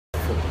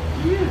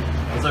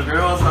What's up,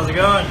 girls? How's it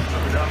going?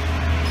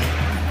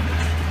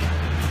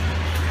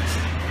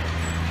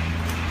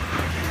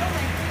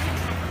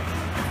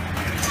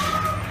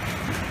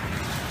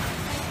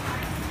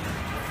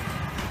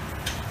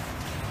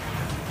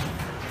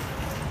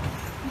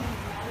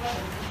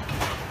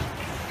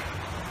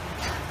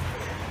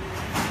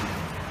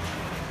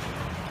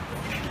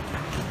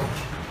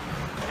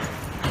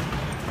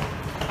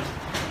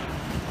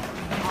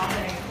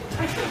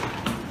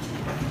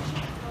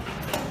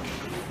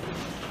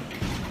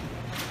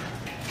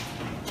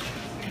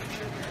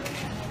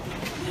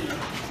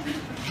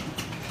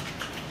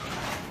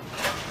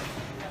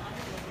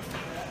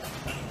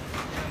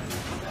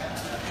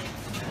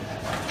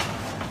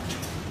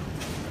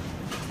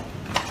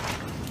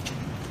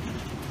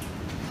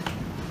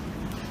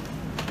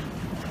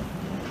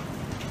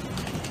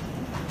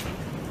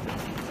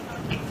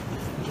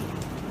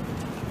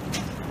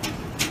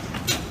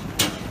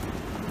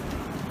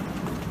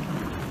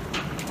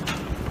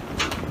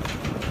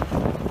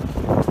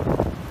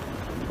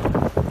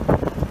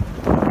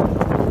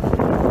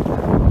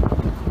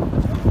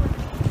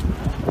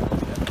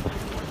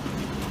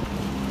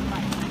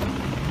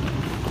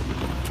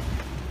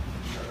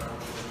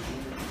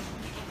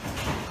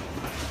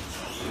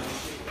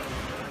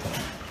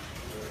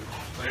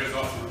 Players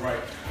off to the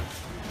right.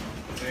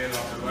 Players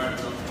off to the right.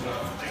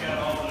 They got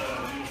all the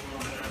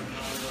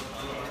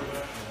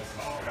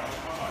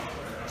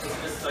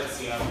it's like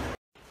Seattle.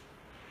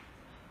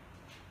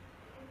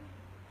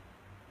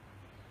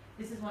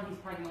 This is one he's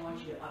probably gonna want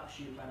you to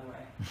upshoot, by the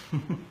way.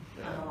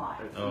 On the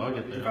lot. Oh, I'll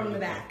get there. From the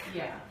back.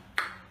 Yeah.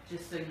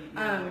 Just so you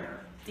know where.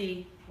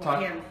 D.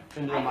 Talk Him.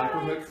 into the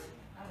microphone.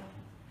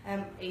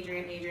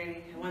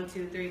 Adrian. 1,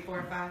 2, 3,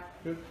 4, 5.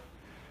 Good.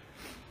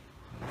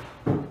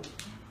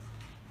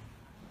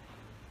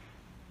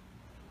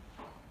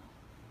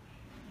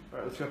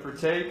 Alright, let's go for a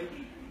take.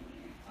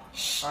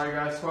 Alright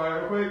guys,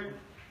 quiet real quick.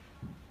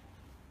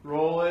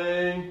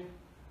 Rolling.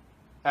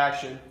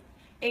 Action.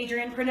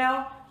 Adrian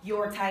Purnell,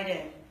 your tight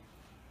end.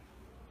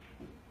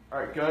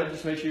 Alright, good.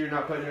 Just make sure you're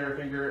not putting your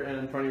finger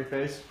in front of your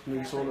face.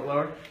 Maybe just a little bit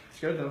lower. It's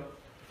good though.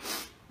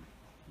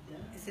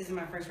 This isn't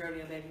my first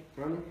rodeo, baby.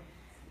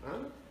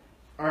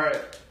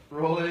 Alright,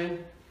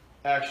 rolling.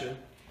 Action.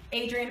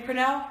 Adrian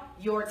Purnell,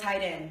 your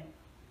tight end.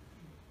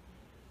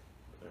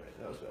 Alright,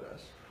 that was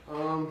badass.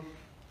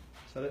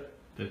 Is that it?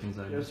 15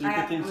 seconds. Yes, your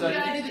 15 We gotta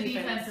seconds. do the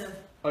defensive.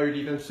 Oh, your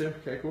defense too?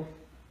 Okay, cool.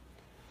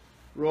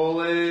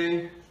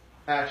 Rolling.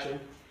 Action.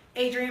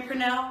 Adrian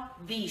Purnell,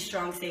 the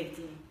strong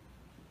safety.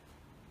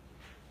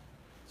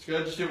 It's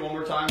good. Just do it one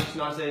more time. Just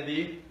not saying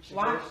D.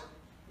 Why?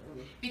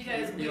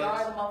 Because we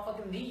are the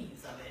motherfucking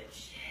D's of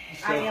it.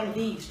 I am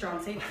the strong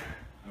safety.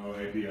 Oh,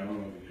 AP, I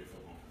don't know if you get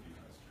football for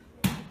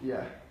defense.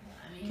 Yeah.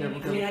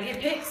 I mean, I get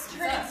picks.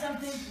 Trade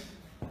something.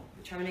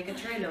 I'm trying to make a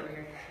trend over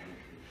here.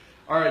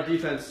 Alright,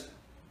 defense.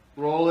 Is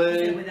it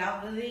Rolling.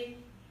 without the D?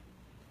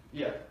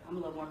 Yeah. I'm a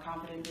little more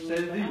confident than Say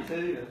the D. Say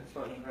the D then. It's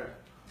fine. Alright.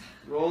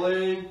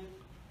 Rolling.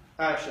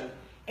 Action.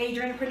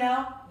 Adrian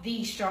Purnell,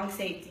 the strong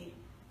safety.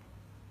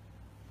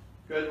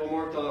 Good. One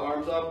more. Throw the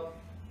arms up.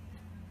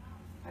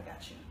 I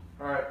got you.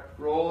 Alright.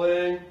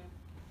 Rolling.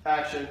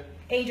 Action.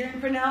 Adrian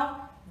Purnell,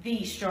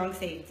 the strong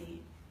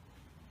safety.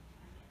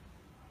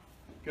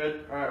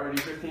 Good. Alright, we're gonna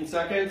do 15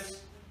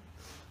 seconds.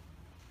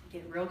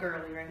 Getting real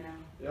girly right now.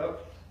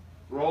 Yep.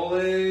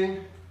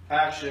 Rolling.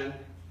 Action.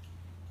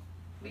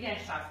 We can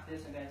actually talk to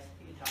this one, guys.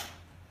 You can talk.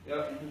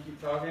 Yep, you can keep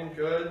talking.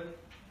 Good.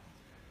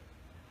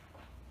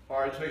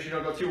 Alright, just make sure you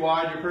don't go too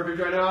wide. You're perfect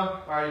right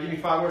now. Alright, give me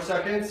 5 more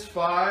seconds.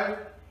 5,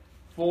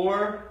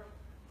 4,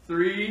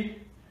 3,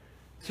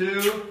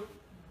 2,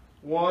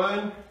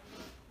 1.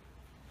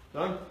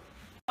 Done?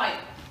 Fight.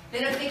 They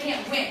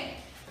can't win.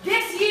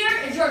 This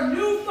year is your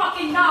new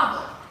fucking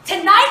novel.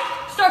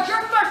 Tonight starts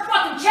your first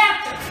fucking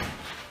chapter.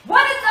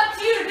 What it's up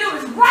to you to do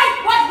is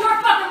write what your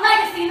fucking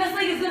legacy in this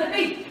league is gonna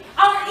be.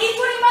 I want each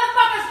one of you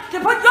motherfuckers to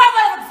put your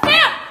motherfucking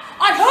stamp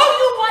on who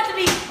you want to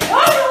be, who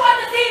you want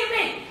to see to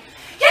be.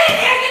 Get in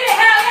here, give me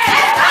hell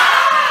yeah!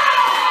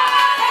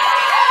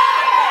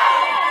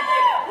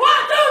 1,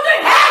 2,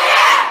 3, hell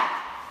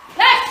yeah!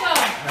 Let's go.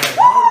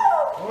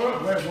 Hold up,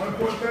 wait, one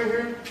important thing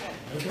here.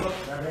 Let's go.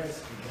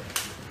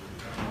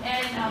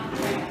 And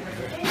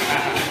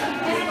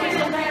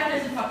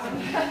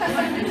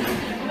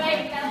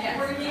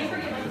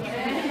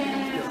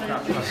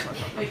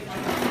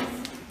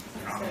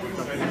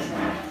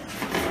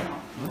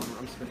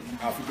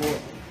Off you go.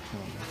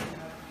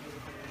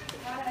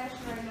 God, I ask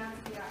you right now to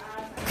be our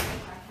eyes, our ears,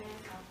 our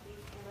hands, our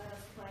feet, and let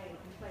us play and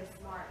play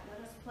smart.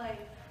 Let us play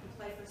and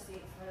play for six.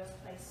 Let us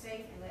play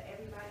safe and let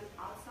everybody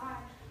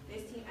outside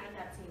this team and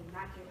that team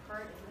not get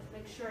hurt. And let's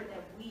make sure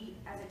that we,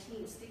 as a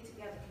team, stick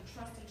together, can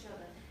trust each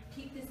other,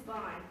 keep this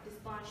bond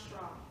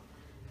strong.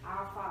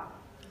 Our Father,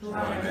 who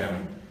art in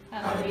heaven,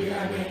 hallowed be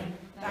thy name.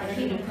 Thy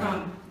kingdom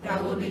come,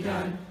 thy will be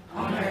done,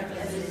 on earth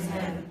as it is in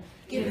heaven.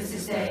 Give us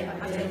this day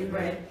our daily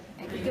bread,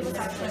 and forgive us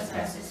our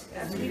trespasses,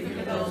 as we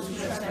forgive those who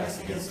trespass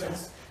against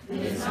us.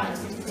 Lead us not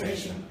into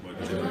temptation, but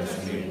deliver us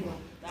from evil.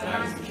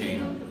 Thine is the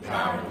kingdom, the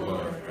power, and the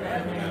glory,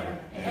 forever and ever.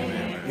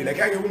 Amen. Be like,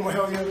 can I get one more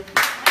hell yeah? This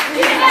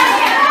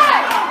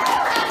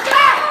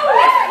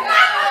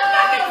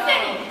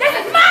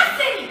is my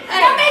city!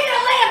 Y'all make it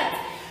Atlanta!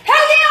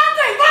 Hell yeah on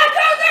 3! 1,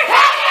 2, 3!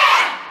 Hell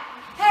yeah!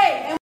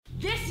 Hey,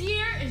 this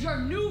year is your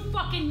new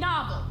fucking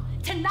novel.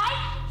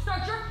 Tonight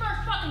starts your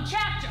first fucking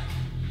chapter.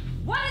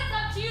 What it's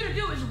up to you to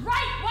do is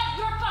write what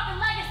your fucking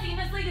legacy in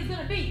this league is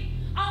gonna be.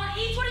 I want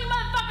each one of you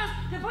motherfuckers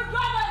to put your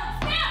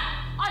stamp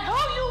on who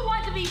you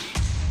want to be.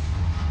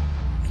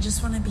 I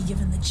just want to be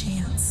given the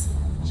chance.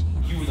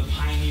 You were the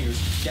pioneers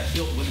that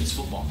built women's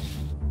football.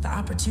 The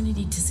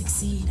opportunity to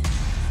succeed.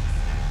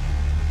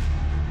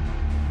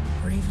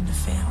 Or even to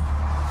fail.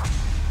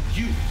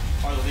 You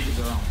are the league of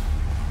their own.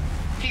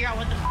 Figure out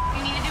what the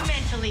you need to do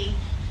mentally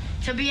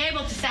to be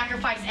able to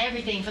sacrifice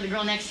everything for the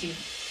girl next to you.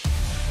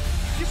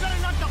 You better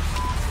knock the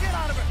shit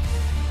out of her.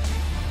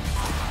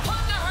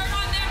 Put the hurt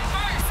on them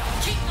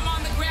first. Keep them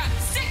on the ground.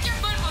 Stick your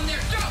foot on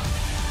their throat.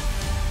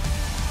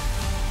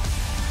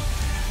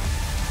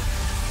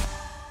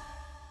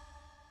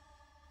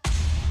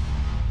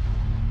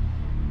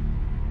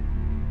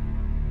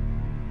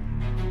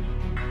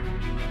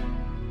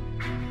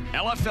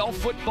 LFL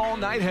football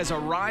night has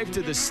arrived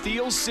to the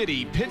Steel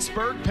City,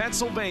 Pittsburgh,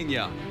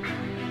 Pennsylvania.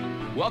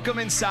 Welcome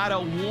inside a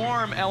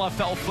warm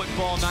LFL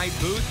football night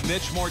booth.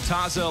 Mitch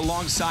Mortaza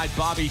alongside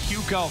Bobby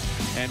Hugo,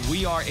 and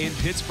we are in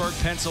Pittsburgh,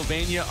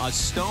 Pennsylvania, a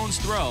stone's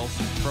throw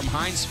from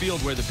Heinz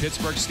Field where the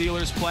Pittsburgh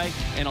Steelers play,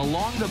 and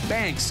along the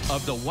banks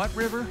of the what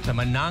river? The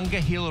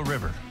Monongahela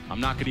River. I'm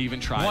not going to even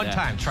try One that.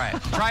 time, try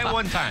it. Try it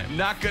one time.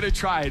 Not going to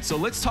try it. So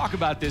let's talk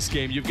about this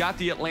game. You've got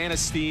the Atlanta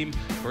Steam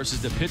versus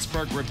the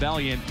Pittsburgh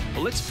Rebellion.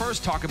 But let's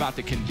first talk about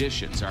the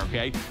conditions,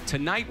 okay?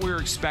 Tonight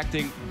we're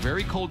expecting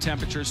very cold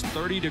temperatures,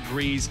 30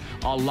 degrees.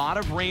 A lot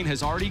of rain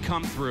has already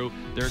come through.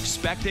 They're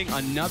expecting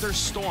another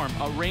storm,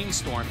 a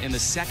rainstorm, in the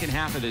second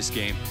half of this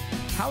game.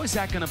 How is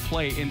that going to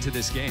play into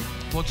this game?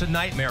 Well, it's a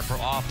nightmare for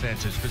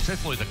offenses,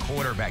 specifically the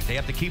quarterback. They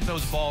have to keep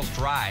those balls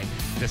dry.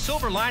 The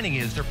silver lining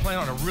is they're playing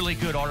on a really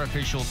good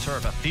artificial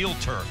turf, a field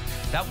turf.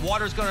 That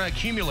water's going to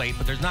accumulate,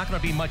 but there's not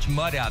going to be much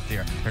mud out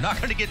there. They're not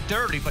going to get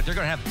dirty, but they're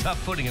going to have tough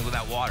footing with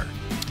that water.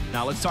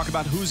 Now let's talk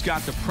about who's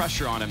got the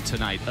pressure on him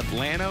tonight,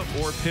 Atlanta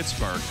or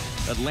Pittsburgh.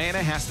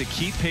 Atlanta has to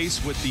keep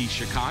pace with the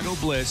Chicago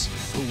Bliss,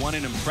 who won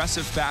in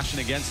impressive fashion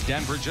against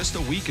Denver just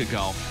a week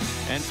ago.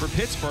 And for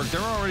Pittsburgh,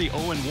 they're already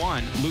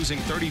 0-1, losing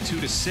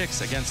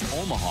 32-6 against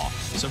Omaha.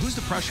 So who's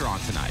the pressure on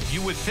tonight?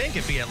 You would think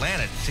it'd be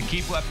Atlanta to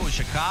keep up with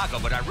Chicago,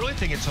 but I really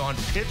think it's on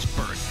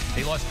Pittsburgh.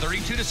 They lost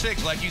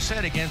 32-6, like you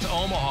said, against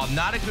Omaha.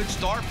 Not a good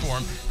start for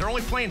them. They're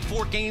only playing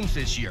 4 games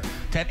this year.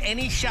 To have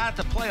any shot at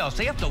the playoffs,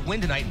 they have to win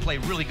tonight and play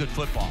really good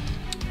football.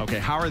 Okay,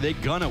 how are they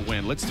gonna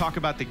win? Let's talk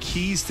about the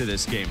keys to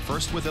this game.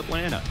 First with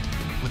Atlanta.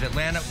 With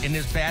Atlanta, in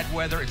this bad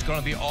weather, it's going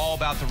to be all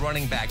about the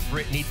running back,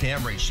 Brittany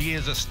Demery. She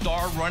is a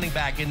star running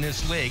back in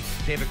this league.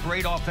 They have a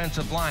great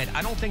offensive line.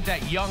 I don't think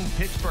that young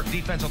Pittsburgh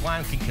defensive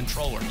line can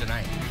control her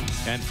tonight.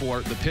 And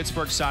for the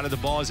Pittsburgh side of the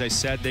ball, as I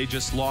said, they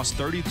just lost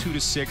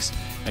 32-6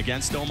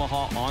 against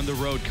Omaha on the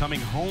road. Coming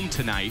home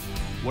tonight,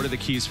 what are the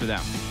keys for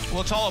them?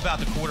 Well, it's all about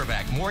the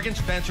quarterback. Morgan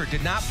Spencer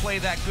did not play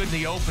that good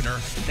in the opener.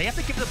 They have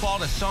to give the ball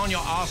to Sonia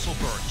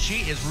Osselberg.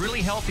 She is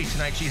really healthy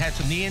tonight. She had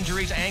some knee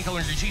injuries, ankle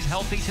injuries. She's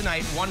healthy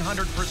tonight,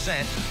 100%.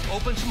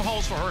 Open some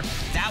holes for her.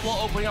 That will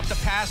open up the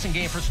passing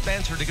game for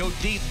Spencer to go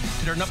deep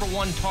to their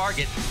 #1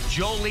 target,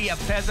 Jolie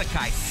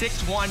Afezikai,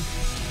 6'1",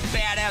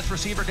 badass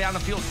receiver down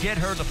the field. Get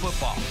her the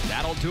football.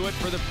 That'll do it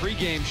for the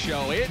pregame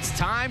show. It's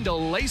time to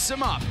lace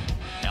them up.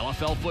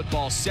 LFL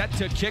football set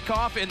to kick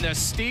off in the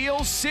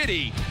Steel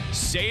City.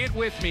 Say it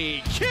with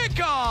me.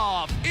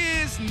 Kickoff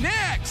is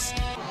next.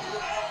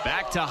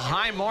 Back to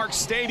Highmark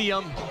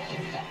Stadium.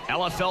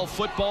 LFL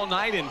football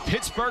night in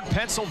Pittsburgh,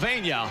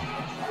 Pennsylvania.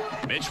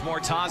 Mitch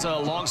Mortaza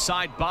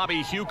alongside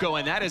Bobby Hugo,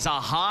 and that is a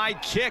high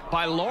kick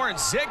by Lauren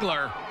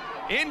Ziegler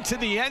into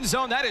the end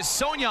zone. That is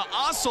Sonia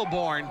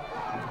Osselborn.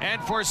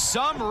 And for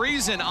some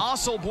reason,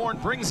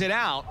 Osselborn brings it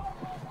out,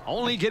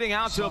 only getting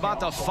out to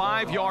about the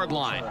 5-yard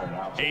line.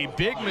 A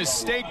big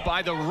mistake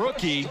by the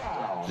rookie.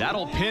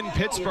 That'll pin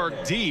Pittsburgh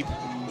deep.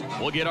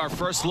 We'll get our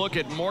first look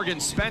at Morgan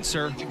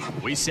Spencer.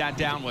 We sat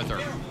down with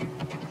her.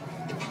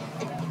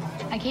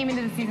 I came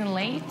into the season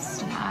late.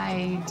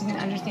 I didn't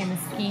understand the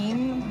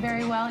scheme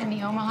very well in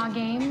the Omaha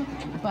game,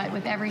 but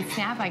with every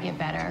snap I get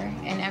better,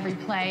 and every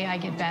play I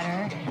get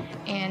better,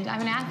 and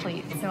I'm an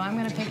athlete, so I'm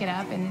going to pick it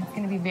up, and it's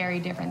going to be very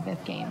different this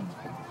game.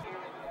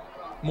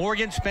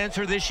 Morgan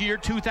Spencer this year,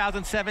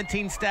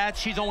 2017 stats,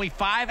 she's only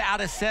 5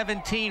 out of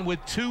 17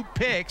 with 2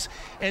 picks.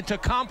 And to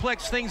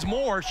complex things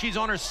more, she's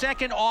on her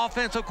 2nd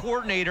offensive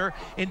coordinator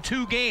in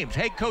 2 games.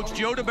 Head coach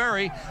Joe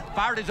DeBerry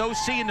fired his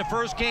OC in the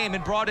first game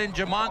and brought in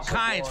Jamont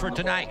Kynes for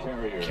tonight.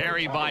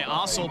 Carry by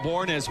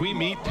Osselborn as we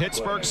meet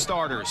Pittsburgh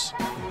starters.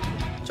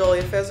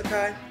 Jolie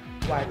Afezikai,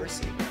 wide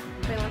receiver.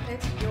 Braylon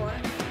Pitts, your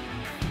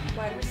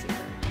wide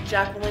receiver.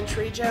 Jacqueline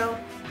Trejo,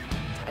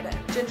 tight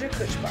end. Ginger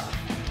Kuchba,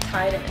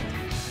 tight end.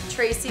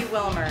 Tracy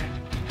Wilmer,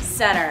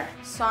 center.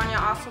 Sonia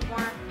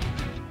Osselborn,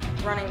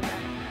 running back.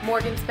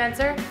 Morgan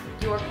Spencer,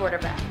 your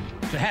quarterback.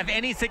 To have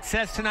any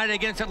success tonight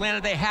against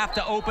Atlanta, they have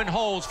to open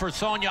holes for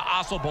Sonia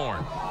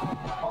Osselborn.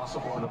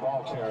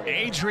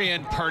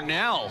 Adrian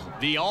Purnell,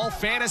 the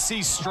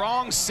all-fantasy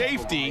strong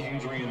safety.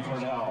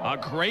 A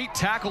great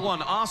tackle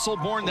on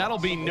Osselborn. That'll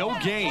be no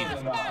gain.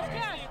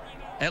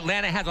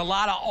 Atlanta has a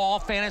lot of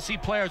all-fantasy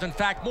players. In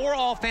fact, more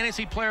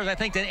all-fantasy players, I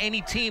think, than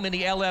any team in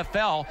the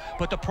LFL.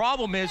 But the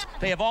problem is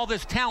they have all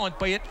this talent,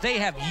 but they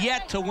have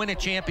yet to win a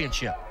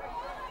championship.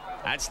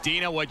 That's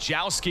Dina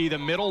Wojcicki, the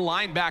middle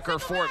linebacker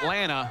for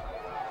Atlanta.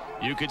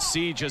 You could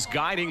see just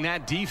guiding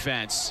that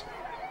defense.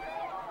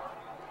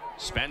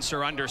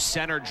 Spencer under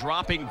center,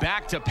 dropping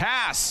back to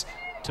pass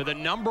to the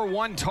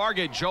 #1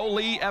 target,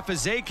 Jolie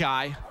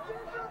Efezeki.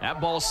 That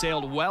ball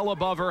sailed well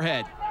above her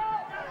head.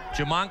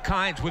 Jamon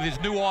Kynes, with his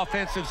new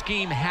offensive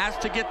scheme, has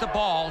to get the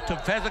ball to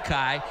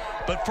Efezeki,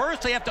 but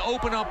first they have to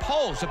open up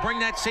holes to bring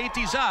that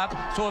safeties up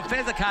so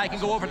Efezeki can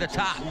go over the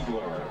top.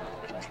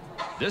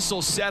 This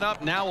will set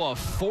up now a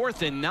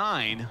 4th and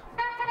 9.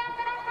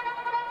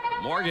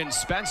 Morgan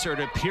Spencer, it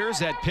appears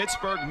that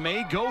Pittsburgh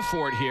may go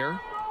for it here.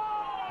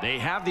 They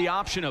have the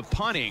option of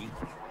punting.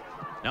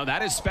 Now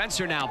that is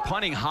Spencer now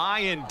punting high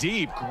and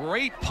deep.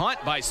 Great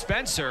punt by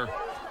Spencer.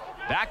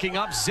 Backing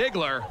up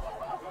Ziegler.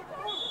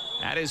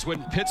 That is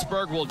when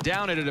Pittsburgh will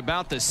down it at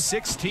about the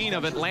 16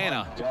 of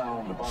Atlanta.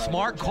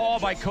 Smart call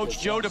by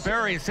Coach Joe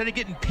DeBerry. Instead of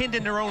getting pinned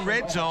in their own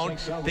red zone,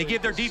 they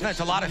give their defense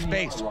a lot of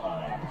space.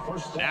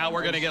 Now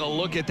we're going to get a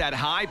look at that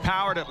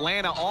high-powered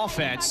Atlanta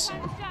offense,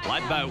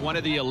 led by one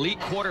of the elite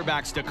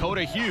quarterbacks,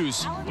 Dakota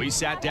Hughes. We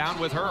sat down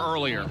with her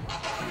earlier.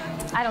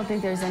 I don't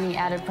think there's any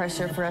added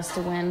pressure for us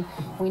to win.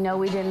 We know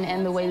we didn't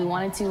end the way we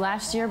wanted to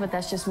last year, but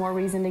that's just more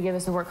reason to give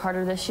us to work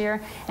harder this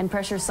year. And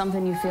pressure is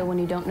something you feel when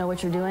you don't know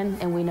what you're doing,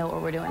 and we know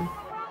what we're doing.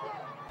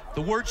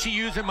 The word she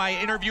used in my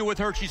interview with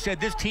her, she said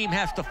this team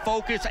has to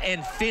focus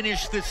and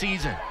finish the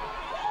season.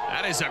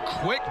 That is a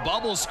quick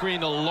bubble screen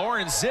to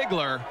Lauren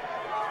Ziegler.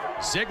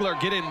 Ziegler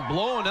getting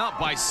blown up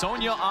by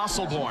Sonia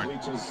Osselborn.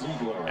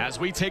 As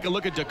we take a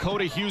look at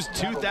Dakota Hughes'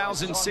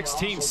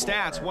 2016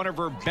 stats, one of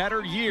her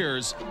better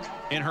years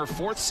in her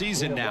 4th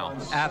season now.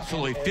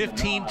 Absolutely.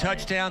 15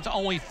 touchdowns,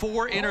 only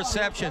 4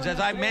 interceptions. As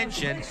I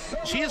mentioned,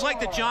 she is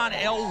like the John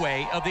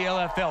Elway of the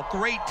LFL.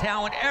 Great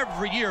talent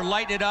every year,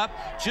 lighting it up,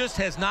 just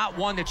has not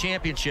won the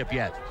championship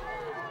yet.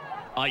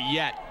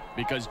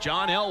 Because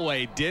John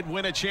Elway did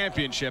win a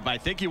championship. I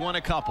think he won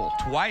a couple.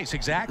 Twice,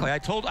 exactly. I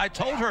told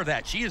her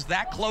that. She is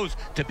that close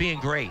to being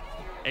great.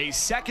 A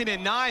 2nd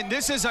and 9.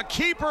 This is a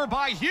keeper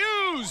by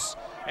Hughes.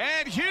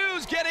 And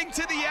Hughes getting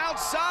to the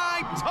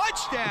outside.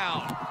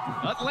 Touchdown,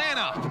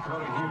 Atlanta.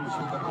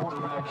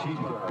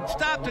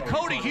 Stop.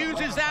 Dakota Hughes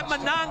is that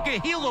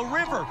Monongahela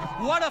River.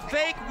 What a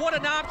fake, what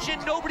an option,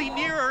 nobody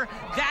near her.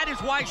 That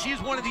is why she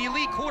is one of the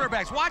elite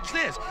quarterbacks. Watch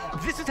this.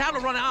 This is how to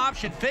run an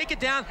option. Fake it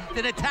down,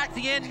 then attack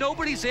the end.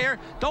 Nobody's there.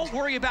 Don't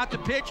worry about the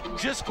pitch.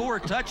 Just score a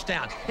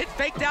touchdown. It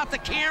faked out the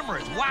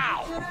cameras.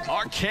 Wow.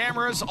 Our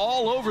cameras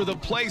all over the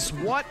place.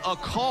 What a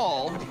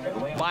call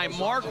by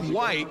Mark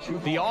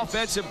White, the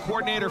offensive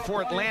coordinator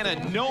for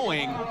Atlanta,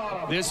 knowing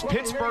this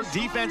Pittsburgh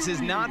defense is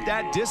not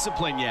that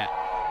disciplined yet.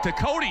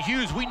 Dakota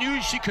Hughes, we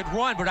knew she could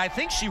run, but I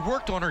think she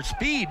worked on her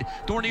speed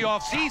during the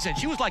offseason.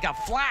 She was like a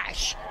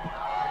flash.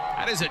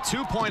 That is a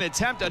 2-point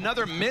attempt,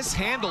 another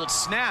mishandled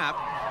snap.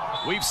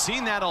 We've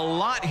seen that a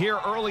lot here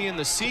early in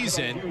the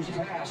season.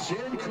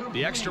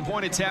 The extra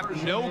point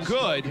attempt, no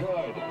good.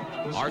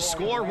 Our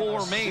score will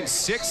remain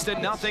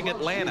 6-0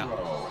 Atlanta.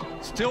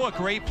 Still a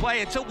great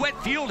play. It's a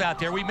wet field out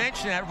there. We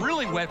mentioned that,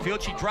 really wet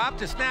field. She dropped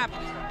the snap,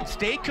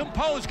 stayed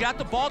composed, got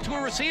the ball to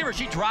a receiver.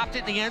 She dropped it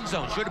in the end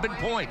zone. Should have been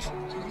points.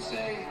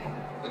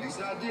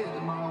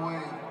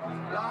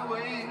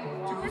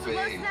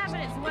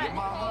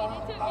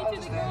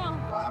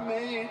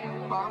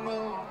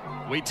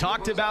 We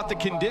talked about the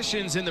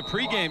conditions in the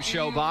pregame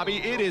show, Bobby.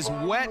 It is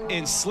wet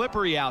and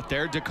slippery out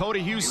there. Dakota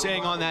Hughes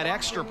saying on that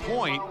extra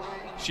point,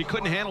 she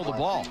couldn't handle the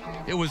ball.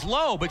 It was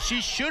low, but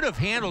she should have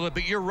handled it,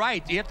 but you're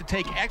right. You have to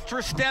take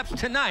extra steps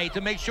tonight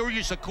to make sure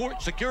you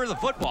secure the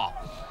football.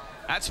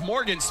 That's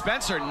Morgan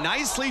Spencer.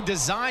 Nicely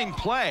designed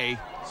play.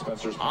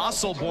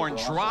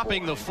 Osselborn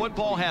dropping the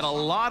football, had a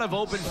lot of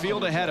open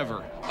field ahead of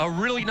her. A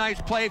really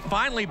nice play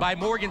finally by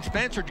Morgan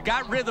Spencer.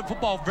 Got rid of the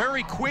football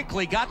very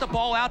quickly, got the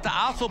ball out to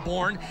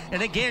Osselborn,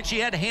 and again, she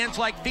had hands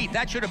like feet.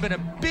 That should have been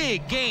a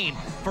big gain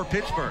for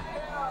Pittsburgh.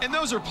 And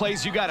those are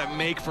plays you got to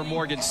make for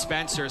Morgan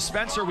Spencer.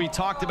 Spencer, we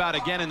talked about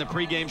again in the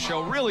pregame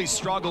show, really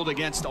struggled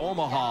against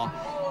Omaha.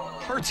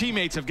 Her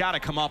teammates have got to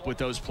come up with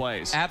those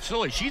plays.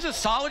 Absolutely. She's a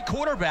solid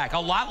quarterback, a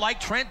lot like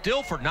Trent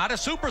Dilford. Not a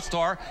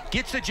superstar,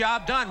 gets the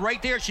job done.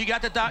 Right there, she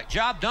got the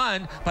job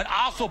done, but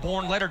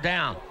Osselborn let her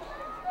down.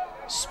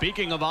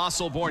 Speaking of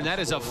Osselborn, that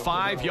is a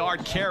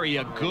 5-yard carry,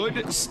 a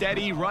good,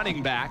 steady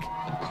running back.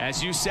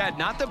 As you said,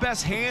 not the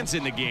best hands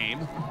in the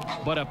game,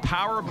 but a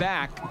power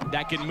back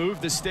that can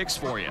move the sticks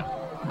for you.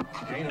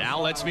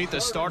 Now let's meet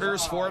the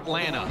starters for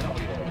Atlanta.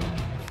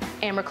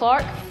 Amber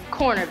Clark,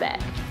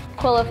 cornerback.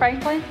 Quilla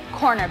Franklin,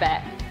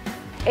 cornerback.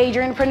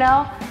 Adrian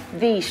Purnell,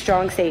 the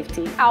strong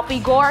safety. Alfie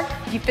Gore,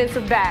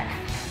 defensive back.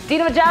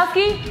 Dina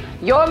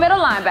Wojcicki, your middle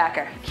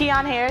linebacker.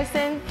 Keon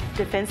Harrison,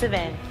 defensive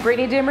end.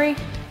 Brittany Demery,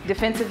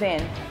 defensive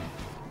end.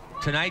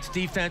 Tonight's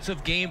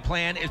defensive game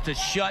plan is to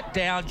shut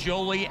down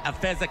Jolie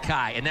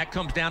Efezekai, and that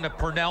comes down to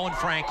Purnell and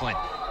Franklin,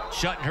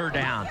 shutting her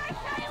down.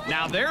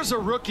 Now there's a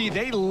rookie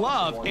they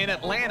love in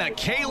Atlanta,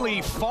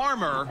 Kaylee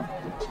Farmer,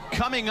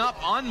 coming up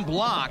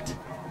unblocked.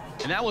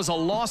 And that was a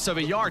loss of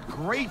a yard.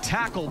 Great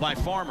tackle by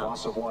Farmer.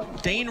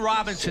 Dane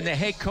Robinson, the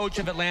head coach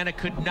of Atlanta,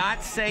 could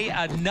not say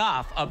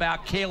enough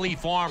about Kaylee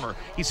Farmer.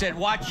 He said,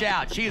 watch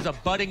out, she is a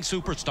budding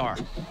superstar.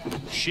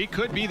 She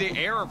could be the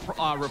heir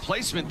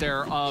replacement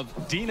there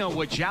of Dina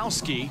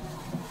Wojcicki,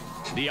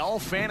 the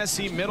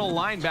all-fantasy middle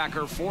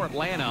linebacker for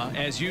Atlanta.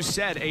 As you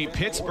said, a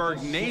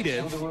Pittsburgh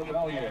native.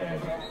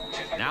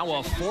 Now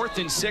a 4th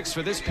and 6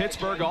 for this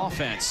Pittsburgh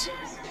offense.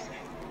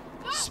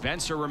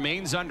 Spencer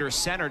remains under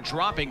center,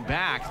 dropping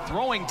back,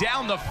 throwing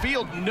down the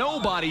field,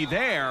 nobody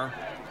there.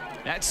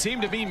 That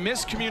seemed to be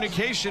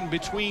miscommunication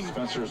between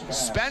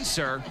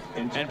Spencer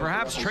and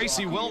perhaps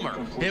Tracy Wilmer.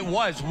 It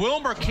was.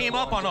 Wilmer came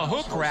up on a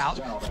hook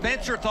route.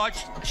 Spencer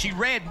thought she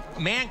read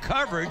man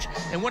coverage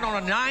and went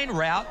on a 9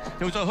 route.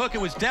 There was a hook.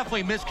 It was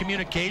definitely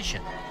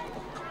miscommunication.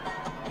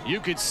 You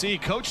could see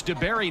Coach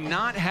DeBerry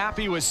not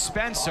happy with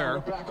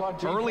Spencer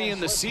early in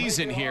the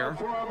season here,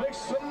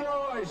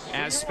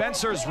 as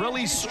Spencer's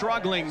really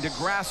struggling to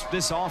grasp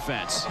this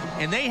offense.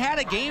 And they had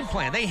a game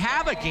plan. They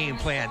have a game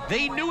plan.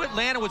 They knew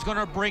Atlanta was going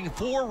to bring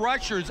 4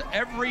 rushers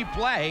every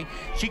play.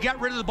 She got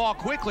rid of the ball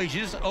quickly. She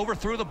just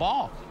overthrew the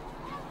ball.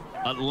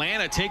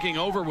 Atlanta taking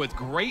over with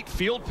great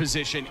field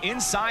position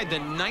inside the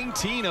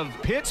 19 of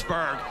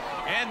Pittsburgh.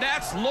 And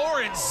that's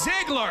Lauren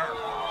Ziegler,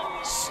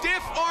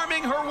 stiff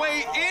arming her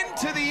way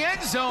into the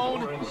end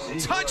zone.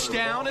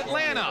 Touchdown,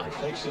 Atlanta.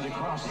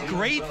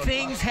 Great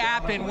things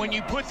happen when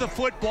you put the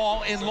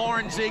football in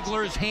Lauren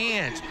Ziegler's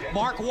hands.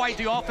 Mark White,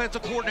 the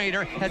offensive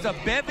coordinator, has a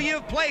bevy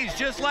of plays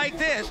just like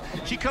this.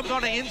 She comes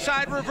on an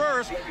inside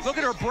reverse. Look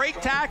at her break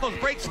tackles,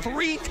 breaks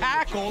 3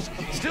 tackles,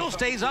 still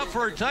stays up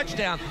for a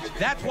touchdown.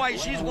 That's why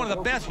she's one of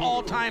the best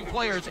all-time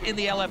players in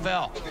the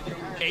LFL.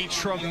 A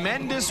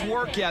tremendous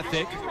work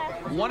ethic.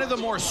 One of the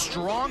more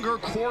stronger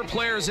core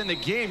players in the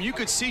game. You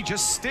could see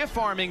just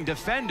stiff-arming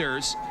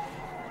defenders.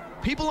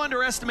 People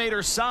underestimate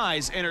her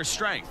size and her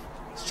strength.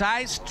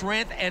 Size,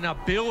 strength, and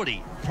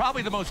ability.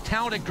 Probably the most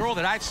talented girl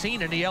that I've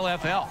seen in the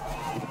LFL.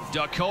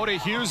 Dakota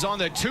Hughes on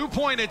the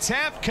 2-point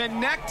attempt,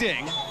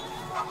 connecting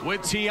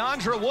with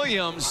Tiandra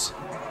Williams.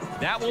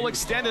 That will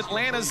extend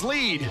Atlanta's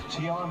lead.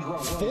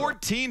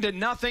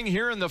 14-0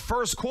 here in the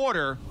first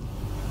quarter.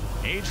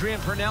 Adrian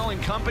Purnell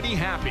and company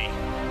happy.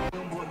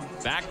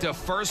 Back to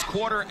first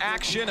quarter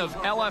action of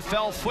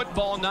LFL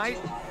football night.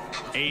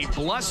 A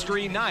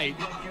blustery night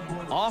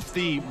off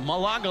the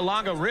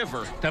Monongahela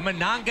River. The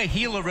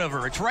Monongahela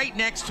River. It's right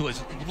next to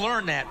us.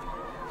 Learn that.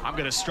 I'm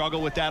going to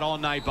struggle with that all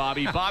night,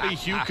 Bobby. Bobby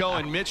Hugo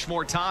and Mitch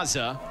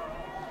Mortaza.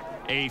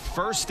 A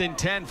 1st and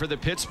 10 for the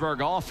Pittsburgh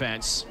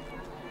offense.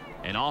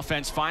 An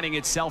offense finding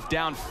itself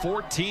down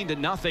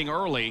 14-0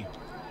 early.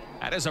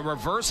 That is a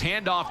reverse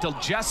handoff to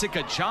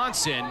Jessica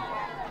Johnson.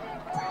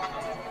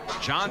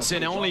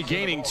 Johnson only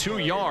gaining 2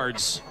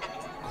 yards.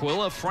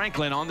 Quilla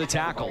Franklin on the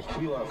tackle.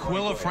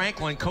 Quilla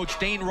Franklin, Coach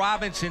Dane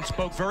Robinson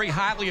spoke very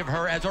highly of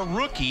her as a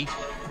rookie.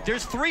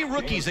 There's 3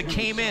 rookies that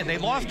came in. They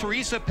lost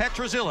Teresa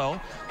Petrozzillo.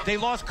 They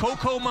lost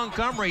Coco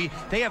Montgomery.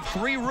 They have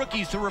 3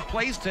 rookies to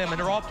replace them, and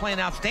they're all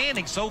playing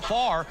outstanding so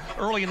far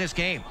early in this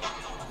game.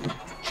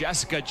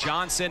 Jessica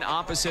Johnson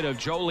opposite of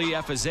Jolie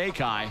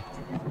Efezekai.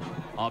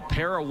 A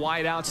pair of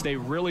wideouts they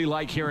really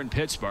like here in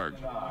Pittsburgh.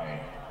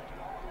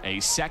 A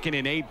 2nd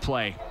and 8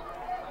 play.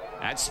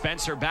 That's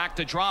Spencer back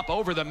to drop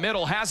over the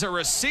middle, has a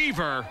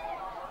receiver.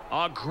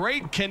 A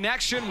great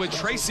connection with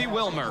Tracy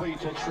Wilmer.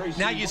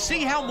 Now you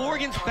see how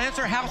Morgan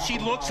Spencer, how she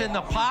looks in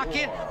the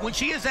pocket. When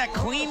she has that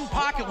clean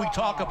pocket we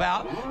talk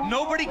about,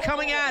 nobody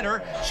coming at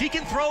her, she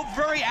can throw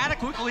very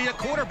adequately at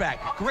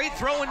quarterback. Great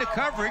throw into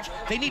coverage.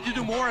 They need to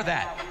do more of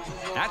that.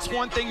 That's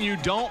one thing you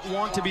don't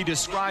want to be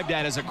described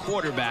as a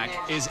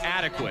quarterback, is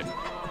adequate.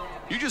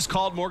 You just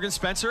called Morgan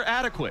Spencer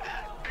adequate.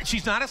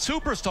 She's not a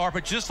superstar,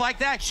 but just like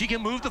that, she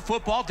can move the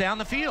football down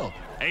the field.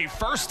 A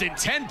 1st and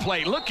 10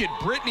 play. Look at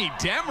Brittany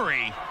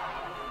Demery.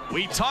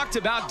 We talked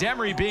about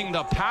Demery being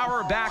the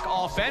power back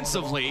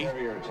offensively.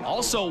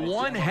 Also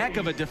one heck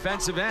of a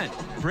defensive end.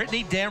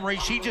 Brittany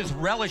Demery, she just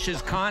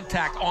relishes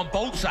contact on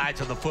both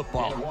sides of the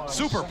football.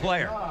 Super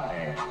player.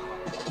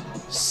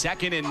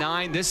 2nd and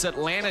 9. This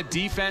Atlanta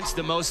defense,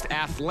 the most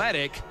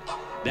athletic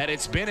that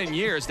it's been in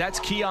years. That's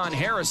Keon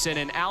Harrison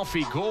and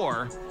Alfie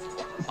Gore.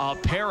 A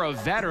pair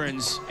of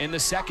veterans in the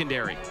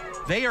secondary.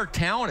 They are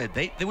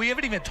talented. We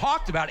haven't even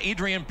talked about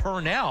Adrian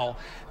Purnell.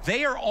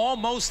 They are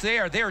almost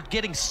there. They are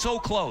getting so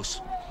close.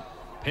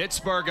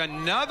 Pittsburgh,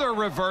 another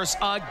reverse.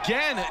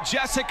 Again,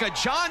 Jessica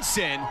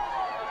Johnson.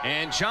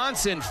 And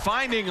Johnson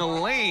finding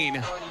a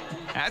lane.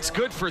 That's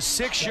good for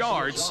 6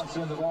 yards.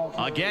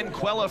 Again,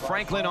 Quilla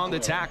Franklin on the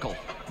tackle.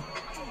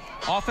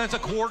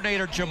 offensive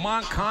coordinator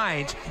Jamon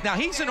Kynes. Now,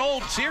 he's an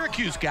old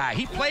Syracuse guy.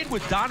 He played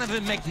with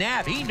Donovan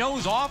McNabb. He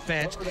knows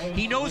offense.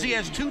 He knows he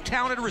has two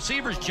talented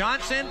receivers,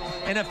 Johnson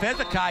and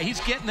Efezekai.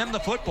 He's getting them the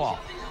football.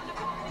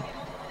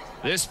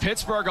 This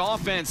Pittsburgh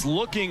offense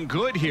looking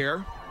good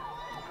here.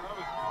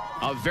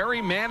 A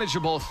very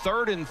manageable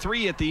 3rd and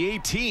 3 at the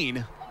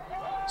 18.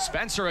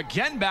 Spencer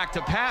again back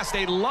to pass.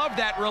 They love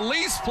that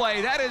release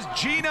play. That is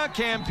Gina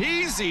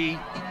Campisi.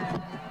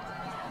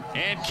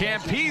 And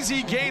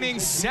Campisi gaining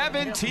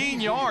 17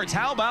 yards.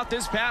 How about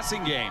this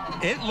passing game?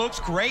 It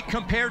looks great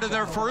compared to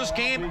their first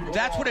game.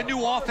 That's what a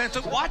new offense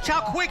is. Watch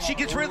how quick she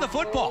gets rid of the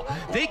football.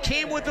 They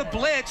came with the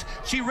blitz.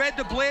 She read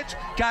the blitz,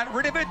 got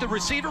rid of it. The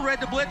receiver read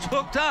the blitz,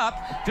 hooked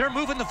up. They're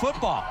moving the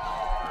football.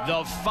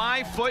 The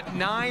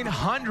 5'9",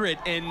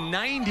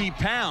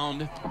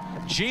 190-pound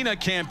Gina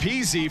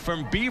Campisi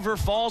from Beaver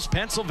Falls,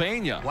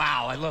 Pennsylvania.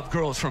 Wow, I love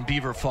girls from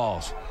Beaver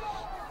Falls.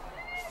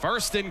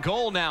 1st and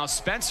goal now.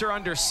 Spencer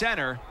under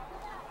center.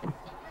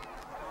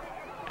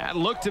 That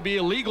looked to be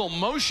illegal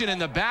motion in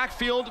the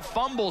backfield.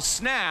 Fumble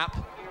snap.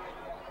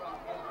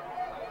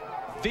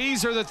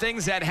 These are the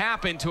things that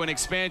happen to an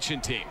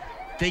expansion team.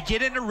 They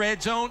get in the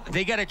red zone.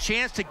 They got a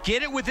chance to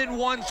get it within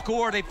one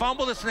score. They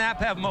fumble the snap,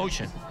 have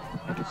motion.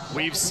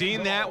 We've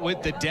seen that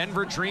with the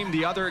Denver Dream,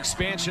 the other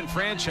expansion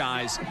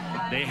franchise.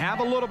 They have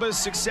a little bit of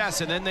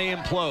success, and then they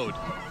implode.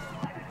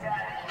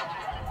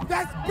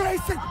 That's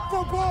basic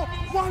football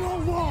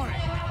 101.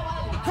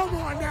 Come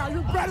on now,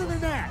 you're better than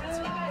that.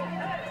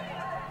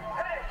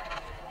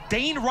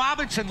 Dane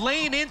Robinson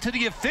laying into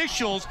the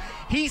officials.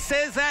 He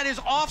says that is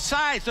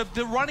offsides. If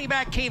the running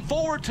back came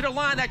forward to the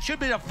line, that should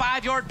be a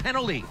 5-yard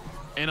penalty.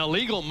 An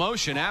illegal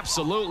motion,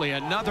 absolutely.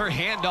 Another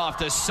handoff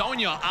to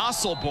Sonia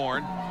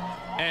Osselborn.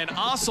 And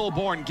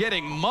Osselborn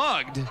getting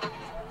mugged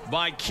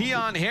by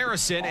Keon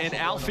Harrison and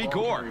Alfie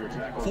Gore.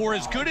 For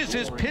as good as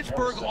this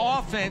Pittsburgh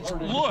offense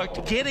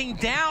looked getting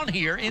down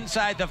here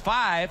inside the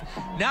 5,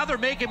 now they're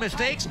making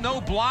mistakes,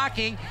 no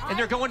blocking, and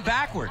they're going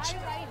backwards.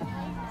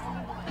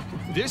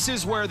 This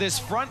is where this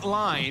front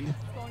line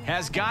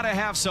has got to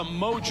have some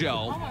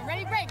mojo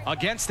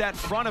against that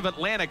front of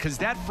Atlanta, because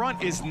that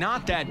front is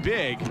not that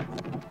big.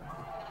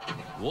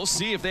 We'll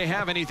see if they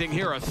have anything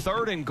here. A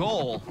 3rd and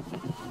goal.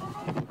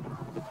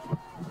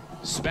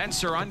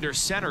 Spencer under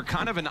center,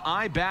 kind of an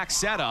eye-back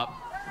setup.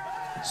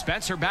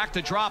 Spencer back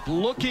to drop,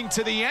 looking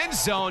to the end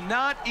zone,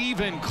 not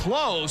even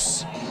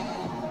close.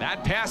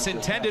 That pass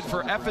intended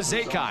for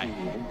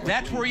Efezekai.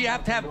 That's where you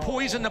have to have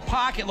poise in the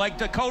pocket like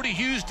Dakota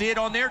Hughes did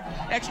on their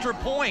extra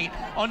point.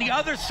 On the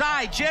other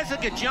side,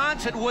 Jessica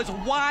Johnson was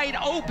wide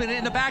open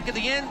in the back of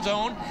the end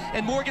zone,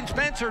 and Morgan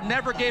Spencer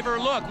never gave her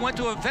a look. Went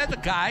to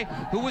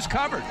Efezekai, who was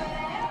covered.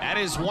 That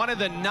is one of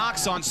the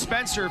knocks on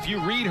Spencer if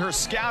you read her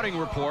scouting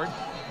report.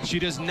 She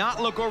does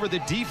not look over the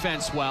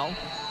defense well,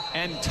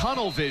 and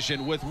tunnel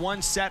vision with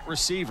one set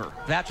receiver.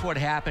 That's what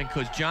happened,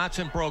 because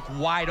Johnson broke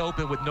wide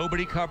open with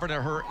nobody covering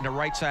her in the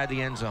right side of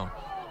the end zone.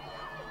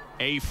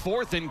 A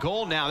 4th and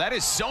goal now. That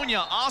is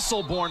Sonia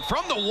Osselborn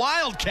from the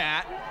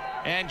Wildcat,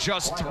 and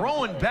just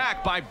thrown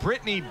back by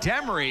Brittany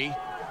Demery.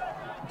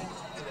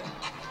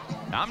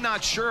 I'm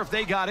not sure if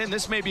they got in.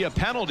 This may be a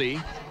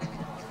penalty.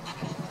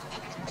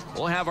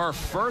 We'll have our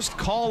first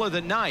call of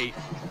the night.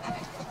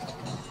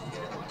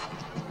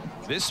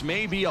 This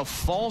may be a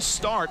false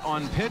start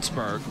on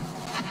Pittsburgh.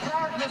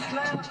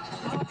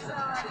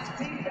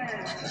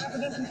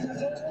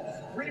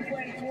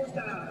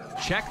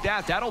 Check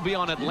that. That'll be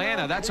on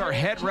Atlanta. That's our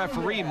head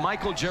referee,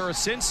 Michael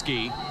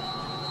Jarasinski.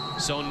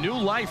 So new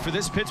life for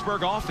this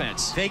Pittsburgh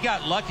offense. They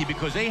got lucky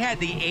because they had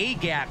the A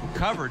gap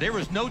covered. There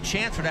was no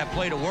chance for that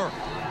play to work.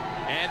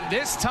 And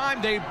this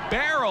time they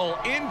barrel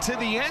into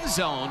the end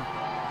zone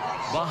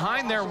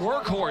behind their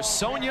workhorse,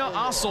 Sonia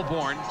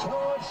Osselborn.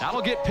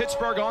 That'll get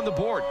Pittsburgh on the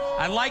board.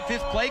 I like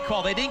this play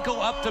call. They didn't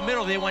go up the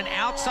middle. They went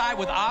outside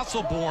with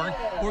Osselborn,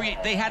 where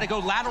they had to go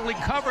laterally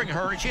covering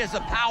her, and she has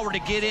the power to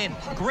get in.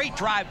 Great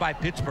drive by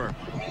Pittsburgh.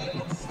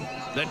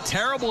 The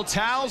terrible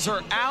towels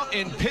are out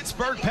in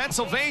Pittsburgh,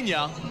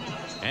 Pennsylvania,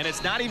 and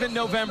it's not even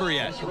November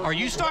yet. Are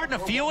you starting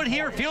to feel it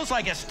here? It feels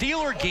like a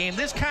Steeler game.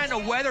 This kind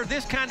of weather,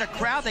 this kind of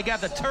crowd, they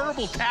got the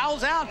terrible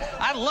towels out.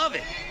 I love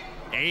it.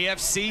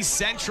 AFC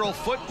Central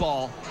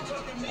football,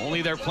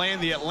 only they're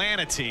playing the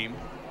Atlanta team.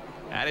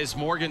 That is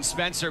Morgan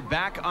Spencer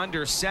back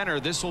under center.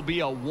 This will be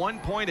a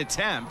 1-point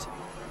attempt.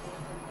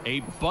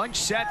 A bunch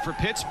set for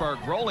Pittsburgh.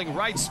 Rolling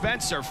right,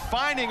 Spencer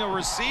finding a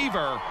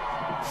receiver.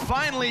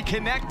 Finally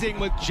connecting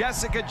with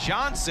Jessica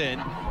Johnson.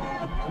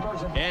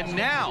 And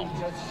now,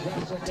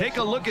 take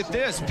a look at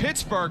this.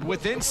 Pittsburgh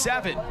within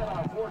 7.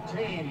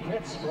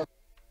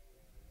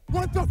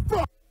 What the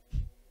fuck?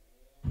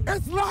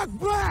 It's locked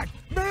black,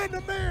 man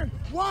to man.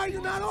 Why are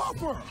you not off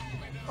her?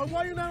 Or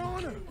why are you not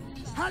on her?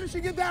 How did she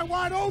get that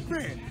wide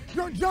open?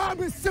 Your job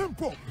is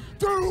simple.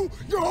 Do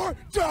your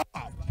job.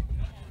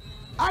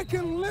 I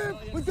can live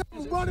with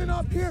them running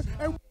up here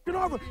and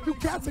walking over. You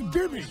cats are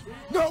gimme.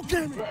 No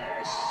gimme.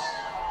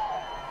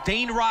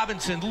 Dane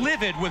Robinson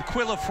livid with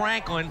Quilla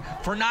Franklin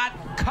for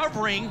not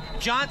covering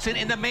Johnson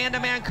in the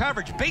man-to-man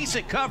coverage,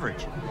 basic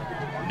coverage.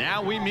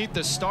 Now we meet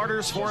the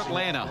starters for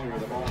Atlanta.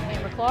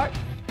 Amber Clark,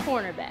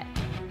 cornerback.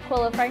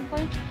 Quilla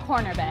Franklin,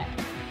 cornerback.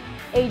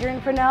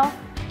 Adrian Purnell,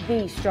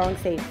 the strong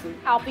safety.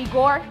 Alfie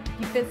Gore,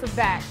 defensive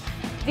back.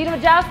 Dina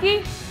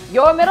Majowski,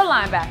 your middle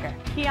linebacker.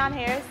 Keon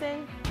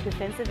Harrison,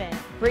 defensive end.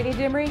 Brittany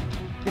Demery,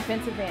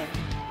 defensive end.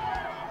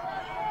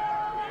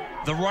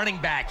 The running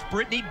backs,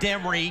 Brittany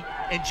Demery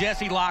and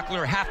Jessie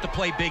Locklear, have to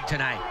play big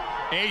tonight.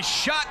 A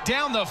shot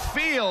down the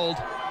field,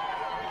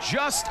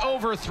 just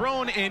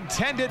overthrown,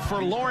 intended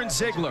for Lauren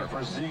Ziegler.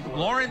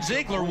 Lauren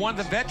Ziegler, one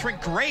of the veteran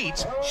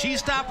greats, she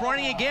stopped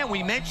running again.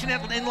 We mentioned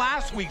it in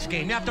last week's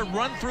game. You have to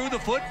run through the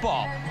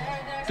football.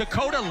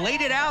 Dakota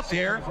laid it out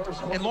there,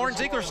 and Lauren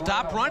Ziegler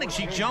stopped running.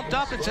 She jumped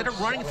up instead of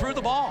running through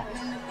the ball.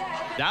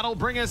 That'll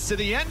bring us to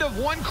the end of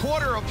 1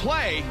 quarter of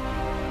play.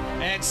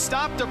 And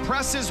stop the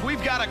presses.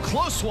 We've got a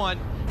close one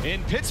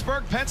in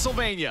Pittsburgh,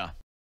 Pennsylvania.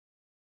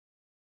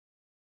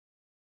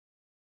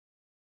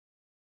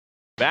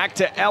 Back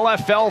to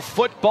LFL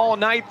football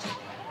night.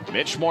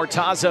 Mitch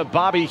Mortaza,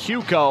 Bobby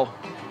Huco,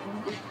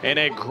 in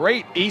a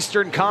great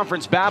Eastern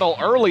Conference battle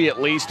early, at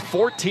least.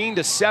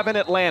 14-7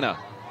 Atlanta.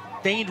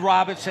 Dane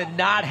Robinson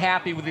not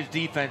happy with his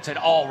defense at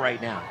all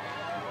right now.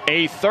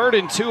 A 3rd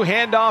and 2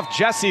 handoff,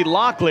 Jessie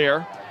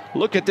Locklear.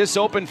 Look at this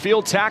open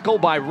field tackle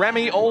by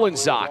Remy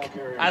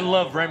Olenzak. I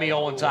love Remy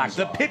Olenzak,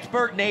 the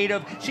Pittsburgh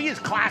native. She is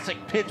classic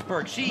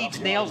Pittsburgh. She eats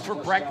nails for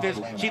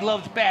breakfast. She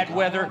loves bad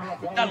weather.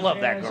 I love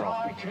that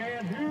girl.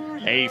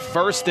 A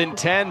 1st and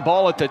 10,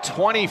 ball at the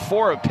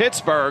 24 of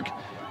Pittsburgh.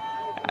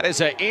 That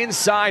is an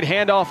inside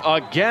handoff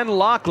again,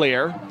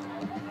 Locklear.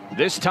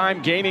 This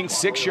time gaining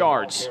 6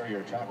 yards.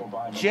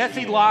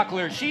 Jessie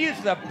Locklear, she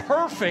is the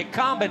perfect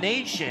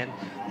combination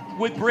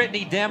with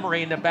Brittany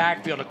Demery in the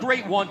backfield. A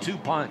great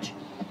 1-2 punch.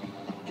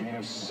 Gain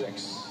of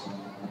 6.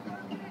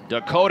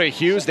 Dakota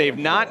Hughes, they've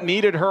not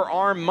needed her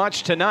arm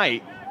much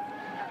tonight.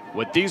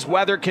 With these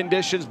weather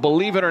conditions,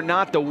 believe it or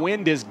not, the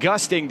wind is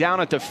gusting down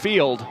at the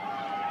field.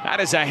 That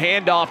is a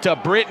handoff to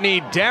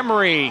Brittany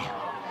Demery.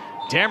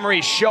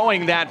 Demery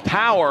showing that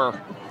power.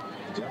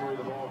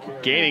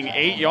 Gaining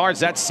 8 yards.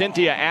 That's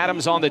Cynthia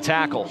Adams on the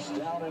tackle.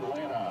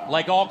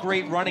 Like all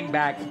great running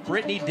backs,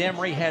 Brittany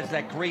Demery has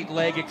that great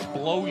leg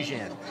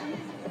explosion.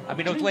 I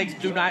mean, those legs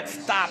do not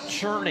stop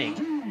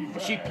churning.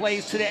 She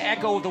plays to the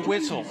echo of the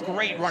whistle.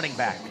 Great running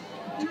back.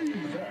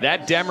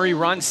 That Demery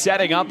run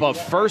setting up a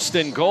 1st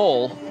and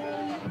goal.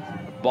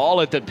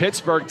 Ball at the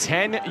Pittsburgh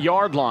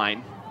 10-yard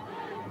line.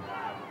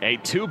 A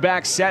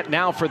 2-back set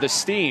now for the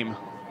Steam.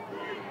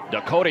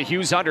 Dakota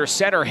Hughes under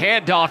center,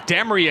 handoff,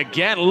 Demery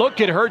again.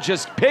 Look at her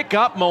just pick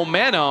up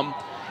momentum.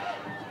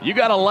 You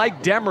gotta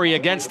like Demery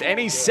against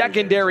any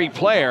secondary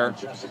player.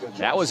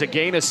 That was a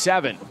gain of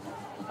 7.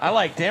 I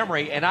like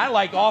Demery, and I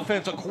like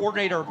offensive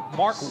coordinator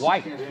Mark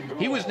White.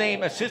 He was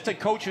named Assistant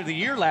Coach of the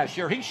Year last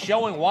year. He's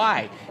showing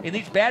why. In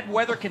these bad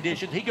weather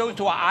conditions, he goes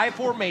to an I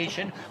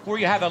formation where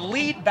you have a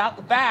lead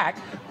back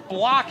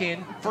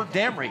blocking for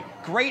Demery.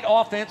 Great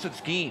offensive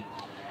scheme.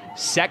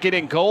 2nd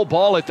and goal,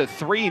 ball at the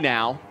 3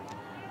 now.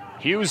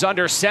 Hughes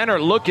under center,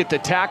 look at the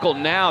tackle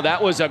now.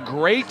 That was a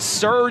great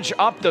surge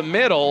up the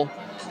middle,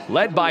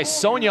 led by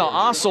Sonia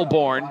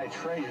Osselborn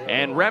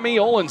and Remy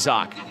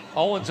Olenzak.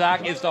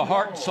 Olenzak is the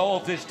heart and soul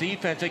of this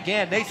defense.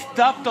 Again, they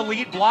stuffed the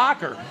lead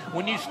blocker.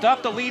 When you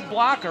stuff the lead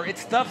blocker, it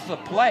stuffs the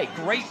play.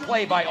 Great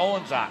play by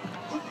Olenzak.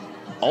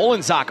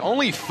 Olenzak,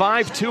 only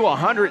 5'2",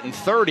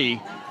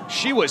 130.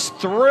 She was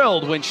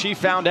thrilled when she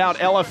found out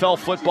LFL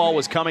football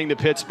was coming to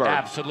Pittsburgh.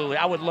 Absolutely.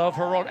 I would love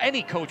her on,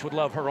 any coach would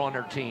love her on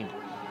their team.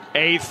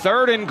 A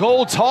 3rd and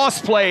goal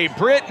toss play,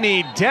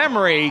 Brittany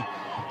Demery.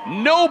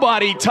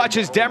 Nobody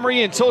touches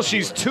Demery until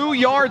she's 2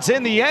 yards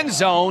in the end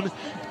zone.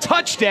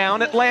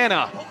 Touchdown,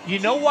 Atlanta. You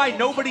know why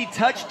nobody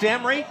touched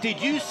Demery?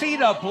 Did you see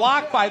the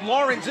block by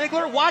Lauren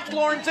Ziegler? Watch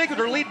Lauren Ziegler,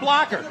 her lead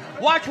blocker.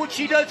 Watch what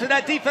she does to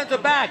that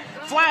defensive back.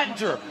 Flattens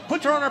her,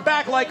 puts her on her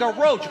back like a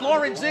roach.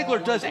 Lauren Ziegler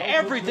does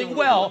everything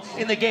well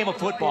in the game of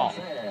football.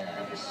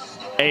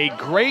 A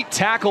great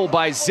tackle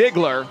by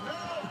Ziegler.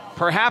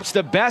 Perhaps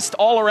the best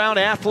all-around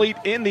athlete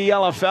in the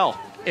LFL.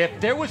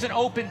 If there was an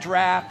open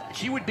draft,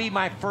 she would be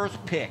my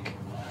first pick.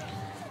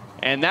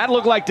 And that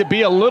looked like to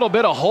be a little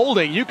bit of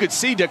holding. You could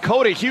see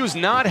Dakota Hughes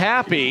not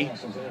happy.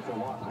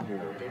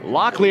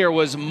 Locklear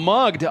was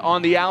mugged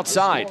on the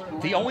outside.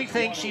 The only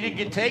thing she didn't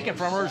get taken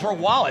from her is her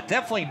wallet.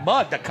 Definitely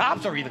mugged. The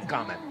cops are even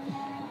coming.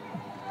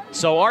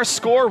 So our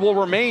score will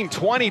remain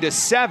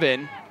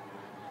 20-7.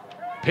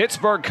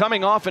 Pittsburgh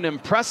coming off an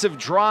impressive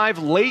drive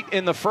late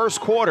in the 1st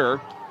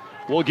quarter.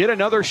 We'll get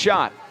another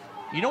shot.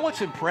 You know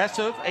what's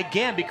impressive?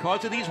 Again,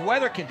 because of these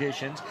weather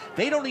conditions,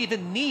 they don't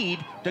even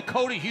need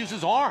Dakota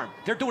Hughes' arm.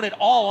 They're doing it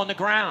all on the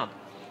ground.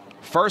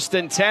 1st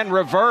and 10,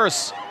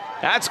 reverse.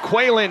 That's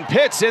Quaylin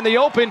Pitts in the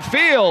open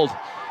field.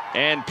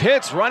 And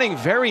Pitts running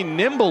very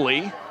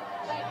nimbly.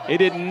 It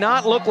did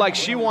not look like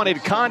she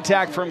wanted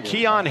contact from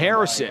Keon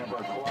Harrison.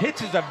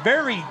 Pitts is a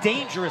very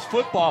dangerous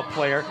football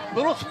player.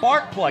 Little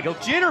spark plug, a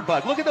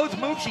jitterbug. Look at those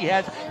moves she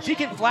has. She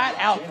can flat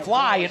out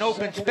fly in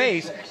open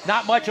space.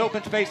 Not much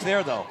open space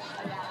there, though.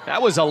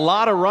 That was a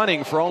lot of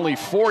running for only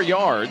 4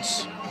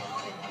 yards.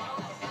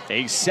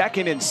 A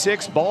 2nd and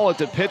 6 ball at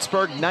the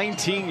Pittsburgh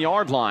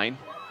 19-yard line.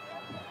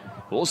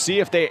 We'll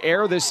see if they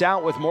air this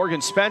out with Morgan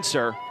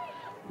Spencer.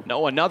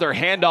 No, another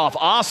handoff.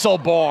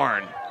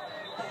 Osselborn.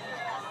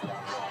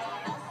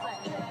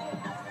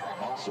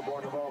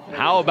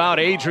 How about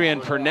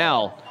Adrian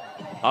Purnell?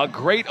 A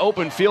great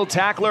open field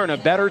tackler and a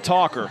better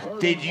talker.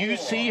 Did you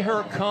see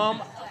her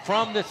come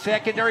from the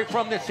secondary,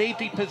 from the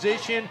safety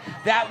position?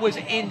 That was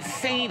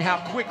insane how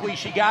quickly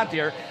she got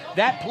there.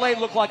 That play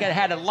looked like it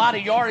had a lot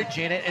of yardage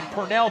in it, and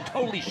Purnell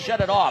totally shut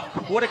it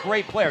off. What a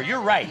great player.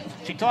 You're right.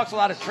 She talks a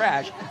lot of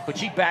trash, but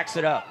she backs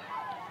it up.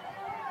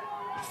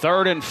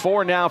 3rd and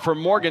 4 now for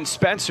Morgan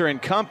Spencer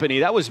and company.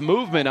 That was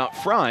movement up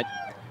front.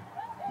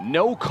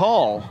 No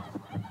call.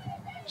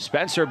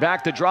 Spencer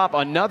back to drop.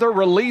 Another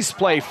release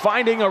play,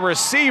 finding a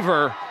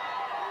receiver.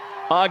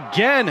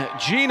 Again,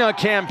 Gina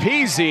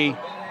Campisi.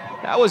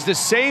 That was the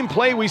same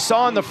play we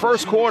saw in the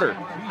first quarter.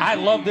 I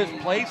love this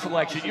play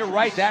selection. You're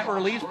right, that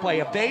release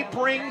play. If they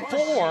bring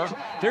 4,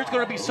 there's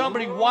going to be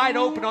somebody wide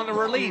open on the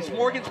release.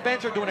 Morgan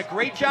Spencer doing a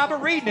great job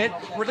of reading it,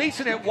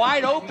 releasing it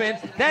wide open.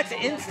 That's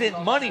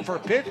instant money for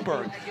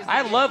Pittsburgh.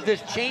 I love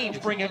this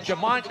change, bringing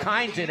Jamont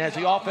Kynes in as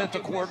the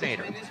offensive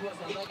coordinator.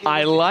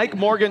 I like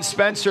Morgan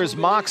Spencer's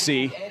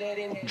moxie,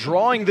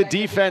 drawing the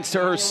defense to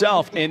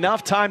herself.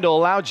 Enough time to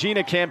allow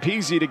Gina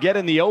Campisi to get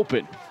in the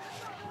open.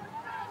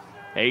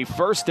 A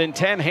 1st and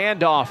 10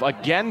 handoff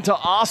again to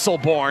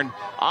Osselborn.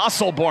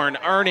 Osselborn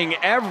earning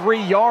every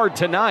yard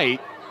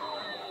tonight.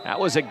 That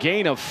was a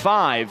gain of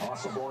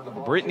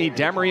 5. Brittany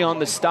Demery on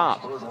the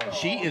stop.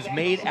 She is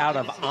made out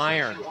of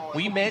iron.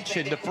 We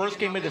mentioned the first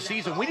game of the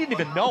season. We didn't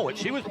even know it.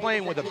 She was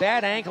playing with a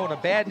bad ankle and a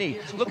bad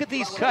knee. Look at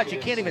these cuts. You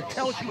can't even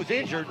tell she was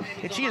injured,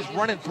 and she is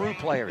running through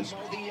players.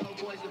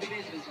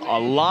 A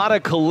lot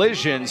of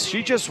collisions.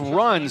 She just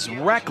runs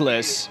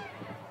reckless.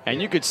 And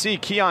you could see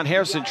Keon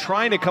Harrison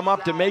trying to come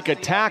up to make a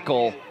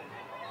tackle.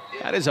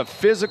 That is a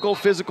physical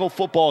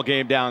football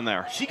game down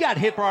there. She got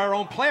hit by her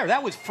own player.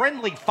 That was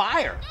friendly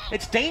fire.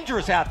 It's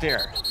dangerous out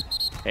there.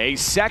 A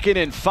 2nd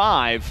and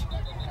 5.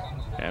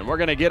 And we're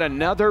going to get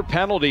another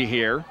penalty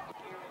here.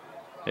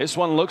 This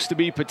one looks to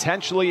be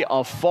potentially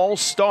a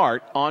false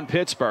start on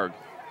Pittsburgh.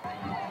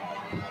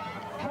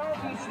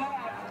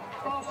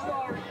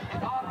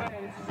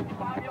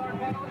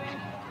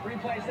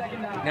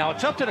 Now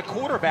it's up to the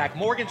quarterback,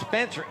 Morgan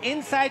Spencer,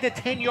 inside the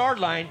 10-yard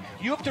line.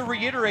 You have to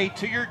reiterate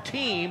to your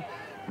team,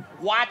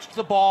 watch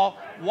the ball,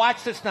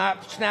 watch the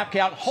snap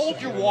count,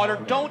 hold your water,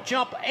 don't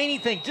jump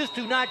anything, just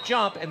do not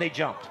jump, and they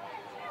jumped.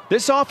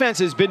 This offense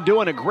has been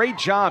doing a great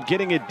job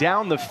getting it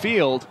down the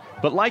field,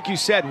 but like you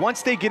said,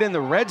 once they get in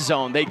the red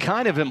zone, they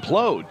kind of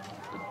implode.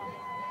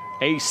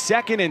 A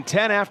 2nd and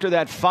 10 after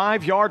that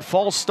 5-yard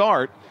false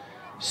start.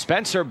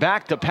 Spencer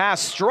back to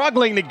pass,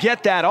 struggling to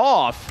get that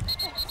off.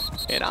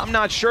 And I'm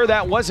not sure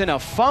that wasn't a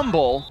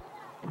fumble.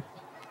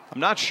 I'm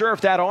not sure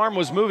if that arm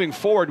was moving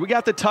forward. We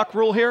got the tuck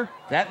rule here?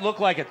 That looked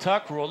like a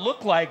tuck rule. It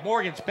looked like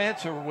Morgan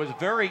Spencer was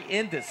very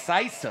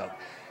indecisive.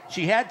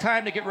 She had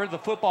time to get rid of the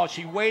football.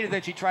 She waited,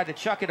 then she tried to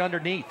chuck it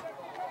underneath.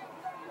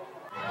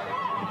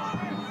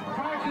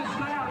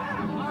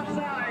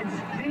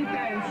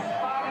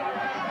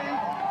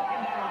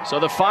 So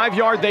the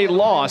 5-yard they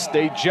lost,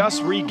 they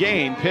just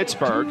regained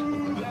Pittsburgh.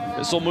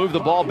 This will move the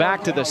ball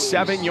back to the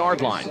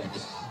 7-yard line.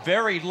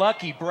 Very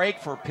lucky break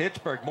for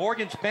Pittsburgh.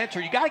 Morgan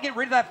Spencer, you got to get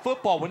rid of that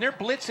football. When they're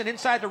blitzing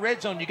inside the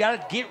red zone, you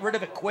got to get rid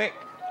of it quick.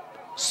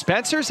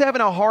 Spencer's having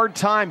a hard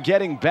time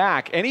getting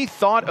back. Any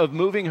thought of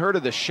moving her to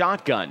the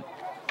shotgun?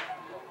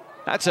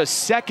 That's a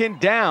 2nd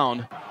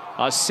down.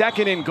 A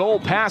 2nd and goal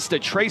pass to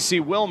Tracy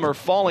Wilmer,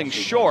 falling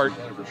short.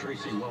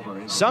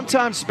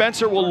 Sometimes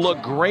Spencer will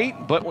look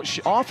great, but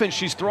often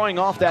she's throwing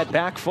off that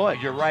back foot.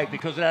 You're right,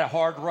 because of that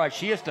hard rush.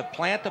 She has to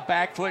plant the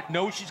back foot,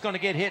 know she's going to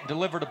get hit, and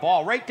deliver the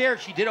ball. Right there,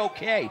 she did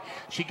okay.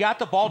 She got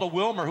the ball to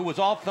Wilmer, who was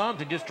all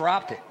thumbs, and just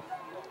dropped it.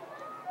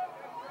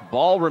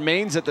 Ball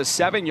remains at the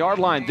 7-yard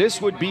line.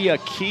 This would be a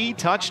key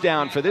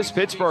touchdown for this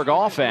Pittsburgh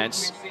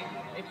offense,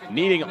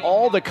 needing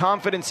all the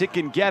confidence it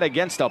can get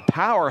against a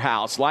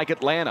powerhouse like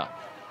Atlanta.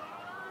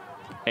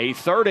 A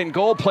 3rd and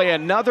goal play,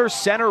 another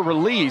center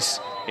release,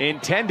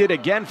 intended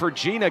again for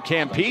Gina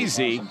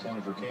Campisi.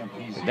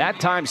 That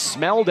time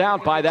smelled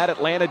out by that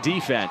Atlanta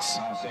defense.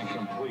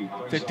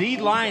 The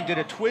D-line did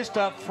a twist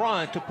up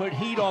front to put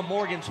heat on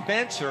Morgan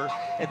Spencer,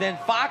 and then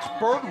Fox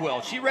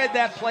Birdwell, she read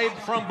that play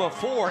from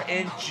before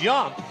and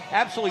jumped,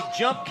 absolutely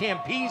jumped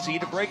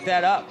Campisi to break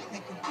that up.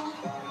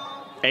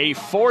 A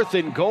 4th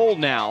and goal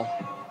now.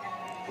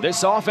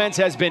 This offense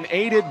has been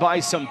aided by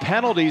some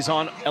penalties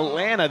on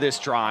Atlanta this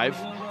drive.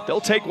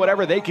 They'll take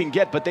whatever they can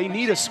get, but they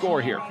need a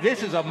score here.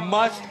 This is a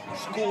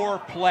must-score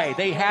play.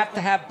 They have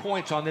to have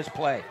points on this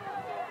play.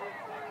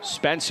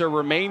 Spencer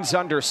remains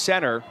under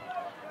center.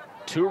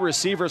 2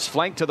 receivers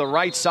flank to the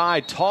right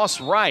side,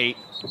 toss right.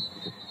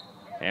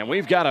 And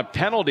we've got a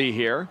penalty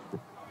here.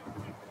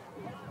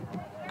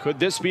 Could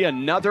this be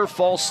another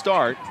false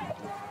start?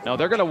 No,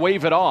 they're going to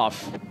wave it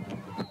off.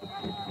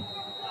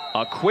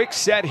 A quick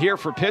set here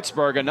for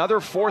Pittsburgh. Another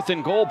 4th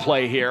and goal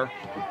play here.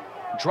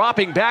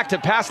 Dropping back to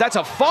pass. That's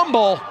a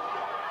fumble.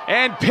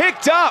 and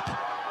picked up.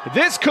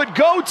 This could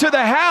go to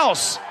the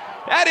house.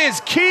 That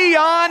is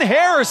Keon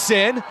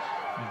Harrison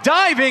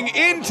diving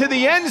into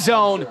the end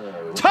zone.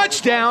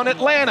 Touchdown,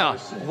 Atlanta.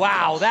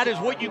 Wow, that is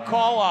what you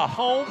call a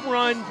home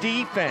run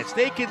defense.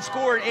 They can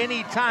score at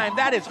any time.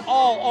 That is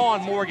all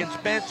on Morgan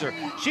Spencer.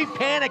 She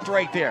panicked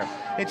right there.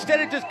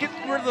 Instead of just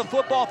getting rid of the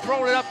football,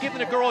 throwing it up, giving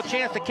the girl a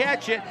chance to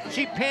catch it,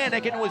 she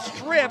panicked and was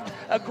stripped.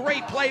 A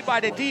great play by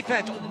the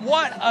defense.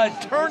 What a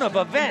turn of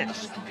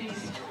events.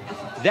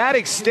 That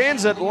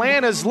extends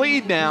Atlanta's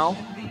lead now.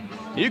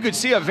 You could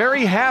see a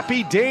very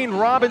happy Dane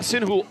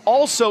Robinson, who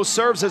also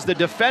serves as the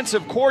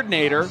defensive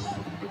coordinator.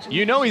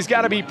 You know he's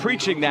got to be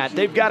preaching that.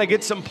 They've got to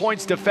get some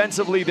points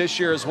defensively this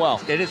year as well.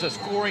 It is a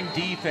scoring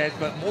defense,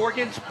 but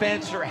Morgan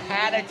Spencer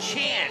had a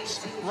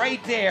chance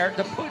right there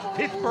to put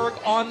Pittsburgh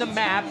on the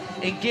map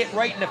and get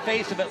right in the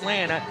face of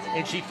Atlanta,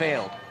 and she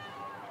failed.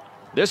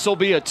 This will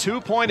be a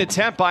 2-point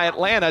attempt by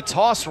Atlanta.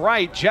 Toss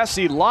right,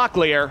 Jessie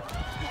Locklear.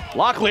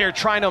 Locklear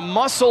trying to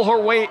muscle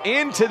her way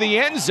into the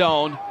end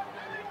zone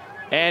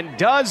and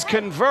does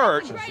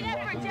convert.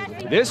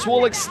 This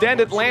will extend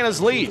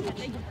Atlanta's lead.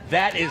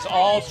 That is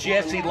all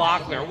Jessie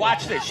Locklear.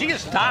 Watch this. She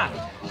is stopped.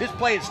 This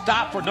play is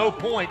stopped for no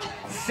points.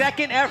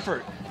 Second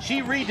effort.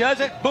 She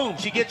redoes it. Boom.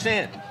 She gets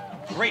in.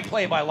 Great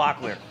play by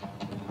Locklear.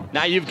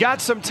 Now you've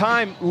got some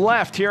time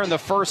left here in the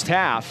first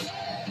half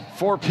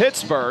for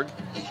Pittsburgh.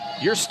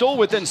 You're still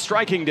within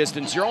striking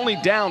distance. You're only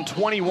down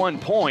 21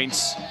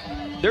 points.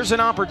 There's an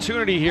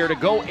opportunity here to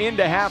go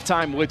into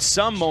halftime with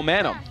some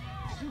momentum.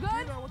 You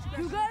good?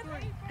 You good?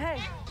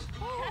 Hey.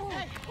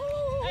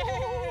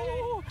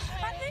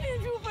 I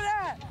needed you for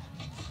that.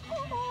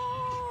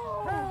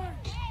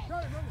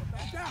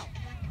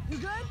 You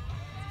good?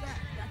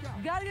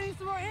 You gotta give me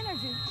some more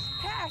energy.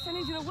 Cash, I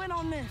need you to win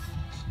on this.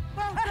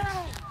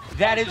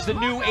 That is the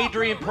new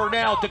Adrian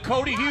Purnell.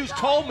 Dakota Hughes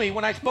told me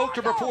when I spoke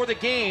to her before the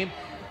game,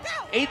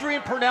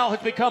 Adrian Purnell has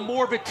become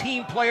more of a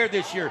team player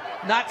this year.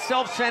 Not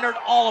self-centered,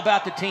 all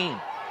about the team.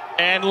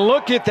 And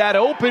look at that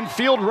open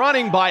field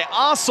running by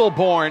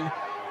Osselborn.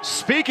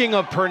 Speaking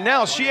of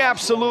Purnell, she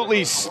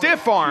absolutely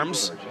stiff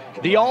arms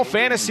the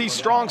all-fantasy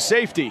strong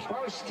safety.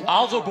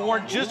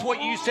 Osselborn, just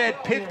what you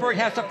said, Pittsburgh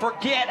has to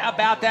forget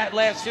about that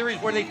last series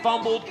where they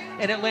fumbled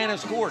and Atlanta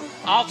scored.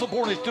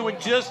 Osselborn is doing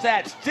just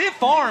that.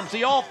 Stiff arms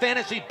the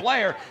all-fantasy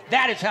player.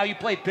 That is how you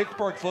play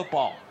Pittsburgh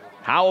football.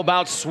 How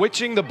about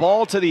switching the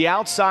ball to the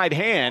outside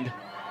hand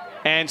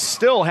and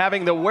still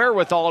having the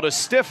wherewithal to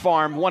stiff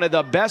arm one of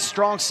the best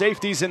strong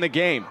safeties in the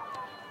game?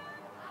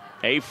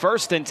 A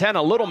 1st and 10,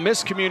 a little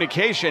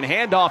miscommunication,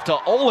 handoff to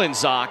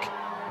Olenzak.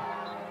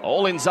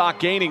 Olenzak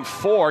gaining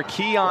 4,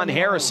 Keon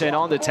Harrison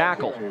on the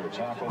tackle.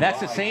 That's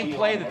the same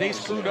play that they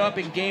screwed up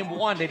in game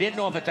 1. They didn't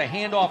know if it's a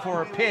handoff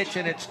or a pitch,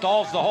 and it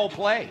stalls the whole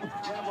play.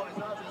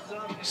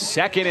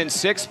 2nd and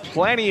 6,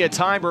 plenty of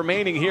time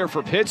remaining here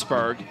for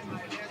Pittsburgh.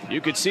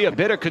 You could see a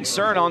bit of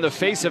concern on the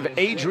face of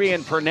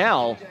Adrian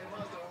Purnell.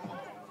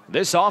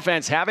 This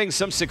offense having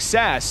some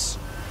success,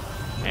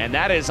 and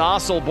that is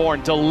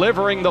Osselborn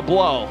delivering the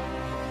blow.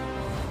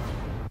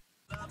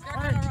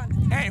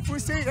 Hey, if we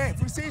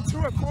see two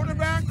at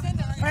quarterback,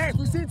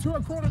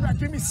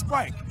 give me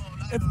Spike.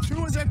 If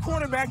two is at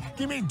quarterback,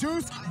 give me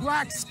Deuce,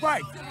 Black,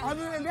 Spike.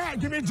 Other than that,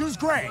 give me Deuce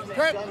Gray.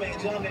 Okay?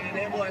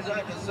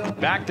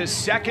 Back to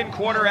second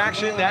quarter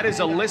action. That is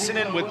a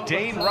listen-in with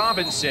Dane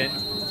Robinson,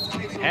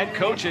 head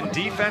coach and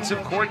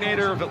defensive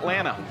coordinator of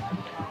Atlanta.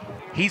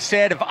 He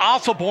said if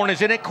Osselborn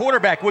is in at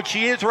quarterback, which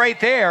she is right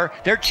there,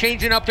 they're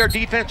changing up their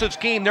defensive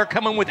scheme. They're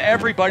coming with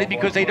everybody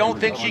because they don't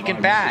think she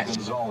can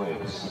pass.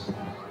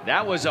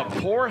 That was a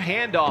poor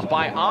handoff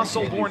by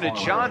Osselborn to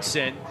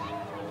Johnson,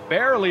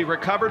 barely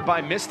recovered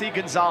by Misty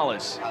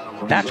Gonzalez.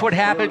 That's what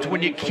happens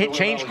when you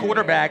change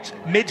quarterbacks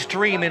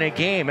midstream in a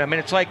game. I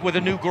mean, it's like with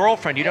a new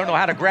girlfriend. You don't know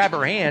how to grab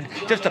her hand.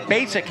 Just a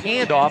basic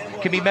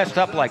handoff can be messed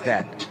up like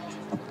that.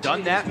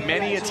 Done that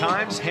many a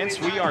times, hence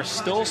we are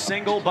still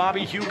single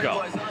Bobby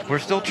Hugo. We're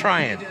still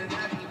trying.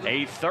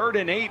 A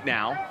 3rd and 8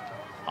 now.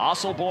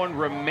 Osselborn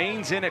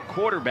remains in at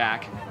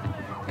quarterback.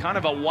 Kind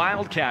of a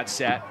wildcat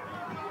set.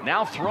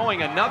 Now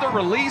throwing another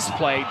release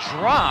play,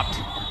 dropped.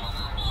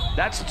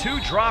 That's 2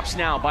 drops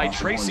now by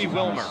Tracy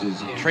Wilmer.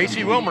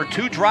 Tracy Wilmer,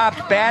 2 drops,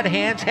 bad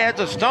hands,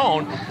 heads of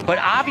stone. But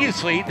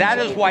obviously, that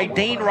is why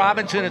Dane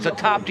Robinson is a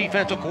top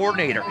defensive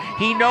coordinator.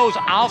 He knows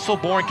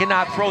Osselborn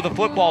cannot throw the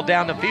football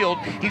down the field.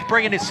 He's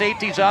bringing his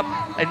safeties up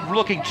and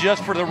looking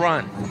just for the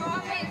run.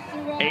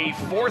 A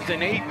 4th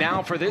and 8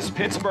 now for this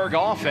Pittsburgh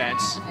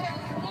offense.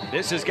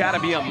 This has got to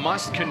be a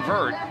must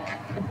convert.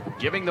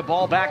 Giving the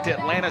ball back to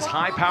Atlanta's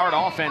high-powered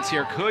offense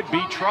here could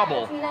be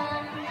trouble.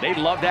 They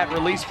love that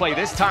release play.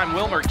 This time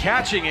Wilmer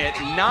catching it,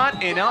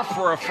 not enough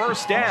for a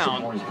first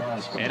down.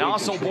 And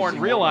Osselborn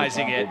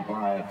realizing it,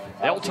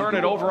 they'll turn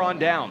it over on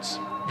downs.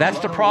 That's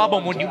the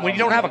problem when you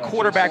don't have a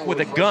quarterback with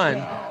a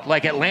gun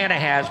like Atlanta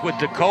has with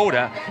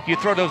Dakota. You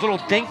throw those little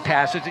dink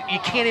passes, you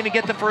can't even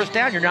get the first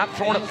down. You're not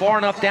throwing it far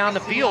enough down the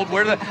field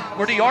where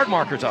the yard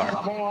markers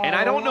are. And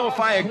I don't know if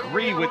I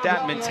agree with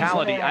that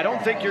mentality. I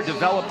don't think you're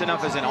developed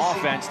enough as an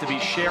offense to be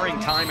sharing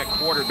time at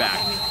quarterback.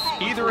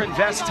 Either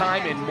invest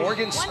time in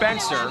Morgan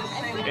Spencer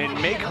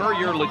and make her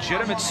your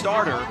legitimate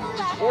starter,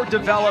 or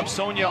develop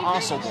Sonia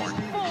Osselborn.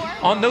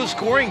 On those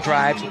scoring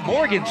drives,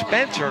 Morgan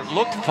Spencer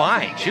looked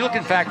fine. She looked,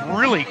 in fact,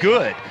 really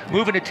good,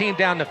 moving the team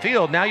down the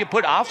field. Now you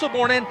put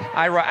Osselborn in,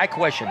 I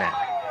question that.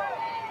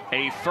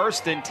 A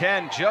 1st and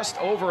 10, just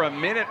over a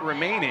minute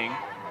remaining.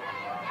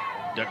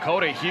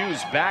 Dakota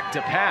Hughes back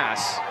to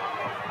pass.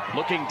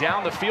 Looking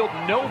down the field,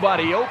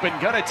 nobody open,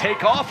 gonna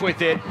take off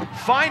with it.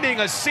 Finding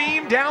a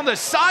seam down the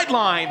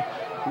sideline.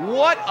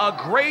 What a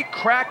great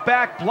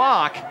crackback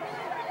block.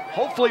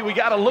 Hopefully we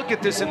got a look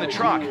at this in the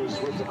truck.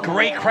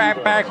 Great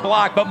crackback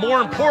block, but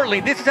more importantly,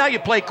 this is how you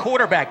play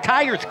quarterback.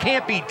 Tigers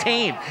can't be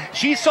tamed.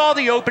 She saw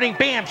the opening,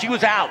 bam, she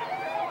was out.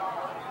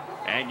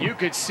 And you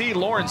could see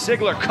Lauren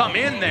Ziegler come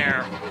in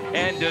there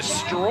and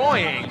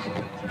destroying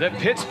the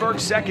Pittsburgh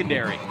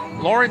secondary.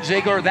 Lauren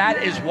Ziegler,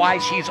 that is why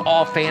she's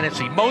all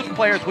fantasy. Most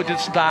players would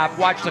just stop,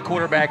 watch the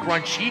quarterback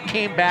run. She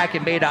came back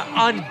and made an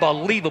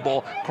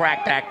unbelievable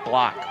crackback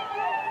block.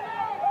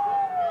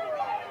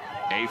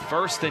 A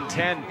 1st and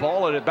 10,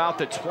 ball at about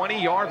the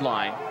 20-yard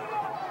line.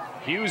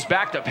 Hughes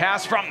back to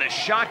pass from the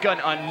shotgun,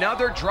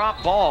 another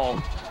drop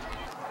ball.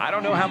 I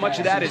don't know how much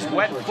of that is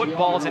wet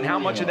footballs and how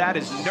much of that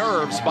is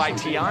nerves by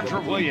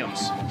Tiandra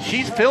Williams.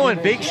 She's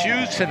filling big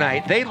shoes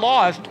tonight. They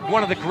lost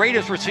one of the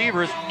greatest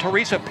receivers,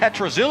 Teresa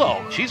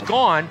Petrozzillo. She's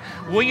gone.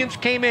 Williams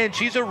came in.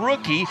 She's a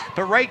rookie,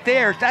 but right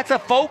there, that's a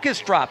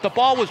focus drop. The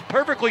ball was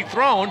perfectly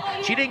thrown.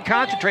 She didn't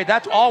concentrate.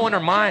 That's all in her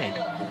mind.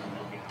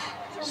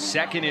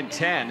 2nd and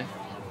 10.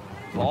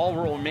 Ball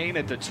will remain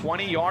at the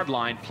 20-yard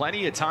line.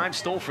 Plenty of time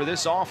still for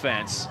this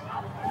offense.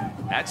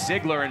 That's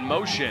Ziegler in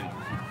motion.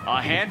 A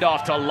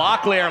handoff to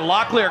Locklear.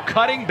 Locklear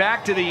cutting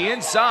back to the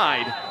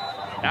inside.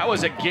 That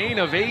was a gain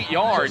of 8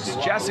 yards.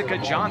 Jessica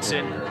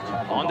Johnson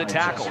on the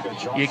tackle.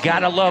 You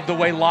gotta love the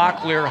way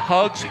Locklear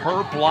hugs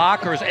her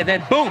blockers, and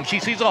then boom, she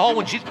sees a hole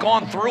and she's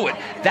gone through it.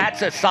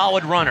 That's a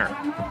solid runner.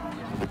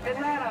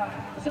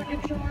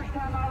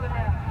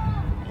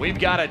 We've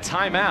got a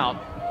timeout.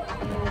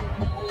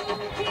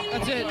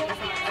 That's it.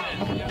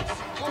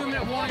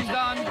 2-minute warning's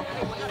done.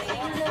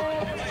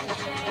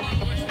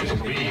 It'll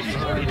be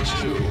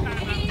 32.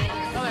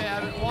 No, they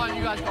haven't. One,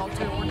 you guys called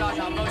 2. We're done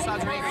now. Both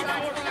sides are angry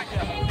now.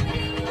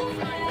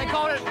 Yeah. They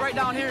called it right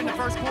down here in the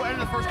first quarter.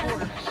 End of the first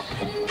quarter.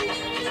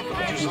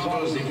 Just as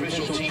long as the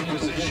official team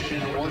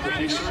position or the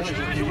big search of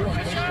the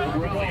Pittsburgh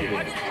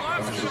relegated.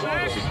 Just as long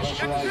as the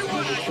specialized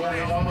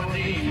position on the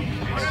lead.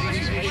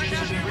 These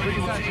stations in great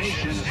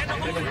locations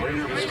in the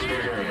greater Pittsburgh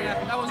area.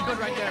 Yeah, that one's good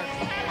right there.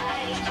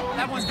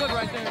 That one's good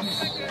right there.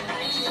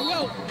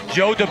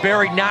 Joe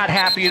DeBerry not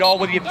happy at all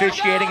with the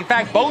officiating. In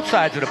fact, both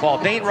sides of the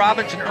ball. Dane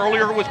Robinson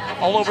earlier was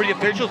all over the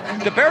officials.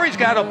 DeBerry's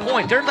got a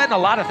point. They're letting a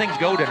lot of things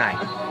go tonight.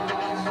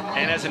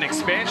 And as an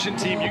expansion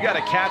team, you got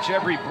to catch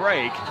every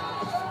break.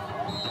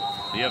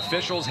 The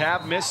officials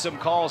have missed some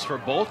calls for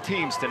both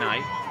teams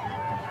tonight.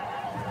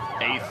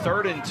 A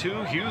 3rd and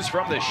 2, Hughes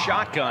from the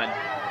shotgun.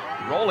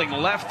 Rolling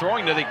left,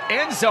 throwing to the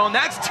end zone.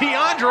 That's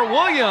Tiandra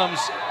Williams,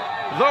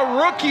 the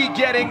rookie,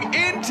 getting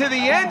into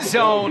the end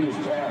zone.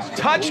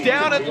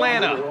 Touchdown,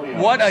 Atlanta.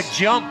 What a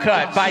jump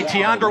cut by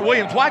Tiandra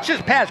Williams. Watch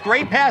this pass.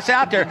 Great pass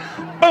out there.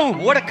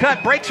 Boom, what a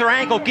cut. Breaks her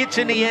ankle, gets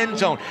in the end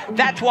zone.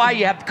 That's why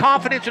you have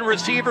confidence in a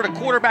receiver, the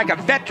quarterback,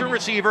 a veteran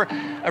receiver.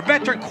 A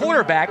veteran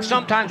quarterback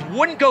sometimes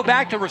wouldn't go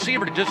back to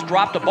receiver to just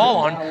drop the ball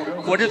on.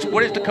 What does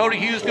Dakota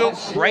Hughes do?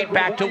 Right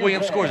back to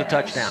Williams, scores a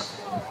touchdown.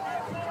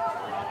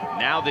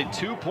 Now the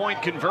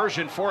 2-point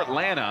conversion for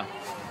Atlanta.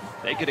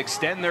 They could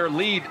extend their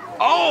lead.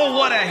 Oh,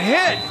 what a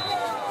hit!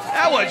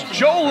 That was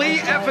Jolie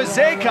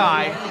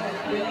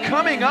Efezekai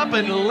coming up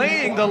and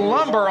laying the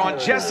lumber on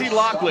Jessie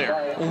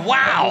Locklear.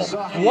 Wow,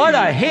 what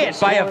a hit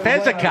by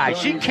Efezekai.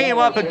 She came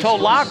up and told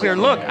Locklear,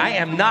 look, I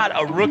am not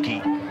a rookie.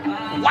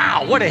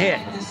 Wow, what a hit.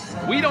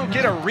 We don't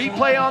get a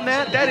replay on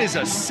that? That is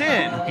a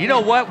sin. You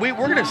know what? We're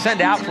going to send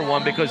out for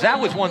one because that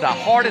was one of the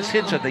hardest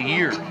hits of the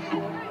year.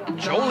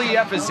 Jolie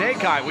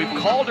Efezekai,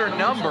 we've called her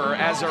number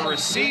as a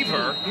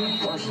receiver,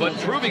 but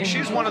proving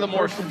she's one of the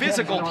more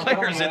physical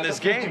players in this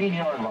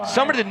game.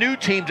 Some of the new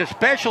teams,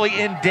 especially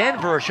in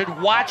Denver, should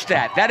watch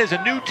that. That is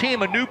a new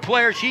team, a new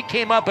player. She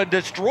came up and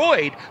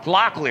destroyed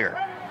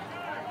Locklear.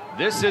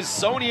 This is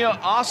Sonia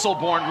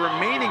Osselborn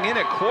remaining in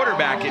at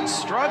quarterback and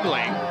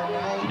struggling.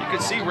 You can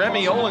see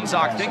Remy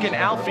Olenzak thinking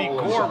Alfie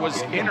Gore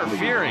was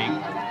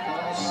interfering.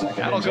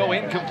 That'll go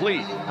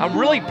incomplete. I'm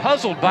really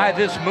puzzled by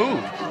this move.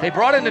 They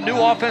brought in the new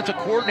offensive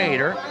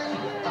coordinator.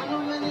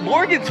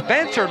 Morgan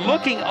Spencer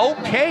looking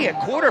okay at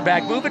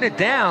quarterback, moving it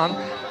down.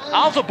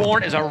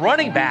 Osselborn is a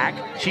running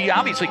back. She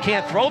obviously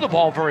can't throw the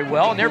ball very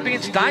well, and they're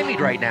being stymied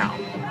right now.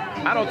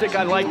 I don't think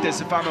I like this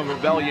if I'm a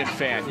Rebellion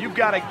fan. You've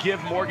got to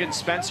give Morgan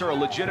Spencer a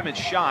legitimate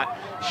shot.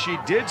 She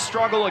did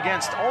struggle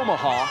against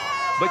Omaha,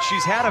 but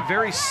she's had a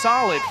very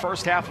solid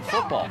first half of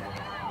football.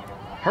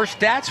 Her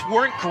stats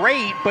weren't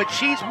great, but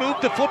she's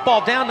moved the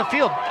football down the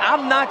field.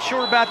 I'm not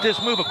sure about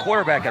this move of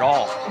quarterback at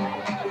all.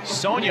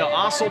 Sonia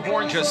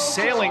Osselborn just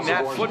sailing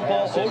that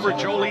football over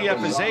Jolie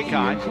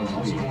Efezekai.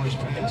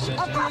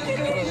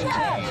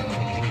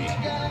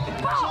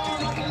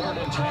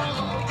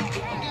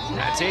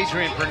 That's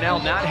Adrian Purnell,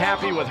 not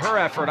happy with her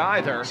effort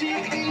either.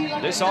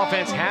 This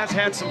offense has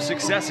had some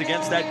success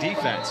against that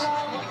defense.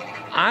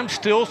 I'm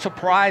still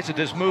surprised at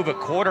this move at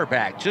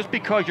quarterback. Just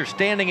because you're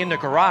standing in the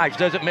garage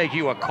doesn't make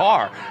you a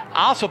car.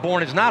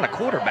 Osborne is not a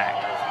quarterback.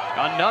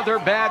 Another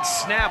bad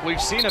snap.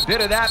 We've seen a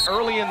bit of that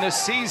early in the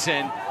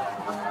season.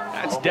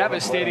 That's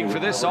devastating for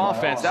this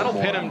offense. That'll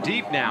pin them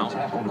deep now.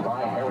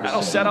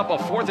 That'll set up a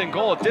 4th and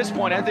goal. At this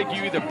point, I think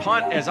you either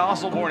punt, as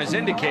Osborne is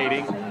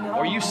indicating,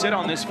 or you sit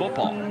on this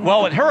football.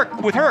 Well, with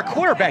her a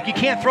quarterback, you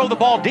can't throw the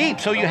ball deep,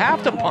 so you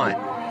have to punt.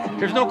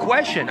 There's no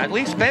question. At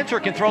least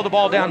Spencer can throw the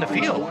ball down the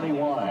field.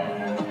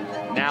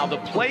 Now the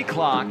play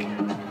clock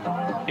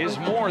is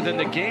more than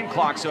the game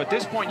clock, so at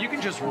this point you can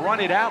just run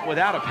it out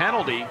without a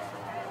penalty.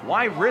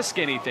 Why risk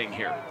anything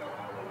here?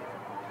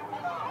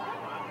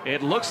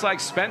 It looks like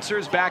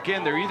Spencer's back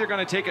in. They're either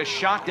going to take a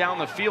shot down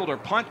the field or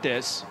punt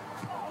this.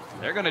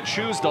 They're going to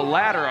choose the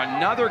latter.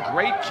 Another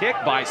great kick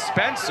by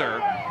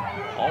Spencer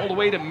all the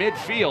way to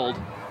midfield.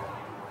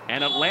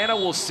 And Atlanta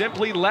will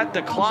simply let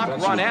the clock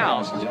run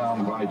out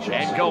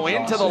and go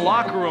into the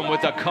locker room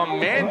with a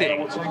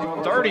commanding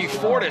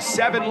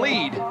 34-7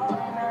 lead.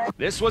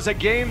 This was a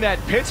game that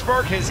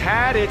Pittsburgh has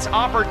had its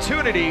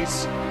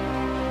opportunities,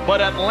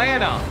 but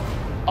Atlanta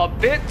a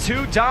bit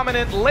too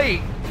dominant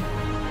late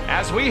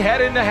as we head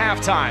into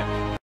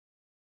halftime.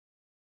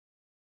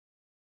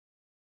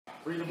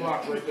 Read the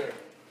block right there.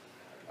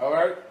 All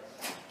right?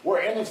 We're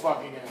in this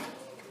fucking game.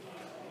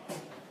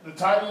 The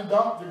tight end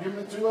dump, they're giving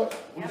it to us.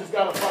 We just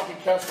got to fucking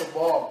catch the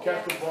ball.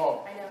 Catch the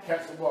ball.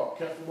 Catch the ball.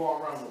 Catch the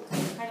ball around with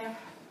it. I know.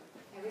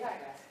 Yeah, we got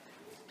it, guys.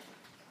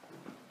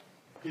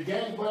 The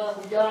game plan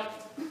we got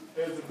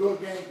is a good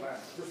game plan.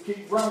 Just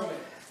keep running it.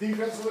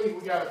 Defensively,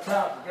 we got to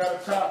tackle. We got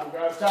to tackle. We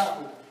got to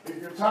tackle.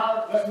 If you're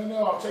tired, let me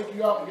know. I'll take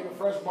you out and get a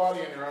fresh body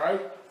in there, all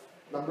right?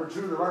 Number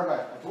 2, the running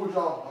back. I told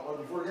y'all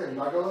before the game, you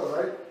gotta go low,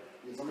 right?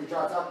 If somebody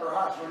tries to tap their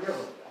hot, you're gonna give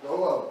them. Go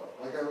low.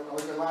 Like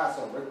the last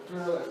one, right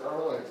between her legs, right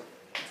her legs.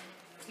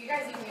 You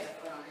guys even get a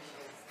foot on your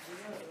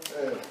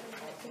shoes.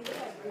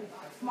 Yeah.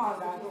 Come on,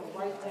 guys,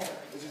 right there.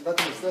 It's just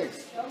nothing mistakes.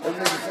 Every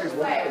mistakes,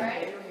 one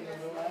thing.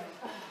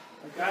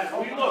 Guys,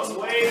 we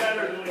look way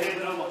better than we did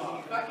in Omaha.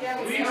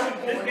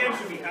 This game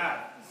should be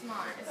had.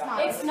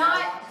 It's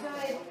not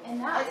good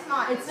enough. It's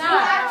not. It's not. We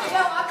have to go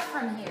up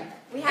from here.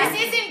 This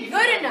isn't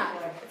good enough.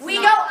 We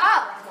go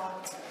up.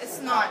 It's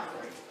not.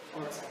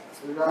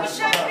 We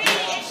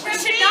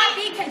should not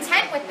be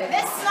content with this.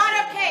 This is not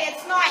okay.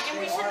 It's not, and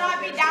we should not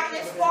be down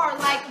this far.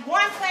 Like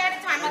one play at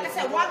a time. Like I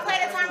said, one play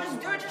at a time. Just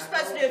do what you're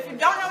supposed to do. If you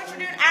don't know what you're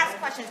doing, ask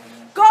questions.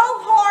 Go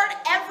hard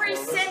every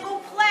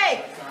single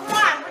play. Come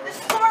on, with the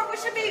score, we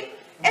should be.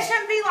 It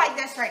shouldn't be like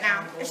this right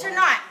now. It should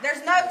not.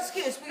 There's no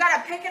excuse. We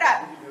gotta pick it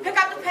up. Pick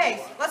up the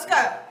pace. Let's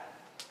go.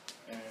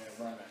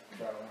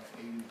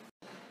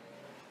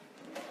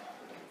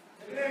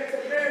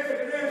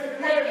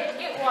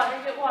 Get water.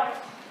 Get water.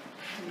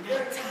 I'm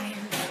tired.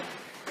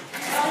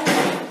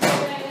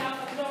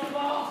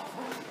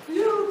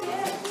 You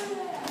can't do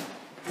that.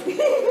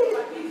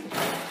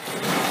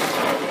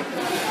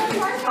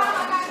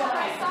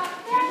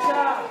 Good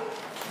job.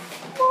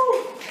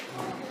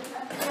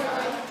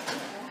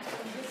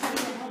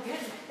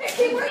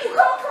 Hey, where you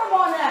come from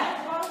on that?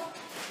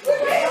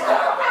 Where you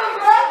come from,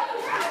 bro?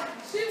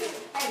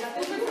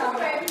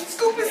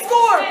 Scoop and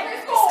score.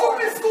 Scoop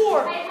and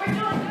score. Hey, we're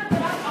doing good,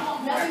 but I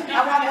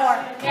want more.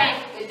 Okay.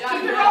 Keep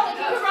it rolling.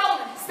 Keep it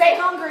rolling. Stay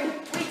hungry.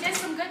 We did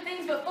some good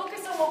things, but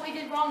focus on what we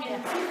did wrong and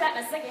improve that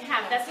in the second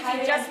half. That's when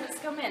the adjustments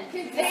come in.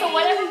 And so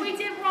whatever we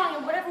did wrong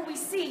and whatever we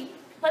see,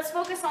 let's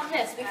focus on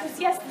this. Because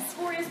yes, the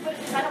score is what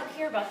it is. I don't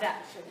care about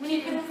that. We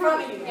need to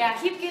improve. Yeah,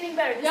 keep getting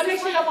better. This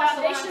is where the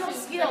foundational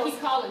skills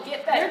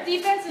get better. Their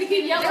defense is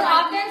Their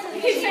offense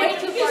is way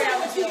too far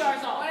down the 2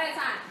 yards off. One at a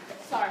time.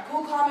 Sorry,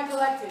 cool, calm, and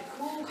collected.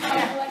 Cool, calm,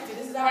 and collected.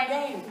 This is our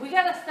game. We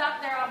gotta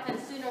stop their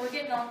offense sooner.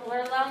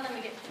 We're allowing them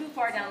to get too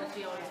far down the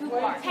field. Too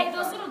far. Hey,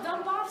 those little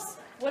dump offs,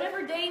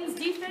 whatever Dane's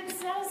defense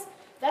says,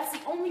 that's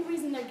the only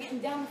reason they're getting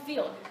down the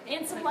field.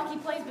 And some lucky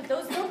plays, but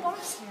those dump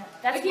offs,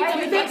 that's why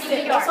We we fixed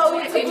fixed it. That's all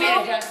we took,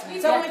 bro.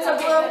 So we took,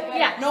 bro.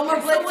 Yeah. No more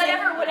So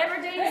blitzing.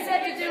 whatever Dane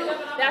said to do,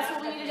 that's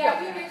what we need to do.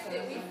 Yeah, we fixed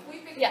it. We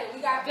fixed Yeah. it.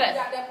 We got Good.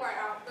 that part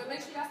out. But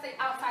make sure y'all stay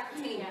outside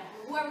the team.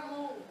 Whoever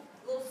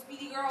little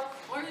speedy girl,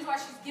 only reason why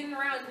she's getting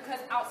around is because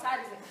outside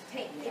is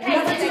contained.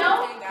 Hey, you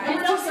know, You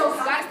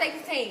gotta stay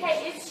contained.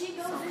 hey, if she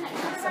goes in at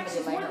quarterback,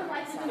 she's more than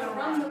likely going to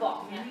run the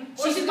ball.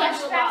 She's much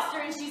faster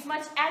and she's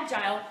much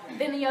agile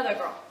than the other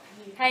girl.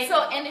 Hey,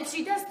 so, and if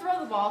she does throw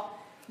the ball,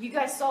 you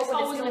guys saw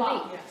what it's going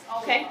to be.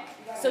 Okay?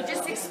 So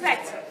just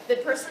expect the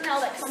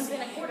personnel that comes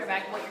in at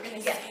quarterback, what you're going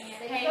to get.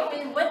 Hey,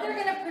 and what they're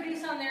gonna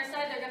produce on their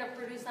side, they're gonna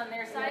produce on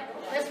their side.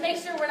 Let's make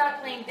sure we're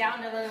not playing down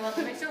to their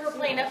level. Make sure we're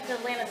playing up to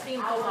Atlanta's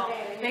team football.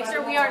 Make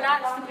sure we are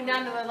not stooping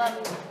down to their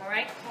level. All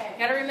right?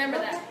 Gotta remember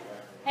that.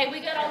 Hey,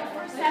 we got all the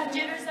first half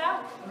jitters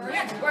out. We're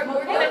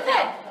good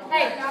now.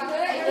 Hey,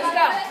 let's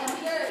go.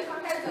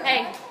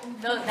 Hey,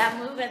 that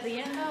move at the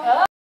end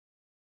though.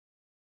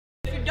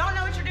 If you don't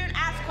know what you're doing,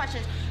 ask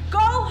questions. Go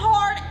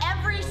hard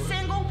every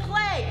single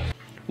play.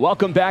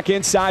 Welcome back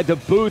inside the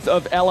booth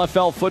of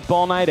LFL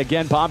Football Night.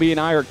 Again, Bobby and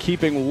I are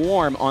keeping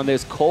warm on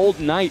this cold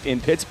night in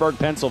Pittsburgh,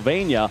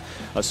 Pennsylvania.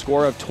 A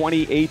score of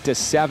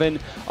 28-7.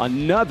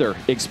 Another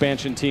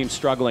expansion team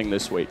struggling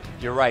this week.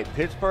 You're right.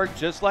 Pittsburgh,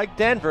 just like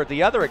Denver,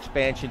 the other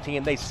expansion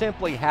team, they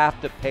simply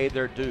have to pay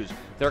their dues.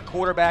 Their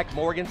quarterback,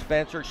 Morgan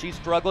Spencer, she's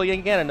struggling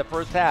again in the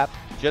first half,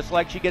 just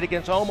like she did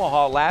against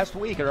Omaha last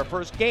week in her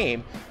first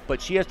game,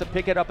 but she has to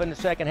pick it up in the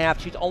second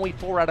half. She's only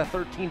 4 out of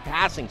 13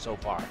 passing so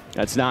far.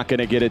 That's not going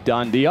to get it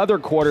done. The other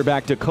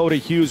quarterback, Dakota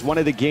Hughes, one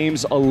of the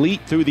game's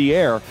elite through the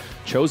air,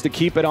 chose to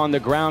keep it on the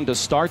ground to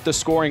start the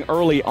scoring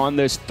early on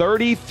this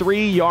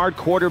 33-yard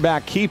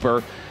quarterback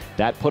keeper.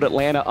 That put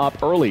Atlanta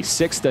up early,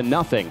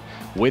 6-0.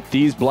 With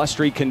these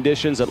blustery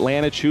conditions,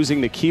 Atlanta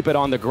choosing to keep it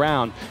on the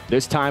ground.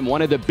 This time,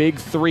 one of the big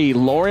three,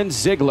 Lauren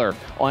Ziegler,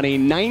 on a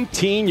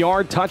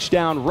 19-yard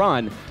touchdown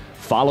run,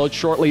 followed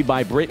shortly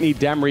by Brittany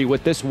Demery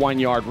with this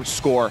 1-yard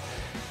score.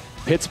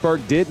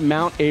 Pittsburgh did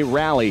mount a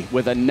rally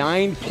with a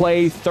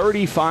 9-play,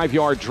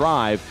 35-yard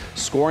drive,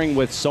 scoring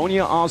with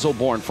Sonia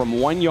Osselborn from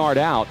 1 yard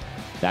out.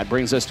 That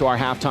brings us to our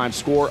halftime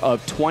score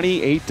of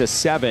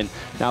 28-7.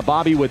 Now,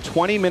 Bobby, with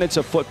 20 minutes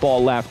of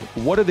football left,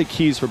 what are the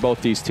keys for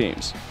both these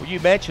teams? Well, you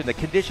mentioned the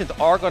conditions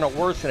are going to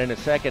worsen in the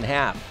second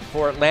half.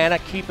 For Atlanta,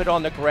 keep it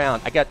on the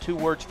ground. I got 2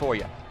 words for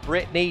you.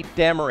 Brittany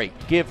Demery,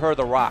 give her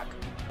the rock.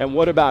 And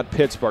what about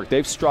Pittsburgh?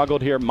 They've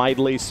struggled here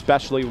mightily,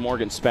 especially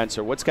Morgan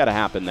Spencer. What's got to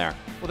happen there?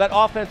 Well, that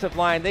offensive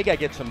line, they got to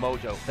get some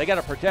mojo. They got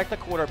to protect the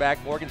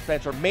quarterback, Morgan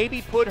Spencer,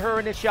 maybe put her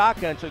in the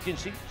shotgun so you can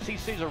see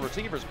the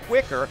receivers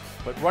quicker.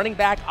 But running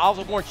back,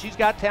 Osselborn, she's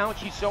got talent.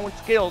 She's showing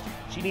skills.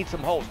 She needs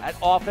some holes. That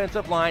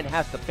offensive line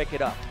has to pick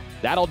it up.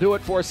 That'll do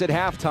it for us at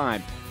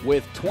halftime.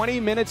 With 20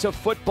 minutes of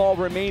football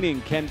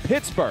remaining, can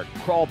Pittsburgh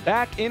crawl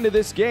back into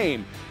this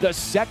game? The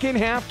second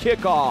half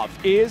kickoff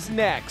is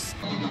next.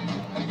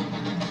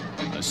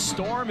 The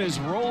storm is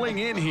rolling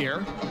in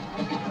here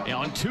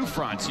on 2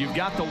 fronts. You've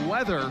got the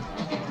weather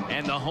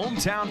and the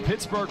hometown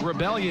Pittsburgh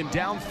Rebellion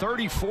down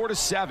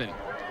 34-7.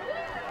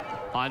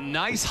 A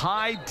nice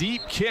high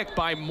deep kick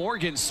by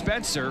Morgan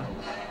Spencer,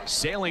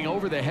 sailing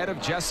over the head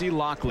of Jessie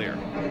Locklear.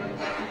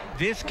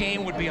 This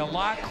game would be a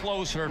lot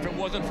closer if it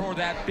wasn't for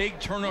that big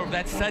turnover,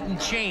 that sudden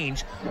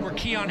change where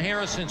Keon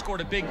Harrison scored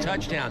a big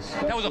touchdown.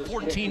 That was a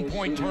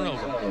 14-point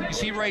turnover. You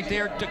see right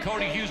there,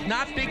 Dakota Hughes,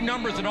 not big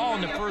numbers at all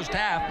in the first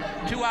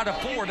half, 2 out of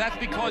 4. That's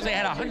because they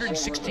had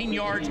 116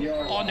 yards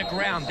on the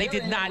ground. They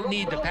did not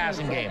need the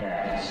passing game.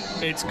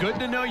 It's good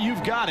to know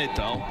you've got it,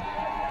 though.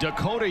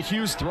 Dakota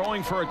Hughes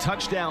throwing for a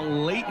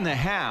touchdown late in the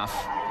half.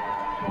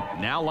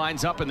 Now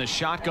lines up in the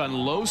shotgun.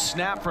 Low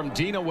snap from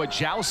Dina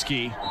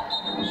Wojcicki.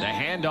 The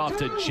handoff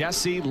to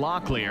Jessie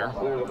Locklear.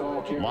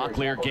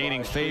 Locklear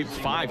gaining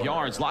 5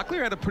 yards.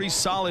 Locklear had a pretty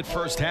solid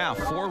first half.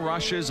 4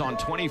 rushes on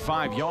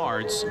 25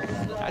 yards.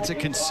 That's a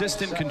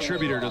consistent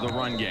contributor to the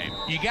run game.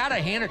 You got to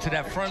hand it to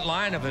that front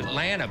line of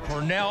Atlanta.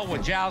 Purnell,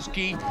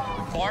 Wojcicki,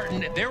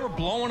 Barton. They were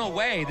blowing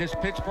away this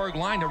Pittsburgh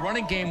line. The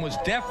running game was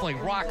definitely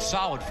rock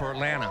solid for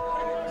Atlanta.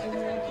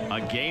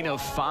 A gain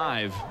of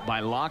 5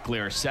 by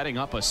Locklear, setting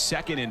up a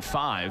 2nd and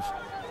 5.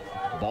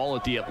 Ball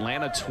at the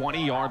Atlanta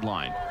 20-yard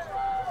line.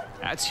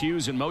 That's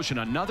Hughes in motion.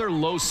 Another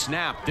low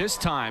snap. This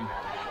time,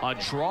 a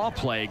draw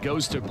play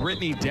goes to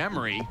Brittany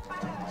Demery.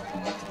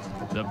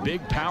 The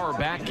big power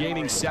back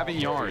gaining 7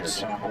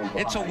 yards.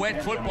 It's a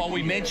wet football.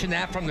 We mentioned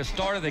that from the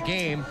start of the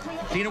game.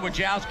 Dina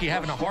Wojcicki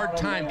having a hard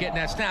time getting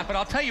that snap. But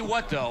I'll tell you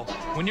what, though,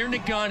 when you're in the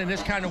gun in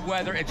this kind of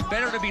weather, it's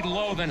better to be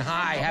low than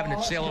high, having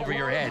it sail over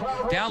your head.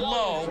 Down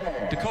low,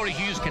 Dakota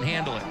Hughes can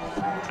handle it.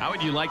 How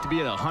would you like to be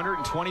at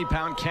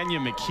 120-pound Kenya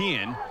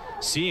McKeon,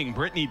 seeing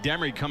Brittany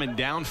Demery coming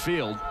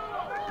downfield?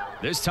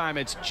 This time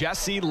it's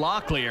Jessie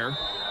Locklear.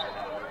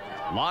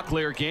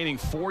 Locklear gaining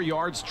 4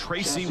 yards.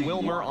 Tracy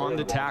Wilmer on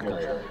the tackle.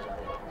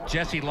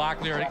 Jessie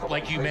Locklear,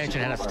 like you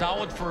mentioned, had a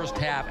solid first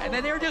half, and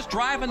then they're just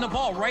driving the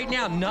ball. Right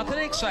now, nothing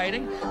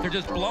exciting. They're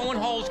just blowing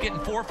holes, getting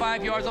 4 or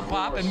 5 yards a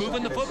pop, and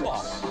moving the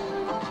football.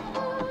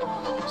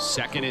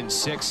 2nd and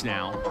 6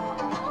 now.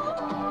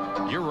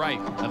 You're right.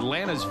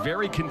 Atlanta's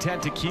very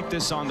content to keep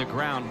this on the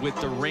ground. With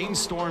the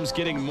rainstorms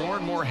getting more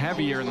and more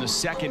heavier in the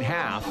second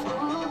half,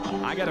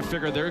 I got to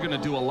figure they're going to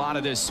do a lot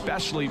of this,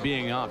 especially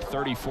being up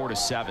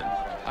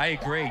 34-7. I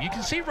agree. You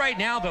can see right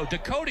now, though,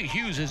 Dakota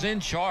Hughes is in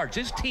charge.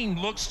 His team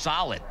looks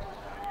solid.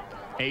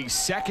 A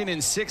 2nd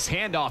and 6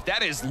 handoff.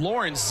 That is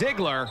Lauren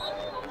Ziegler.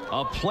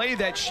 A play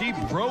that she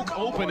broke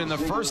open in the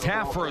first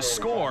half for a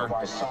score.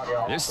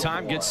 This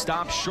time gets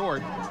stopped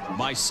short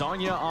by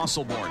Sonia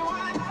Osselborn.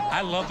 I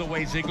love the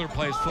way Ziegler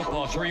plays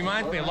football. She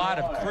reminds me a lot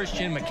of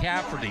Christian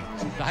McCafferty,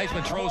 the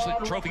Heisman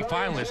Trophy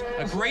finalist.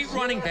 A great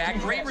running back,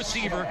 great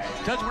receiver,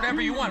 does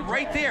whatever you want.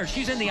 Right there,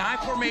 she's in the I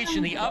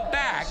formation, the up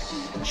back.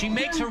 She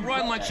makes her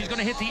run like she's going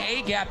to hit the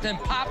A gap, then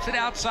pops it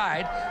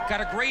outside.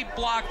 Got a great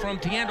block from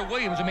Tianda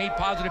Williams and made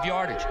positive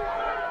yardage.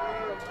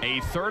 A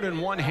 3rd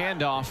and 1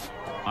 handoff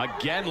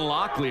Again,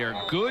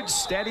 Locklear. Good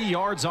steady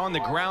yards on the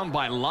ground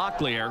by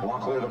Locklear.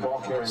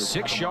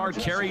 6-yard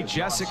carry,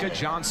 Jessica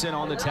Johnson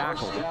on the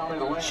tackle.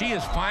 She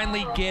is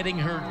finally getting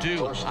her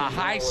due. A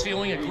high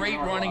ceiling, a great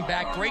running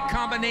back, great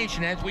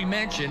combination, as we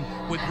mentioned,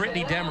 with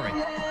Brittany Demery.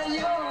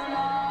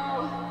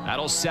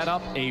 That'll set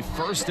up a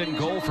 1st and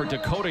goal for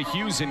Dakota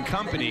Hughes and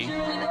company.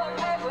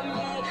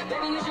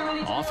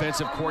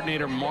 Offensive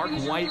coordinator Mark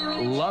White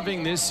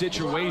loving this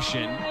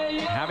situation,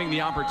 having the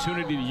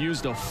opportunity to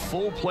use the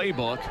full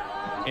playbook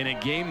in a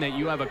game that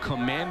you have a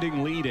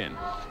commanding lead in.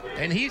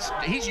 And he's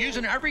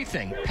using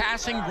everything.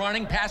 Passing,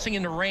 running, passing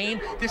in the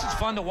rain. This is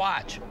fun to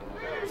watch.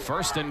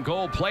 1st and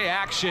goal, play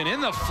action in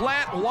the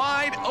flat,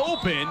 wide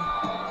open.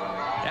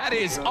 That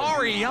is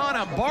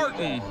Ariana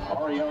Barton.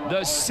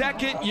 The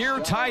 2nd-year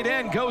tight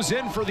end goes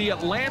in for the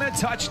Atlanta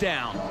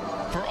touchdown.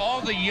 For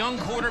all the young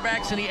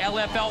quarterbacks in the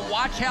LFL,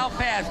 watch how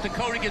fast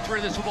Dakota gets rid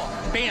of this football.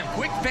 Bam,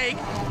 quick fake.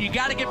 You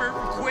got to give her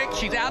quick.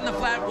 She's out in the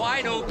flat,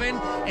 wide open,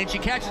 and she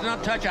catches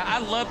enough touchdown. I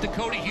love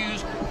Dakota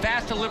Hughes.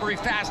 Fast delivery,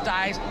 fast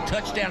eyes.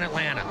 Touchdown,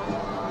 Atlanta.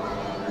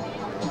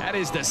 That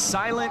is the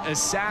silent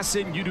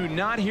assassin. You do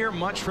not hear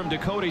much from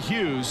Dakota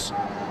Hughes.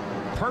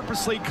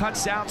 Purposely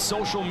cuts out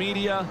social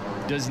media,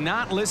 does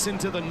not listen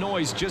to the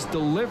noise, just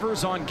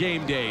delivers on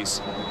game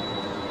days.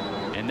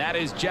 And that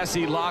is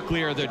Jessie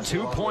Locklear, the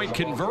 2-point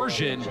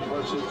conversion.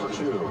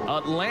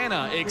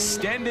 Atlanta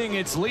extending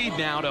its lead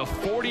now to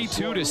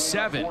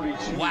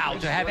 42-7. Wow,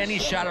 to have any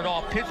shot at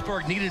all.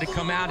 Pittsburgh needed to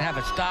come out, have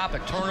a stop, a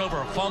turnover,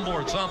 a fumble,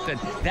 or something.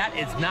 That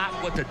is not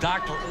what the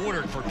doctor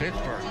ordered for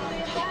Pittsburgh.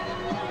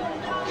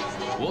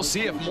 We'll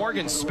see if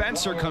Morgan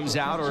Spencer comes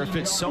out or if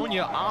it's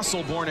Sonia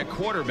Osselborn at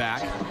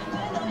quarterback.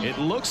 It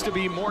looks to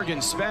be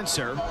Morgan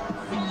Spencer.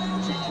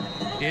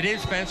 It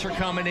is Spencer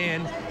coming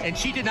in, and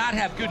she did not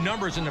have good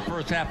numbers in the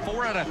first half.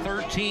 4 out of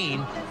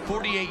 13,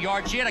 48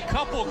 yards. She had a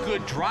couple of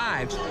good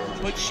drives,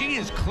 but she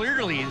is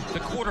clearly the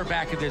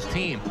quarterback of this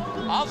team.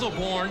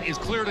 Osselborn is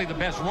clearly the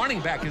best running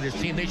back of this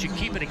team. They should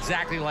keep it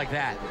exactly like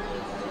that.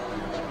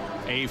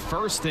 A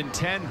 1st and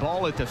 10,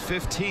 ball at the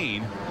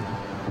 15.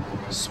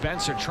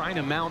 Spencer trying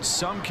to mount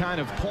some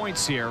kind of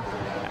points here.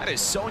 That is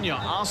Sonia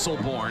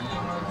Osselborn.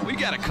 We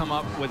got to come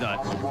up with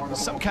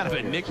some kind of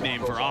a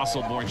nickname for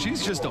Osselborn.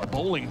 She's just a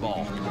bowling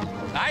ball.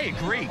 I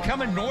agree.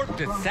 Coming north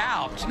to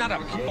south, she's not a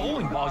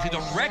bowling ball. She's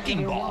a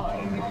wrecking ball.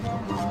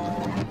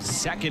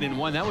 2nd and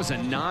 1. That was a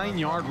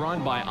 9-yard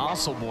run by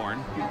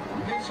Osselborn.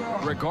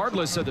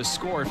 Regardless of the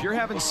score, if you're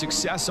having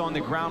success on the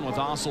ground with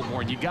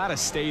Osselborn, you got to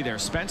stay there.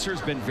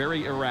 Spencer's been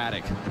very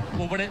erratic.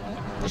 Well,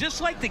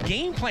 just like the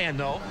game plan,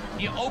 though,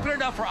 you open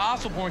it up for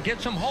Osselborn, get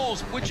some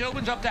holes, which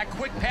opens up that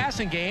quick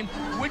passing game,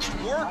 which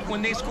worked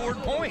when they scored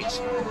points.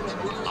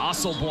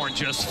 Osselborn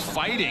just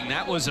fighting.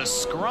 That was a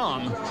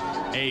scrum.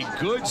 A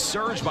good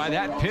surge by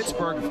that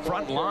Pittsburgh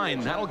front line.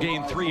 That'll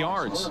gain 3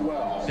 yards.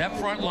 That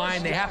front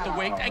line, they have to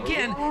wait.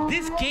 Again,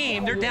 this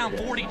game, they're down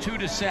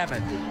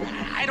 42-7.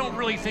 I don't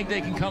really think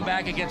they can come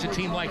back against a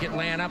team like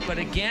Atlanta, but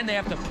again, they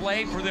have to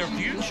play for their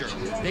future.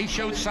 They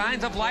showed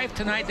signs of life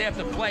tonight. They have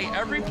to play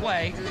every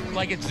play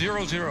like it's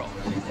 0-0.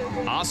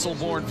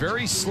 Osselborn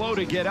very slow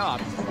to get up.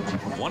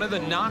 One of the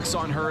knocks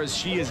on her is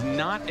she is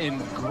not in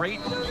great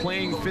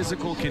playing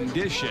physical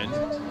condition.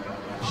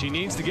 She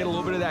needs to get a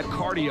little bit of that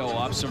cardio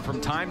up, so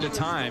from time to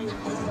time,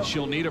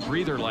 she'll need a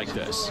breather like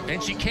this.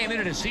 And she came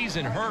into the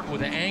season hurt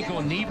with the ankle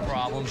and knee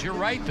problems. You're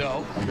right,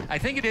 though. I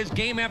think it is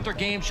game after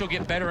game, she'll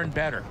get better and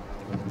better.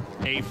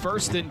 A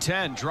 1st and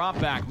 10, drop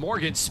back.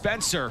 Morgan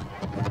Spencer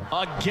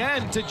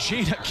again to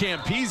Gina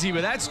Campisi,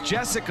 but that's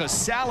Jessica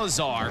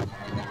Salazar.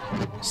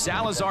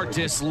 Salazar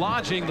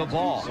dislodging the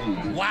ball.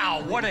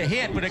 Wow, what a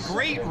hit, but a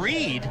great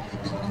read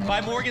by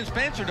Morgan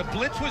Spencer. The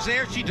blitz was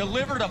there. She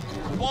delivered a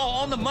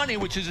ball on the money,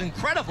 which is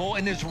incredible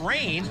in this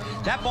rain.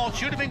 That ball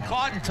should have been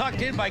caught and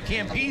tucked in by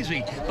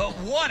Campisi, but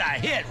what a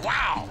hit.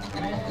 Wow.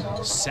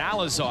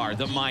 Salazar,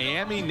 the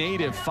Miami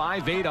native,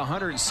 5'8",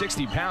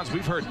 160 pounds.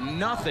 We've heard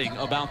nothing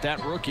about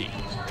that rookie.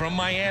 From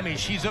Miami,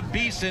 she's a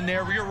beast in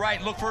there. You're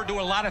right. Look for her to do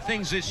a lot of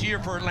things this year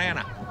for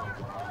Atlanta.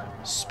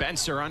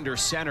 Spencer under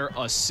center,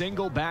 a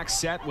single back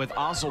set with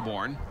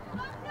Osselborn.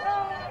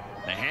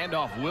 The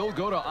handoff will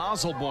go to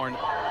Osselborn,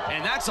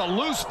 and that's a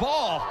loose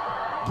ball.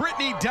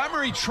 Brittany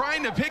Demery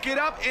trying to pick it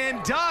up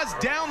and does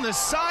down the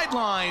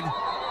sideline.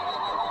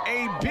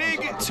 A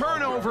big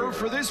turnover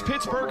for this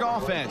Pittsburgh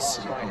offense.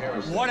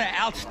 What an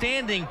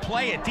outstanding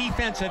play at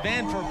defensive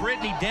end for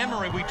Brittany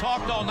Demery. We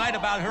talked all night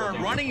about her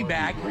at running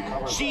back.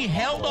 She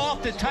held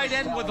off the tight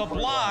end with a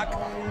block.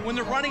 When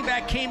the running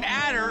back came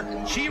at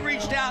her, she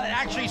reached out and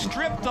actually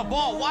stripped the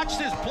ball. Watch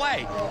this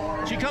play.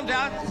 She comes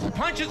out,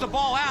 punches the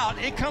ball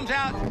out. It comes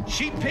out,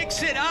 she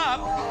picks it up,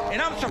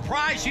 and I'm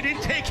surprised she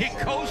didn't take it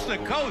coast to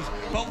coast.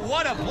 But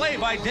what a play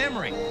by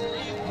Demery.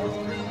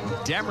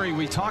 Demery,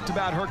 we talked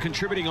about her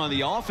contributing on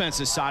the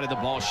offensive side of the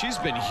ball. She's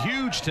been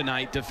huge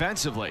tonight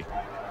defensively.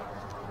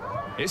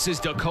 This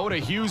is Dakota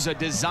Hughes, a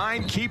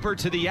design keeper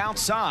to the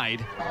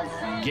outside,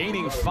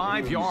 gaining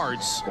 5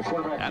 yards.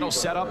 That'll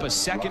set up a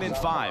 2nd and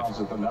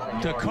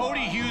 5. Dakota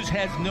Hughes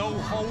has no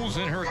holes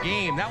in her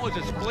game. That was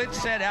a split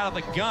set out of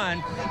the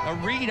gun, a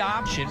read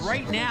option.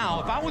 Right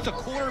now, if I was a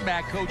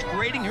quarterback coach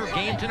grading her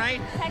game tonight,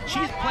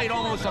 she's played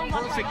almost a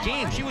perfect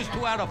game. She was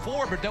 2 out of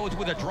 4, but that was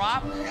with a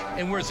drop,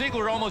 and where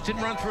Ziegler almost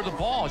didn't run through the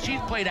ball.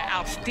 She's played an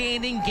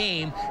outstanding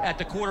game at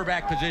the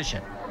quarterback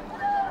position.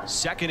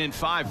 2nd and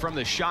 5 from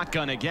the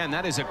shotgun again.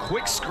 That is a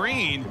quick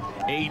screen,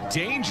 a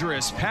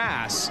dangerous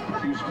pass.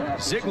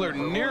 Ziegler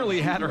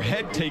nearly had her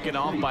head taken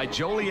off by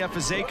Jolie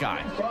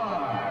Efazekai.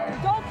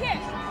 Don't kick.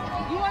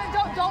 You want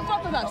to don't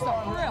fuck with us,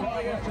 though, for real.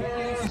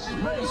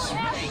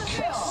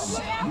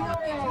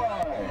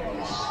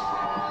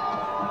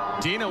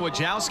 Dina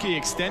Wojcicki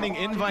extending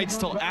invites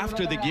till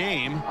after the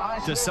game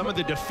to some of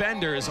the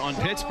defenders on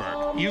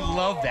Pittsburgh. You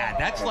love that.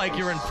 That's like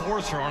your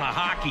enforcer on a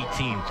hockey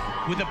team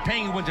with the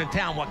Penguins in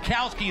town.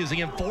 Wojcicki is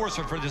the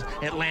enforcer for this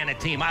Atlanta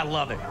team. I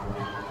love it.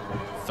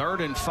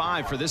 3rd and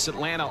 5 for this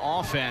Atlanta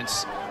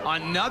offense.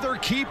 Another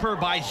keeper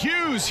by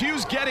Hughes.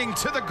 Hughes getting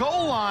to the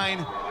goal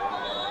line.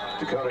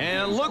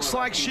 And it looks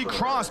like she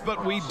crossed,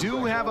 but we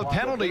do have a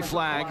penalty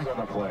flag.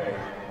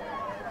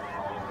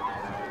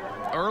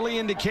 Early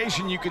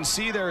indication you can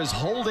see there is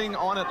holding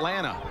on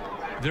Atlanta.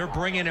 They're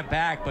bringing it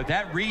back, but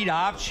that read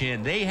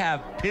option, they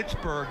have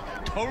Pittsburgh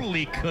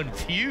totally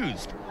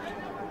confused.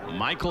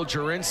 Michael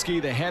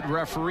Jurinsky, the head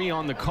referee,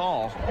 on the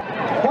call.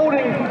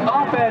 Holding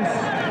offense,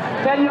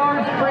 10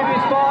 yards,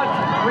 previous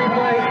spot,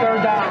 replay,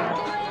 3rd down.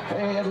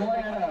 Hey,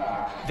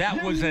 Atlanta.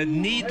 That was a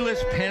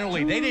needless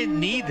penalty. They didn't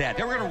need that.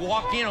 They were going to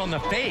walk in on the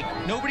fake.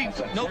 Nobody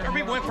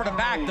went for the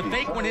back. The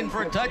fake went in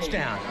for a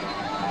touchdown.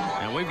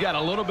 And we've got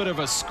a little bit of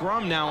a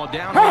scrum now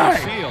down on the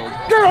field.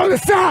 Get on the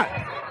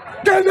side.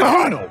 Get in the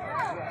huddle.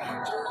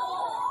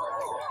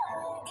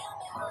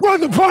 Run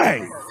the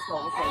play.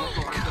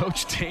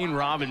 Coach Dane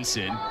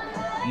Robinson,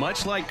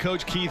 much like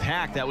Coach Keith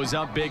Hack that was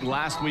up big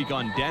last week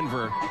on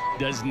Denver,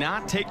 does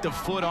not take the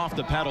foot off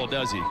the pedal,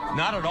 does he?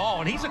 Not at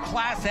all, and he's a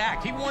class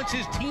act. He wants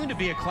his team to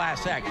be a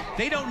class act.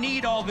 They don't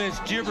need all this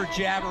jibber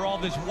jabber, all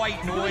this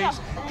white noise,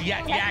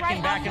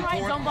 yakking back and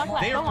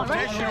forth. They are a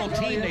professional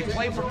team. They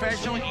play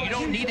professional. You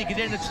don't need to get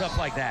into stuff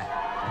like that.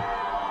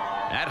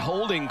 That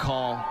holding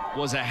call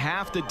was a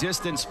half the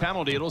distance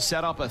penalty. It'll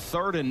set up a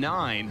 3rd and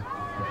 9.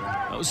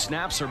 Those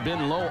snaps have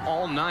been low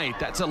all night.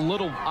 That's a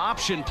little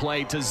option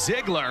play to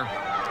Ziegler.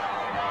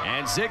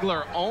 And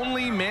Ziegler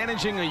only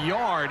managing a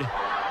yard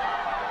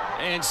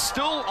and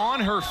still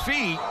on her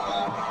feet.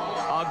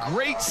 A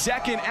great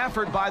 2nd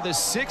effort by the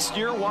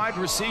 6th-year wide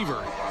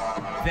receiver.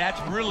 That's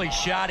really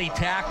shoddy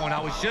tackle, and I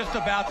was just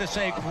about to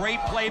say great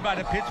play by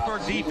the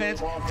Pittsburgh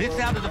defense. Sits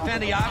out to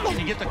defend the option.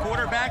 You get the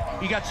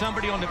quarterback, you got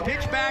somebody on the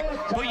pitch back,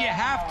 but you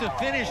have to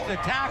finish the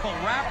tackle,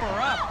 wrap her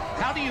up.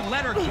 How do you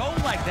let her go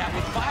like that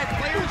with 5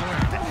 players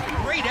around it?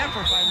 Great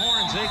effort by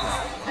Lauren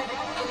Ziegler.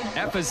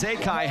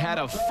 Efazekai had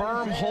a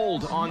firm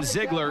hold on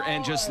Ziegler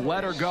and just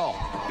let her go.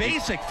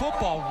 Basic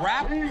football,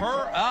 wrap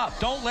her up.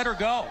 Don't let her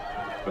go.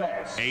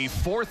 A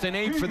 4th and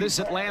 8 for this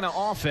Atlanta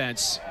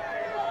offense.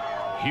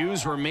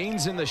 Hughes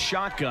remains in the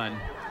shotgun.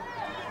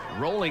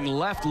 Rolling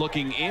left,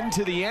 looking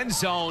into the end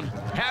zone.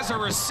 Has a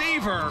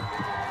receiver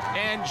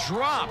and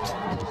dropped.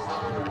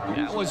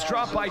 That was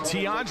dropped by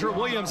Tiandra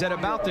Williams at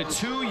about the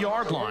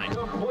 2-yard line.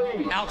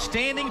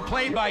 Outstanding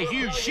play by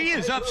Hughes. She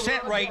is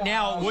upset right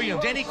now,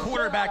 Williams. Any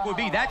quarterback would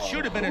be. That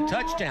should have been a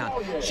touchdown.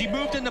 She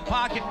moved in the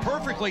pocket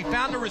perfectly,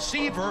 found the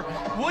receiver.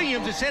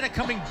 Williams, instead of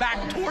coming back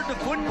toward the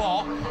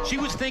football, she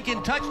was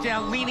thinking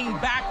touchdown, leaning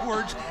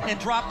backwards, and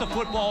dropped the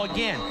football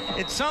again.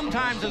 It's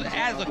sometimes,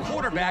 as a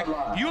quarterback,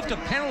 you have to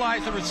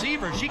penalize the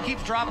receiver. If she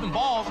keeps dropping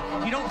balls,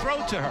 you don't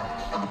throw to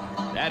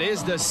her. That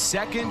is the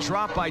 2nd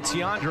drop by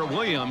Tiandra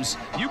Williams.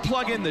 You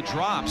plug in the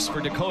drops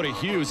for Dakota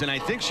Hughes, and I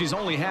think she's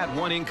only had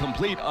 1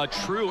 incomplete, a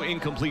true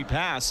incomplete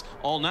pass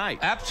all night.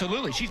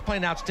 Absolutely. She's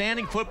playing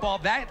outstanding football.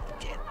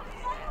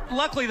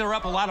 Luckily, they're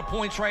up a lot of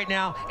points right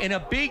now. In a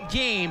big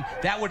game,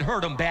 that would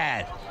hurt them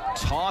bad.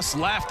 Toss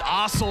left,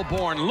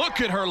 Osselborn. Look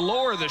at her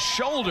lower the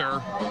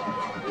shoulder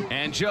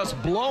and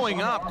just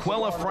blowing up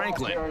Quella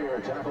Franklin.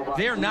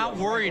 They're not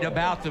worried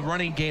about the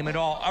running game at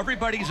all.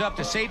 Everybody's up,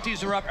 the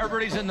safeties are up,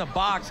 everybody's in the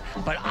box,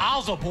 but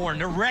Osselborn,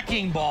 the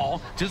wrecking ball,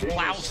 just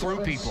plows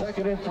through people.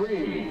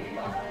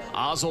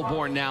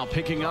 Osselborn now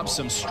picking up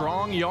some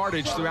strong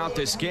yardage throughout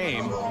this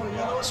game.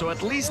 So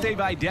at least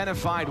they've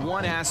identified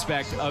one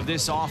aspect of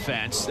this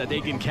offense that they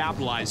can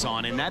capitalize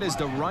on, and that is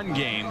the run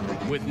game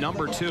with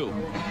number 2.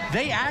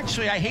 They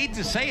actually, I hate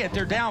to say it,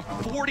 they're down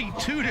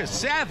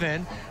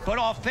 42-7, but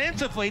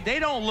offensively, they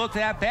don't look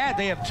that bad.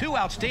 They have 2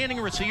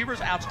 outstanding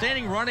receivers,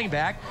 outstanding running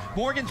back.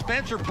 Morgan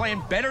Spencer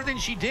playing better than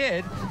she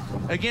did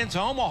against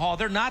Omaha.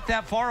 They're not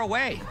that far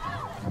away.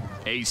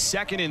 A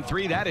 2nd and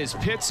 3, that is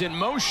Pitts in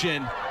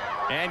motion.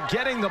 And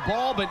getting the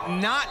ball, but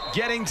not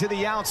getting to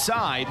the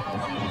outside.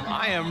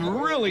 I am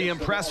really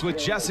impressed with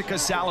Jessica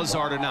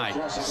Salazar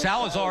tonight.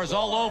 Salazar's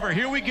all over.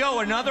 Here we go,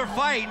 another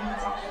fight.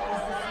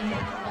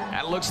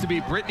 That looks to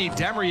be Brittany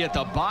Demery at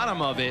the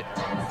bottom of it.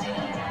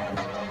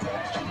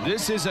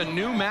 This is a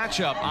new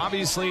matchup.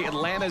 Obviously,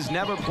 Atlanta's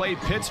never played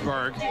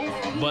Pittsburgh,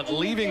 but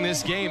leaving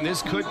this game,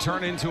 this could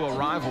turn into a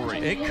rivalry.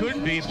 It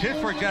could be.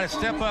 Pittsburgh's got to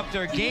step up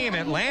their game.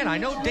 Atlanta, I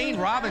know Dane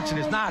Robinson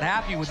is not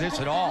happy with this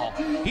at all.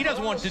 He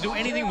doesn't want to do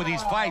anything with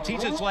these fights. He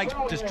just likes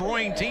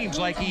destroying teams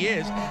like he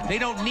is. They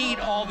don't need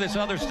all this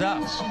other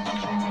stuff.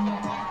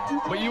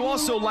 But you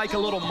also like a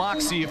little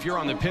moxie if you're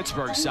on the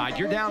Pittsburgh side.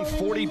 You're down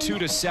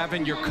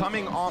 42-7. You're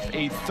coming off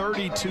a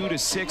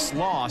 32-6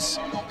 loss.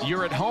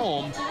 You're at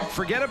home.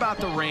 Forget about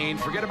the rain.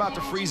 Forget about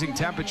the freezing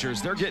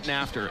temperatures. They're getting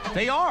after it.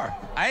 They are.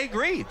 I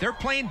agree. They're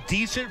playing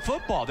decent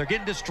football. They're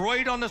getting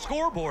destroyed on the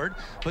scoreboard,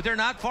 but they're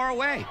not far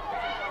away.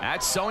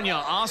 That's Sonia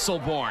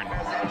Osselborn,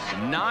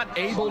 not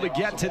able to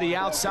get to the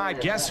outside.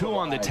 Guess who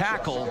on the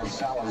tackle?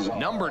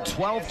 Number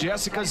 12,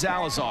 Jessica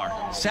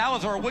Salazar.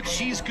 Salazar, what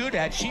she's good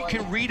at, she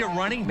can read a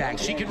running back.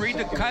 She can read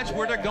the cuts,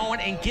 where they're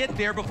going, and get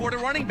there before the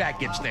running back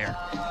gets there.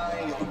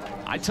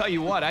 I tell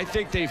you what, I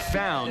think they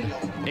found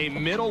a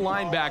middle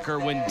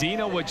linebacker when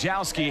Dina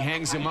Wojciechowski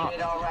hangs him up.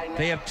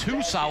 They have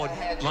two solid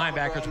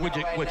linebackers,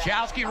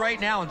 Wojciechowski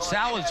right now and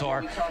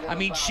Salazar. I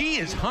mean, she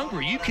is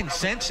hungry. You can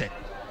sense it.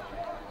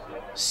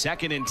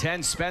 2nd and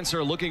 10,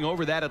 Spencer looking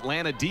over that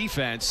Atlanta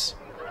defense.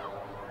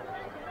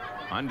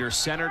 Under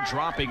center,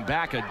 dropping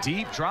back, a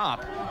deep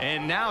drop.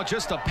 And now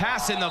just a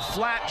pass in the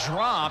flat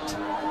dropped.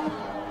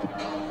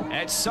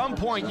 At some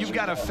point, you've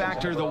got to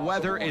factor the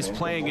weather is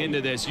playing into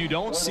this. You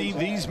don't see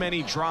these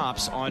many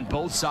drops on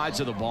both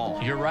sides of the ball.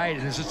 You're right,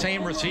 and it's the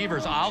same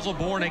receivers.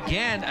 Osselborn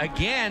again,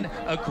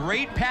 a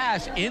great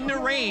pass in the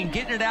rain,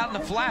 getting it out in the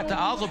flat to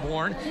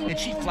Osselborn, and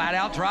she flat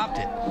out dropped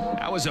it.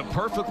 That was a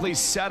perfectly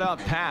set up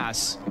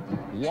pass.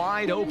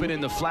 Wide open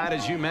in the flat,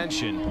 as you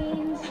mentioned.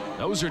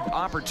 Those are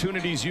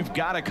opportunities you've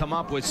got to come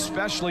up with,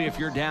 especially if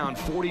you're down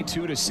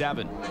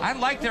 42-7. I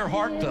like their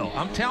heart, though.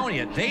 I'm telling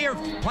you, they are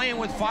playing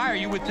with fire.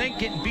 You would think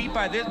getting beat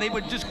by this, they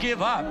would just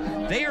give up.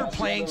 They are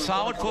playing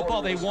solid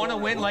football. They want to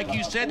win. Like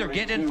you said, they're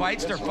getting in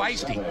fights. They're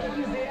feisty.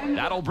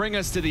 That'll bring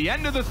us to the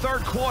end of the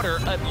 3rd quarter.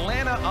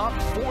 Atlanta up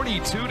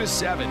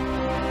 42-7.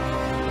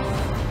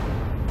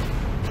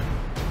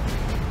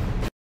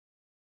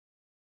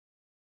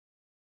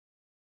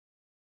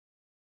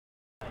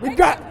 We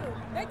got.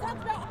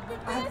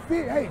 I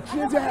feel, hey,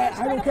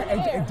 I don't care.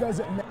 It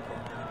doesn't matter.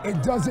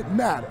 It doesn't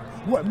matter.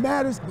 What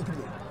matters, look at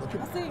me.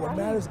 What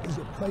matters is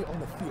your play on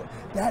the field.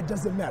 That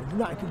doesn't matter. You're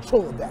not in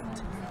control of that.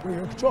 When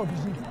you're in control,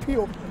 because you can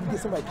peel and you get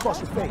somebody across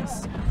your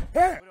face.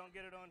 Yeah.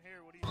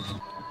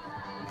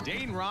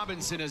 Dane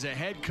Robinson as a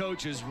head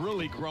coach is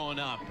really growing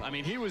up. I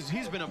mean,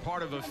 he's been a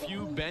part of a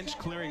few bench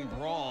clearing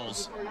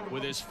brawls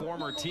with his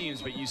former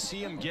teams, but you see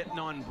him getting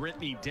on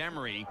Brittany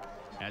Demery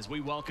as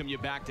we welcome you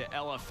back to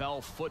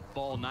LFL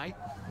football night.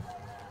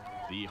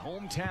 The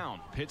hometown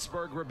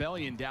Pittsburgh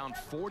Rebellion down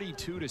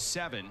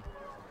 42-7.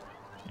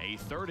 A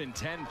 3rd and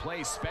 10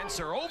 play.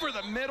 Spencer over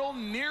the middle,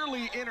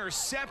 nearly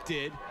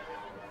intercepted.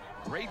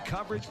 Great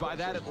coverage by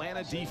that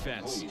Atlanta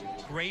defense.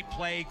 Great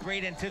play,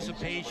 great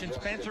anticipation.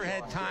 Spencer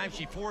had time.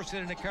 She forced it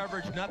into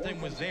coverage. Nothing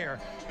was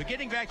there. But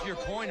getting back to your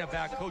point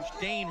about Coach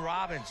Dane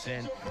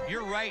Robinson,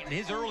 you're right. In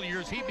his early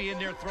years, he'd be in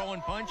there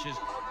throwing punches.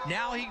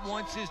 Now he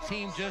wants his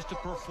team just to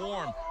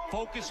perform.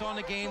 Focus on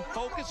the game.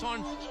 Focus on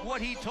what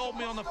he told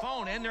me on the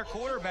phone and their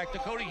quarterback,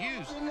 Dakota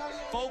Hughes.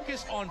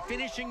 Focus on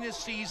finishing this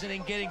season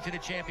and getting to the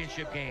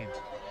championship game.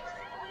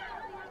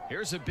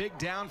 Here's a big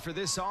down for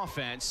this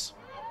offense.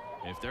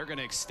 If they're going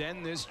to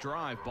extend this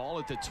drive, ball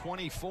at the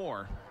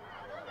 24.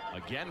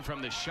 Again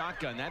from the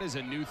shotgun. That is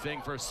a new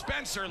thing for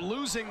Spencer,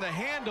 losing the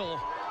handle.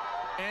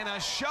 And a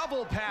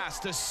shovel pass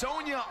to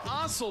Sonia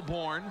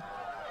Osselborn,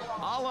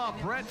 a la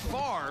Brett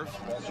Favre.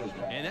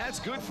 And that's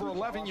good for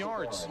 11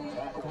 yards.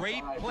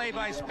 Great play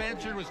by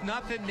Spencer. There was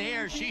nothing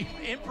there. She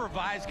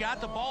improvised, got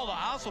the ball to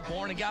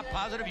Osselborn, and got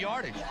positive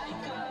yardage.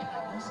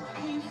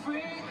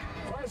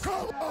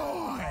 Come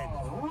on!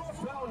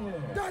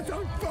 That's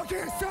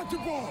unfucking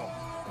acceptable!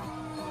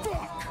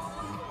 Fuck!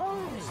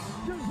 Oh,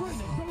 get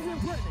Brittany. Go get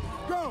Brittany.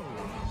 Go!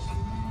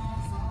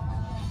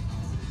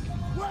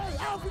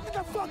 Wait, Alfie, get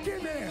the fuck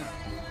in there!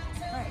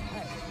 Hey.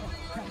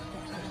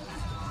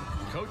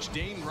 Coach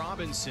Dane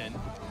Robinson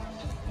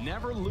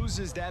never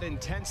loses that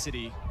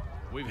intensity.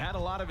 We've had a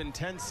lot of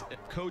intense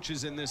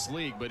coaches in this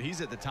league, but he's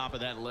at the top of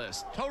that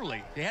list.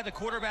 Totally. They had the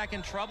quarterback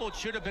in trouble. It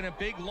should have been a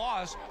big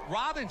loss.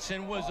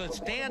 Robinson was a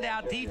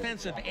standout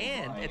defensive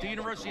end at the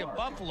University of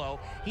Buffalo.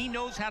 He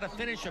knows how to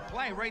finish a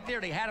play. Right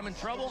there, they had him in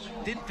trouble,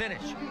 didn't finish.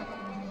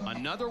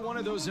 Another one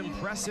of those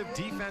impressive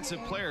defensive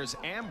players,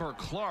 Amber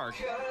Clark,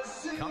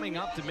 coming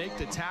up to make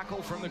the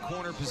tackle from the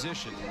corner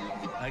position.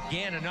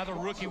 Again, another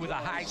rookie with a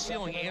high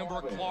ceiling,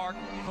 Amber Clark.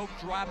 Coach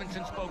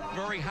Robinson spoke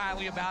very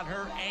highly about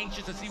her,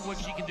 anxious to see what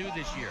she can do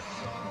this year.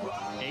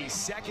 A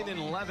 2nd and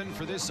 11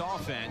 for this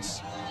offense.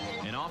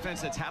 An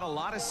offense that's had a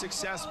lot of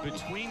success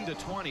between the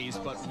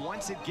 20s, but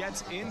once it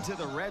gets into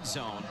the red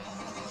zone,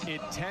 it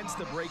tends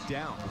to break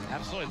down.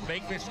 Absolutely.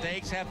 Make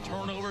mistakes, have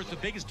turnovers. The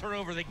biggest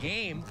turnover of the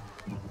game,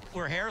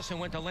 where Harrison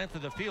went the length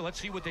of the field.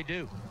 Let's see what they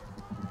do.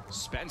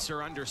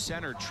 Spencer under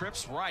center,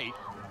 trips right,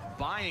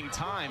 buying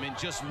time and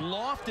just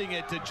lofting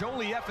it to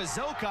Jolie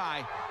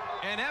Efazokai.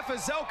 And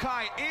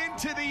Efazokai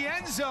into the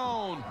end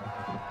zone.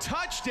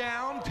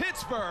 Touchdown,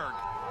 Pittsburgh.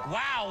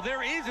 Wow,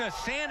 there is a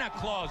Santa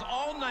Claus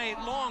all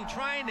night long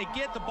trying to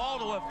get the ball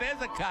to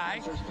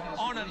Efazokai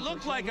on it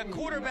looked like a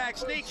quarterback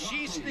sneak.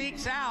 She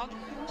sneaks out.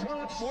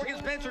 Morgan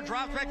Spencer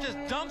drops back, just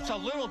dumps a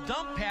little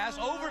dump pass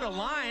over the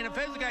line.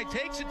 Efazokai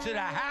takes it to the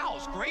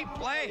house. Great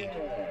play.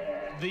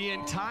 The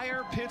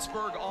entire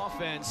Pittsburgh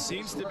offense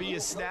seems to be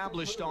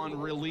established on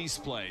release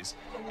plays.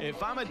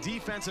 If I'm a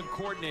defensive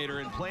coordinator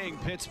and playing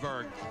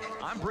Pittsburgh,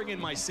 I'm bringing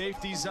my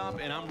safeties up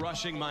and I'm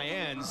rushing my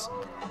ends.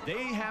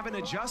 They haven't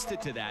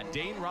adjusted to that.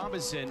 Dane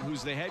Robinson,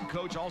 who's the head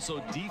coach,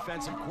 also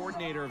defensive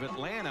coordinator of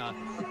Atlanta,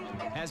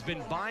 has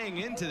been buying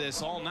into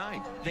this all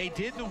night. They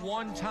did the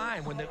one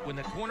time when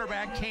the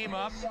cornerback came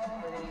up,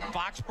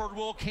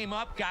 Foxborough came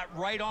up, got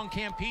right on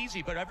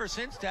Campese, but ever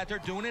since that, they're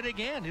doing it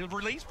again. The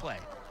release play.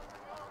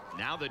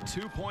 Now the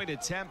two-point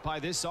attempt by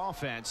this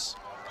offense.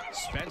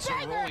 Spencer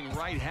rolling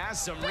right, has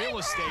some real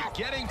estate,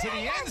 getting to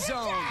the end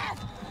zone.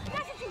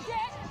 That's what you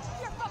get,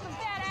 you fucking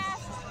fat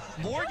ass.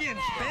 Morgan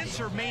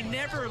Spencer may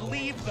never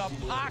leave the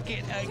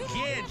pocket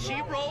again.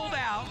 She rolled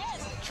out,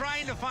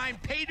 trying to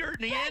find pay dirt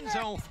in the end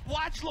zone.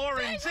 Watch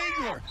Lauren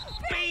Ziegler.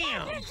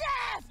 Bam! That's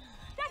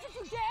what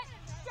you get,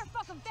 you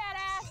fucking fat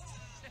ass.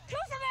 Do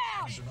some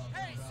out.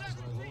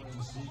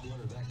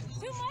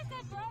 Too much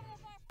that bro.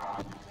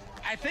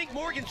 I think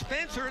Morgan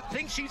Spencer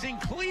thinks she's in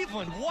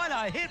Cleveland. What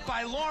a hit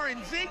by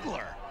Lauren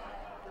Ziegler.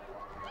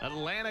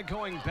 Atlanta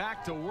going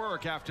back to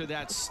work after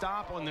that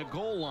stop on the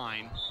goal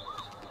line.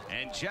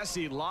 And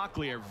Jessie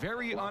Locklear,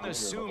 very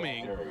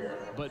unassuming,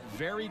 but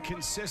very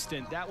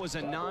consistent. That was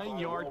a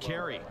 9-yard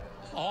carry.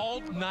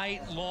 All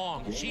night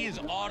long. She is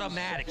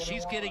automatic.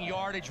 She's getting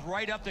yardage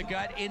right up the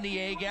gut in the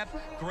A-gap.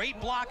 Great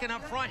blocking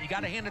up front. You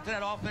got to hand it to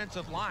that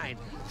offensive line.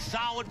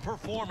 Solid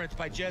performance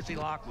by Jessie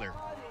Locklear.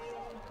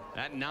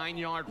 That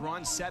 9-yard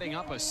run setting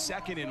up a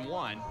 2nd and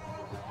 1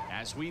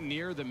 as we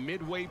near the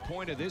midway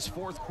point of this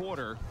fourth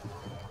quarter.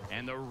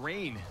 And the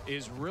rain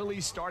is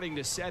really starting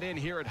to set in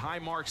here at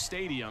Highmark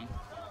Stadium.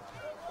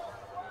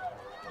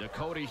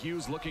 Dakota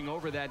Hughes looking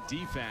over that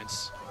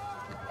defense.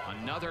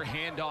 Another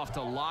handoff to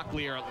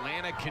Locklear.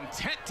 Atlanta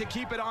content to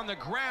keep it on the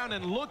ground,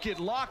 and look at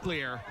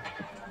Locklear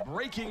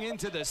breaking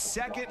into the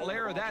second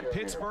layer of that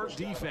Pittsburgh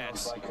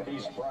defense.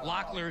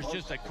 Locklear is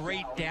just a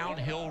great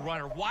downhill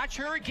runner. Watch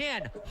her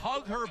again,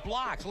 hug her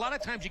blocks. A lot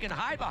of times you can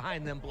hide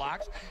behind them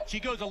blocks.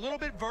 She goes a little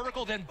bit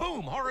vertical, then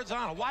boom,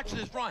 horizontal. Watch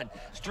this run.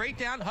 Straight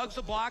down, hugs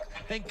the block,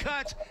 then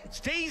cuts,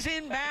 stays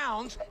in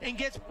bounds, and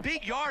gets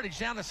big yardage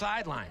down the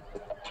sideline.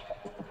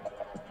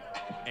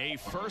 A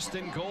 1st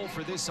and goal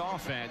for this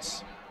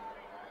offense.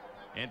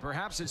 And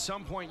perhaps at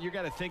some point you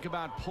got to think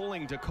about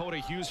pulling Dakota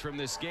Hughes from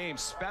this game,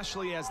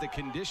 especially as the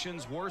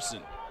conditions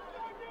worsen.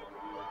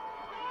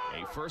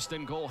 A 1st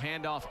and goal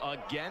handoff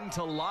again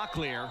to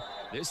Locklear.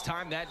 This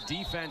time that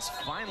defense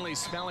finally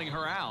smelling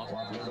her out.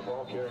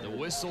 The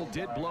whistle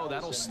did blow.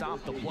 That'll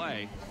stop the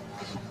play.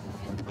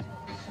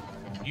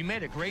 You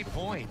made a great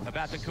point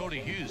about Dakota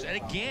Hughes. And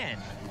again,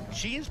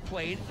 she has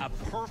played a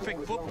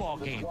perfect football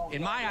game.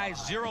 In my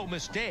eyes, 0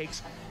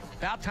 mistakes.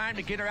 About time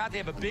to get her out. They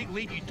have a big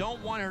lead. You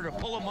don't want her to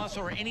pull a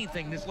muscle or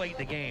anything this late in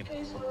the game.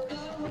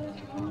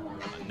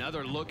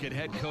 Another look at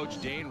head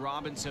coach Dane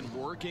Robinson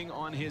working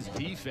on his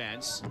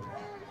defense.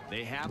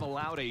 They have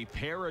allowed a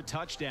pair of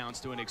touchdowns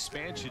to an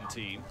expansion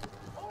team,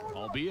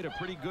 albeit a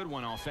pretty good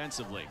one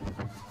offensively.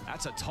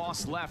 That's a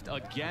toss left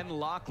again,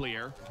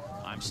 Locklear.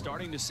 I'm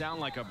starting to sound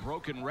like a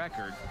broken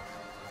record.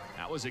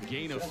 That was a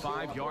gain of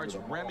 5 yards.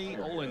 Remy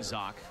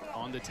Olenzak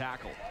on the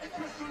tackle.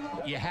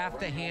 You have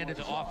to hand it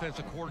to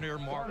offensive coordinator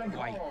Mark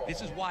White.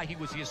 This is why he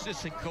was the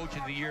assistant coach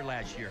of the year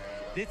last year.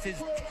 This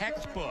is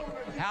textbook.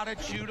 How to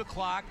chew the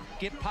clock,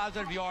 get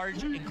positive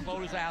yardage, and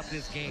close out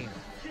this game.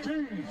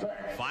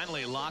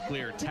 Finally,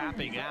 Locklear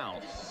tapping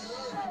out.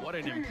 What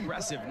an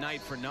impressive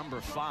night for number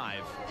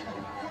 5.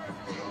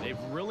 They've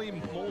really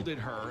molded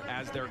her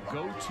as their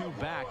go-to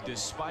back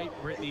despite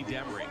Brittany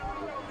Demery.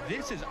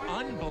 This is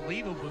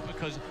unbelievable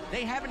because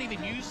they haven't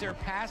even used their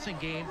passing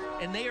game,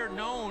 and they are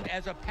known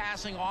as a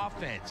passing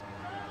offense.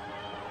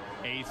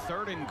 A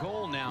 3rd and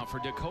goal now for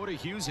Dakota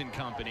Hughes and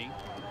company.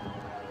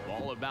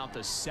 Ball about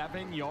the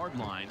 7-yard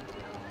line.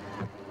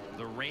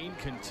 The rain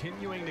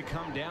continuing to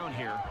come down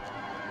here.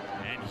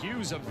 And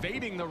Hughes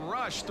evading the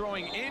rush,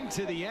 throwing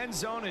into the end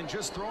zone and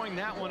just throwing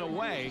that one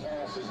away.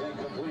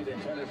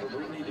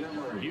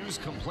 Hughes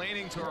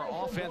complaining to her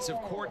offensive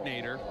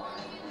coordinator.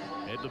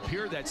 It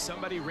appeared that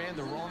somebody ran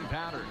the wrong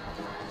pattern.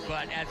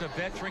 But as a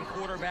veteran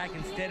quarterback,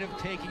 instead of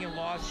taking a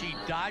loss, she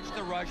dodged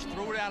the rush,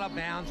 threw it out of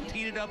bounds,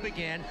 teed it up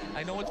again.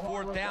 I know it's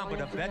 4th down,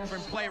 but a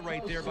veteran play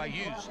right there by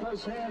Hughes.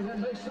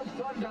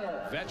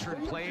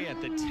 Veteran play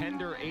at the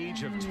tender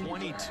age of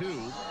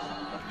 22.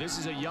 This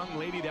is a young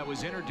lady that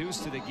was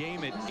introduced to the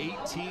game at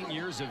 18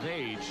 years of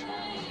age.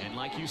 And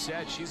like you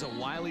said, she's a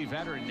wily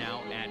veteran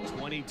now at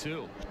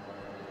 22.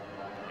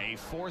 A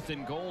 4th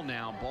and goal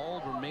now.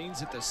 Ball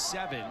remains at the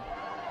 7.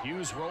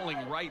 Hughes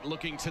rolling right,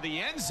 looking to the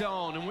end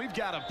zone, and we've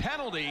got a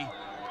penalty.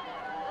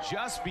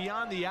 just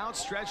beyond the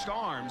outstretched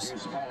arms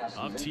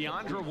of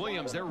Tiandra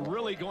Williams. They're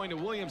really going to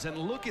Williams, and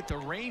look at the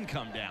rain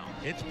come down.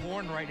 It's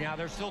pouring right now.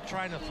 They're still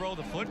trying to throw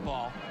the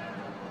football.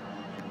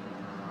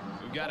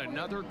 We've got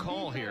another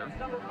call here.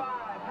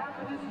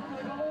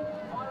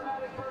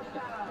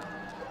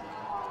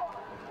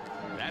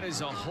 That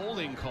is a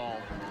holding call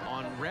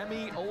on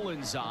Remy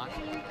Olenzak.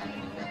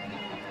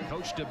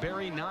 Coach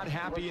DeBerry not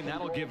happy, and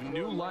that'll give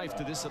new life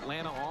to this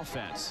Atlanta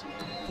offense.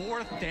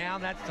 4th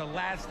down, that's the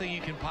last thing you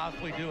can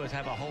possibly do is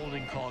have a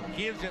holding call.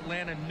 Gives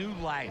Atlanta new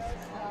life.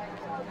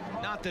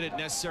 Not that it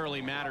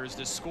necessarily matters,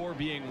 the score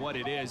being what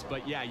it is,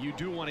 but yeah, you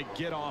do want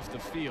to get off the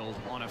field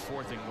on a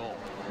 4th and goal.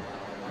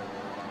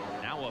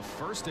 Now a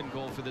 1st and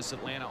goal for this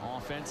Atlanta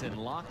offense, and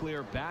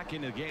Locklear back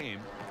in the game.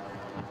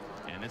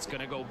 And it's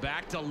going to go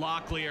back to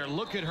Locklear.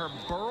 Look at her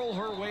burl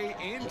her way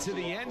into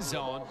the end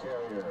zone.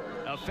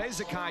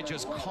 Fezekai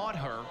just caught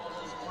her.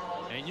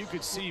 And you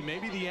could see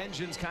maybe the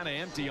engine's kind of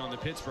empty on the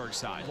Pittsburgh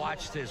side.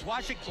 Watch this.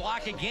 Watch it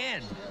block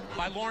again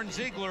by Lauren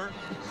Ziegler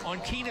on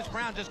Keenis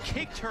Brown. Just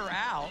kicked her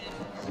out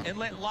and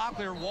let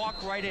Locklear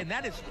walk right in.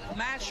 That is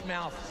smash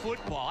mouth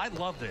football. I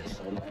love this.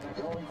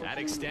 That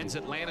extends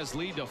Atlanta's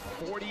lead to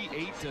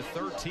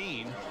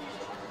 48-13.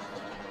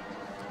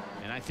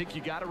 And I think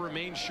you got to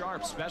remain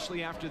sharp,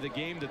 especially after the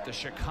game that the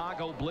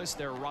Chicago Bliss,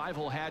 their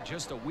rival, had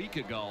just a week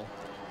ago.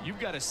 You've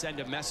got to send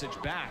a message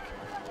back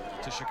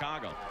to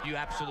Chicago. You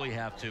absolutely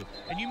have to.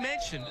 And you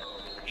mentioned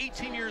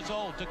 18 years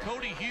old,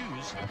 Dakota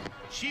Hughes.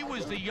 She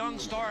was the young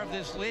star of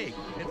this league.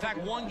 In fact,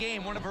 one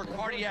game, one of her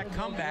cardiac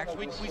comebacks,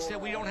 we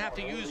said we don't have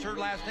to use her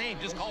last name,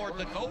 just call her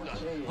Dakota.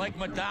 Like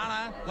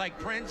Madonna, like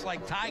Prince,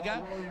 like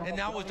Tyga, and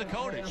now it was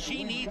Dakota.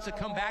 She needs to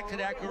come back to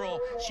that girl.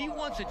 She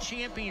wants a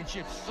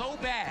championship so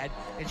bad,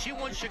 and she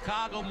wants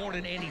Chicago more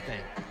than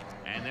anything.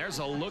 And there's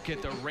a look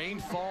at the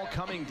rainfall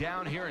coming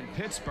down here in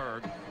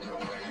Pittsburgh.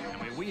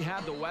 I mean, we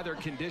had the weather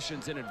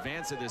conditions in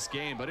advance of this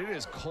game, but it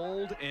is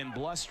cold and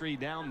blustery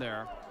down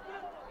there.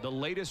 The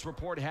latest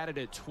report had it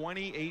at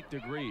 28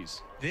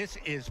 degrees. This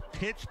is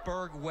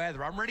Pittsburgh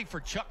weather. I'm ready for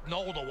Chuck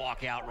Noll to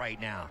walk out right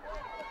now.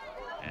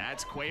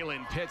 That's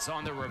Quaylen Pitts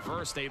on the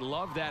reverse. They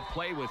love that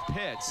play with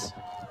Pitts.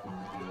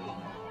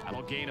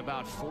 That'll gain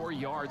about 4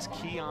 yards.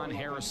 Keon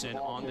Harrison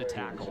on the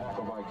tackle.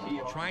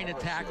 Trying to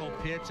tackle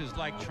Pitts is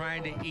like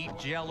trying to eat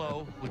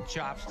Jell-O with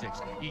chopsticks.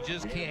 You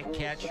just can't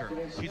catch her.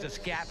 She's a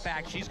scat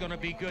back. She's going to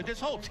be good. This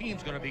whole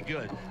team's going to be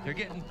good. They're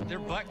getting their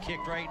butt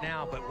kicked right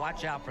now, but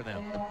watch out for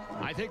them.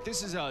 I think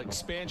this is an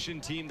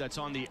expansion team that's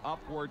on the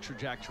upward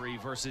trajectory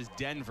versus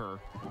Denver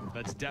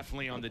that's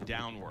definitely on the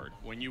downward.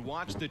 When you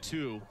watch the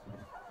two,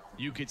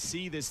 you could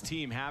see this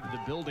team have the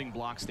building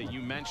blocks that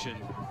you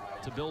mentioned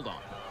to build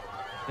on.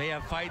 They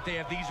have fight. They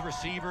have these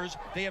receivers.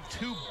 They have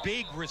 2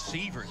 big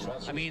receivers.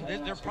 I mean,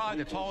 they're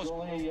probably the tallest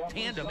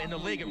tandem in the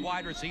league at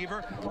wide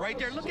receiver. Right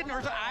there. Look at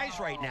her eyes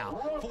right now.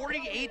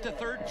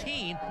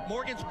 48-13.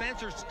 Morgan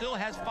Spencer still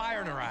has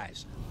fire in her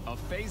eyes.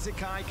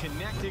 Fezekai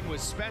connecting with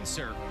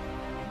Spencer,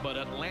 but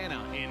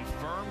Atlanta in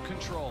firm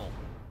control.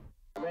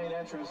 Main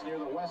entrance near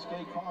the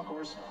Westgate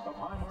Concourse of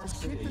Highmark Just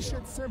Stadium. keep the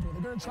shit simple.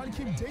 They're going to try to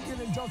keep dinking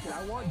and dunking.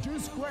 I want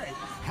Deuce Gray.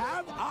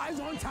 Have eyes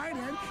on tight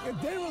end.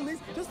 If they release,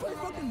 just put a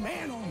fucking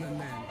man on them,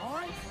 man. All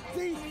right?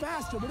 Think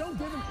faster, but don't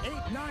give them 8,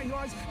 9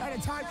 yards at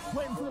a time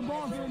waiting for the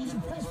ball to get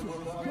in pressure. You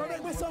want to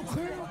make myself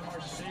clear?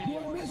 You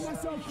want to make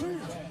myself clear?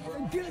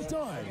 And get it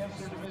done.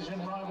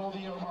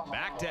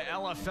 Back to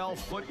LFL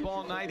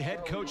football night.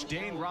 Head coach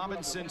Dane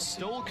Robinson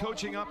still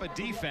coaching up a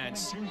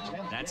defense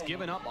that's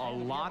given up a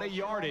lot of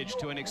yardage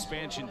to an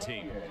expansion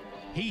team.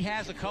 He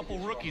has a couple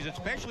rookies,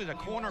 especially the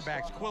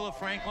cornerbacks, Quilla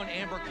Franklin,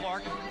 Amber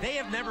Clark. They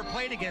have never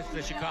played against the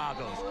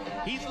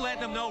Chicagos. He's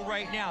letting them know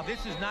right now,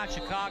 this is not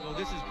Chicago,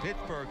 this is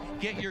Pittsburgh.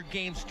 Get your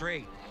game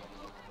straight.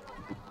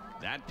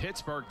 That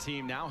Pittsburgh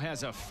team now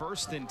has a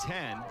 1st and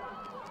 10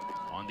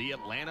 on the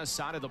Atlanta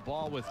side of the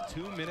ball with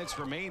 2 minutes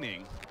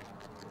remaining.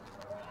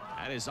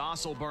 That is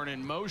Osselburn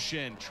in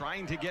motion,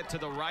 trying to get to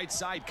the right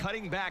side,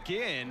 cutting back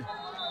in.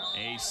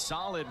 A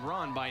solid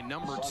run by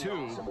number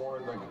 2,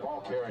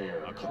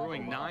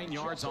 accruing 9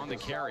 yards on the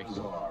carry.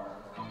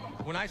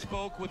 When I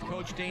spoke with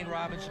Coach Dane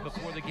Robinson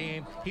before the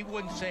game, he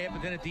wouldn't say it,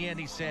 but then at the end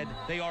he said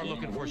they are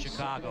looking for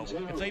Chicago.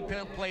 If they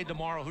play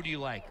tomorrow, who do you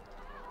like?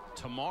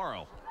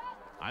 Tomorrow?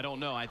 I don't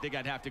know. I think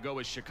I'd have to go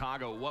with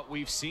Chicago. What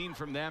we've seen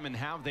from them and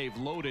how they've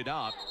loaded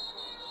up,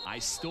 I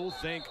still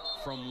think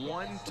from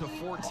 1 to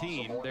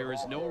 14, there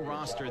is no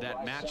roster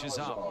that matches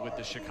up with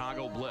the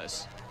Chicago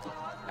Bliss.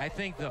 I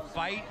think the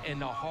fight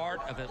and the heart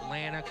of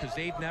Atlanta, because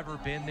they've never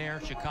been there.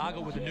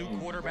 Chicago with a new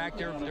quarterback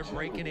there, they're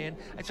breaking in.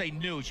 I'd say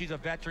new. She's a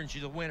veteran.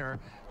 She's a winner,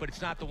 but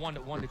it's not the one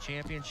that won the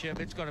championship.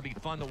 It's going to be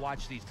fun to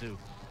watch these two.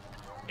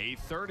 A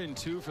 3rd and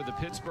 2 for the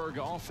Pittsburgh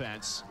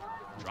offense.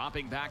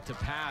 Dropping back to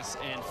pass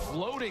and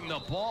floating the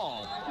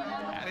ball.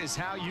 That is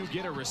how you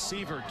get a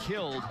receiver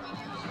killed.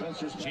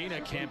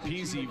 Gina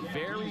Campisi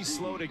very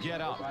slow to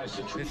get up.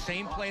 The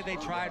same play they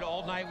tried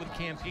all night with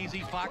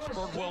Campisi.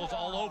 Foxburg Wills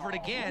all over it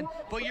again.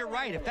 But you're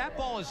right, if that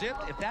ball is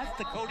zipped, if that's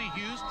Dakota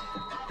Hughes,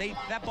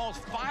 that ball's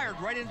fired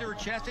right into her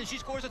chest and she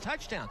scores a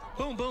touchdown.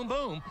 Boom, boom,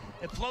 boom.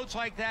 It floats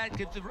like that,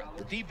 gives the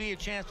DB a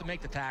chance to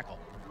make the tackle.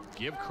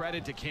 Give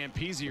credit to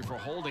Campisi for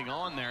holding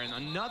on there. And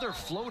another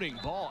floating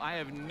ball. I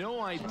have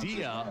no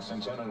idea.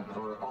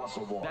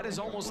 That is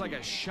almost like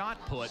a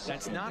shot put.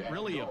 That's not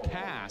really a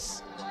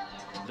pass.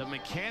 The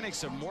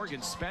mechanics of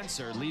Morgan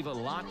Spencer leave a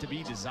lot to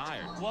be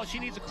desired. Well, she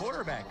needs a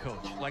quarterback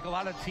coach, like a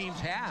lot of teams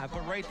have.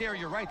 But right there,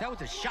 you're right. That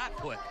was a shot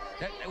put.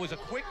 It was a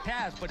quick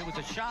pass, but it was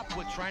a shot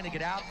put trying to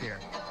get out there.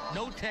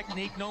 No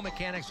technique, no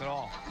mechanics at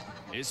all.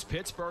 Is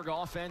Pittsburgh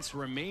offense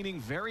remaining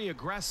very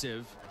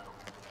aggressive?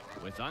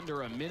 With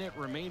under a minute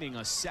remaining, a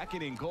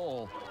 2nd and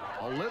goal.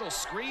 A little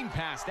screen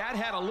pass. That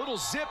had a little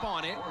zip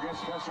on it.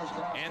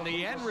 And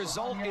the end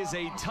result is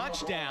a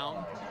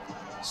touchdown.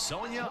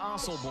 Sonia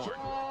Osselborn.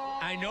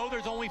 I know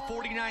there's only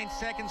 49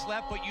 seconds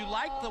left, but you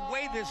like the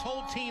way this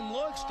whole team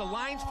looks. The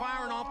line's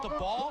firing off the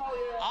ball.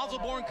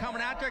 Osselborn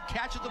coming out there,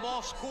 catches the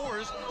ball,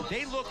 scores.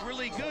 They look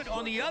really good.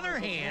 On the other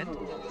hand,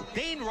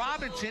 Dane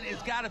Robinson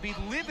has got to be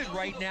livid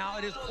right now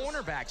at his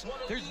cornerbacks.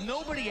 There's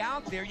nobody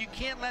out there. You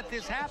can't let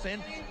this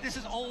happen. This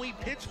is only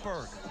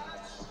Pittsburgh.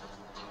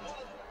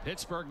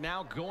 Pittsburgh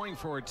now going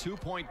for a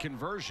 2-point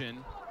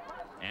conversion.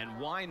 And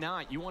why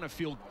not? You want to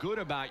feel good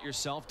about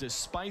yourself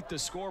despite the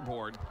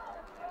scoreboard.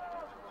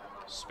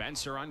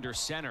 Spencer under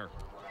center.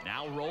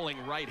 Now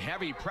rolling right,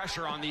 heavy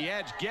pressure on the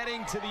edge,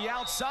 getting to the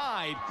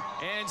outside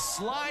and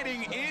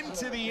sliding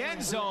into the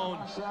end zone.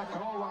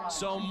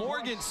 So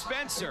Morgan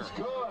Spencer,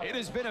 it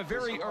has been a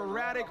very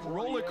erratic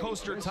roller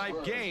coaster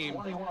type game,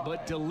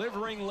 but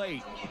delivering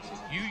late.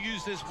 You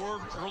used this word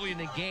early in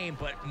the game,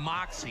 but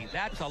moxie.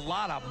 That's a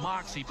lot of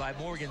moxie by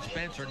Morgan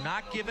Spencer.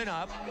 Not giving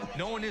up,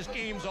 knowing this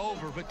game's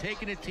over, but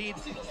taking a team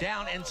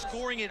down and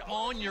scoring it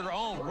on your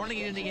own, running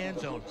it in the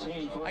end zone.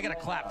 I got to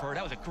clap for her.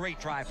 That was a great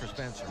drive for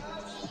Spencer.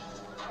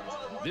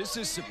 This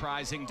is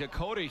surprising.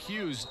 Dakota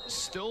Hughes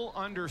still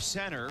under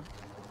center.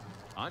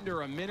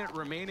 Under a minute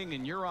remaining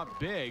and you're up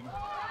big.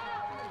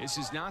 This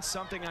is not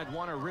something I'd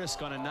want to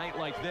risk on a night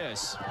like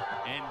this.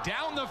 And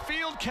down the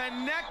field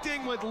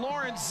connecting with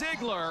Lauren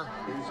Ziegler.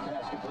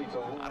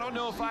 I don't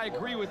know if I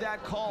agree with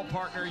that call,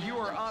 partner. You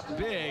are up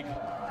big.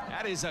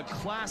 That is a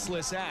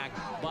classless act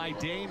by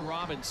Dane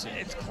Robinson.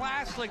 It's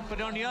classic, but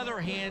on the other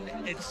hand,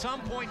 at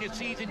some point in the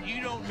season,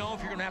 you don't know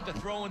if you're going to have to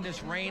throw in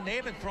this rain. They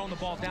haven't thrown the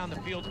ball down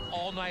the field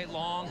all night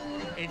long,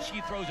 and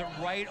she throws it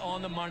right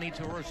on the money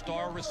to her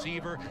star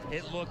receiver.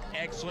 It looked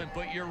excellent,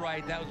 but you're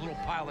right, that was a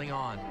little piling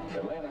on.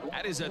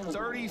 That is a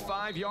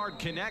 35-yard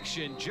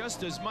connection,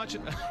 just as much.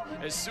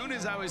 As soon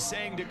as I was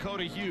saying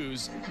Dakota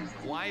Hughes,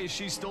 why is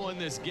she still in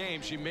this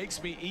game? She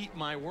makes me eat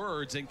my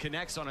words and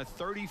connects on a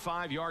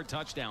 35-yard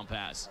touchdown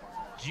pass.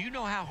 Do you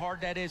know how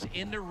hard that is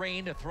in the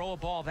rain to throw a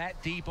ball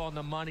that deep on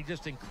the money?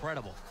 Just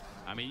incredible.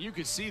 I mean, you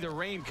could see the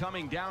rain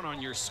coming down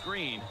on your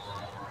screen.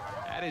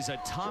 That is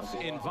a tough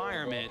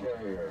environment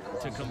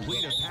to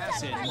complete a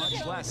pass in,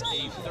 much less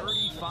a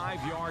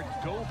 35-yard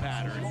go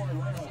pattern,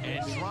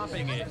 and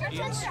dropping it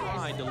in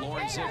stride to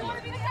Lauren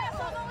Ziegler.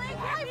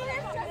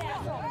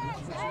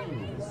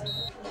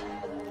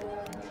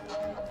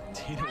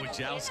 Tina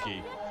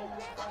Wojcicki.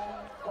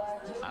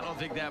 I don't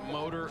think that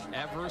motor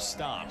ever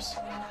stops.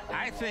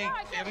 I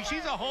mean,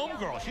 she's a home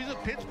girl. She's a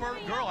Pittsburgh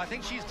girl. I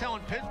think she's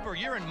telling Pittsburgh,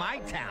 you're in my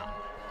town.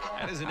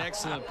 That is an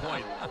excellent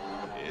point.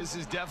 This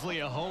is definitely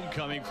a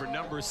homecoming for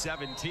number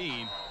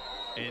 17,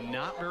 and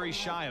not very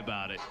shy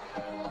about it.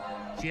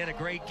 She had a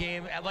great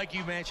game. Like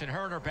you mentioned,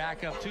 her and her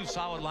backup, 2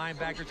 solid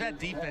linebackers. That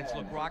defense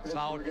looked rock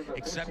solid,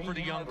 except for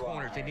the young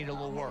corners. They need a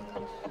little work.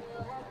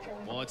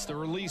 Well, it's the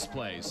release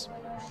plays.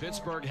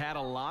 Pittsburgh had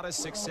a lot of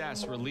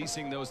success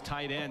releasing those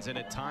tight ends, and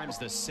at times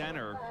the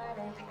center.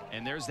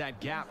 And there's that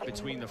gap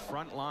between the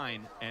front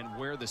line and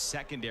where the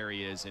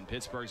secondary is, and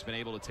Pittsburgh's been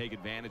able to take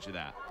advantage of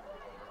that.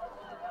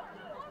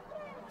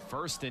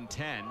 1st and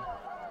 10.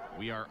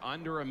 We are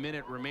under a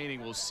minute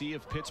remaining. We'll see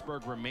if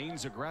Pittsburgh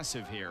remains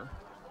aggressive here.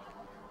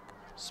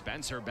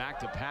 Spencer back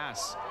to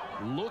pass.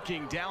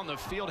 Looking down the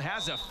field,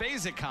 has a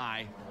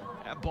Fazekai.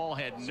 That ball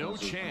had no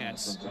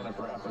chance.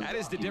 That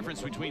is the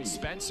difference between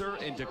Spencer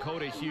and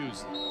Dakota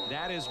Hughes.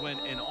 That is when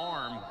an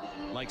arm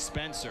like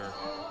Spencer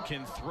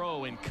can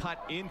throw and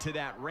cut into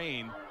that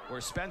rain,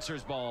 where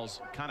Spencer's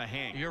balls kind of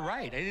hang. You're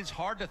right. It is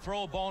hard to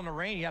throw a ball in the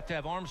rain. You have to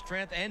have arm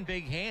strength and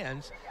big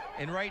hands.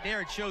 And right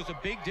there, it shows a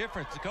big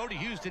difference. Dakota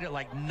Hughes did it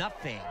like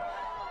nothing,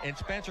 and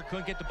Spencer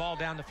couldn't get the ball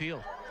down the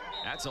field.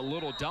 That's a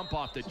little dump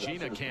off to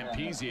Gina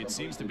Campisi. It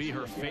seems to be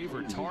her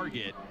favorite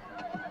target.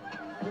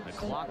 The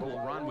clock will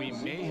run. We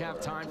may have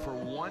time for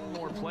one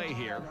more play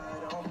here.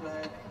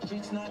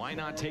 Why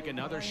not take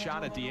another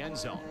shot at the end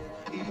zone?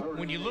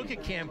 When you look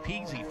at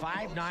Campisi,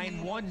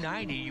 5'9",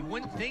 190, you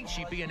wouldn't think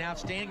she'd be an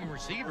outstanding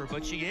receiver,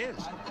 but she is.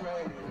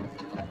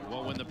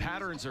 Well, when the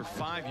patterns are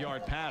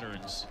 5-yard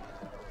patterns,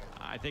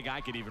 I think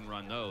I could even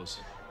run those.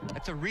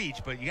 That's a reach,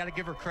 but you got to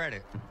give her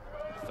credit.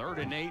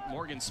 3rd and 8,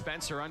 Morgan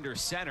Spencer under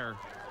center.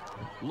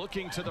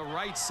 Looking to the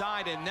right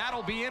side, and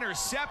that'll be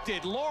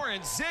intercepted.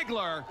 Lauren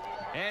Ziegler,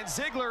 and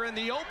Ziegler in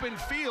the open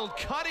field,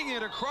 cutting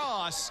it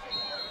across,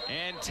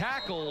 and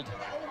tackled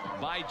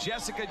by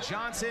Jessica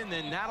Johnson,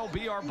 and that'll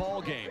be our ball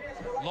game.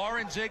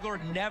 Lauren Ziegler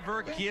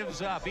never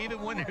gives up,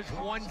 even when there's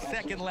 1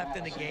 second left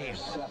in the game.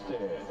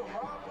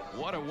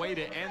 What a way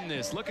to end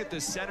this. Look at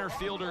the center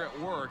fielder at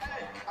work.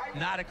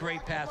 Not a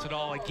great pass at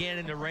all. Again,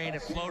 in the rain,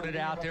 it floated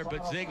out there,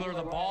 but Ziegler,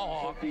 the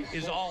ball hawk,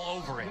 is all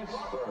over it.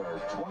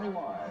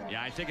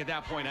 Yeah, I think at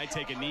that point, I'd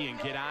take a knee and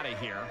get out of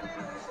here.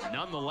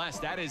 Nonetheless,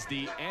 that is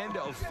the end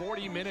of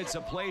 40 minutes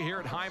of play here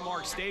at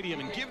Highmark Stadium.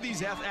 And give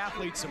these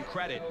athletes some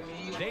credit.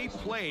 They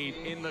played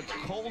in the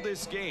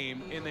coldest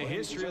game in the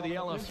history of the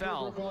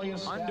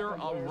LFL under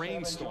a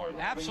rainstorm.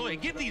 Absolutely.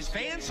 Give these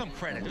fans some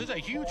credit. There's a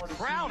huge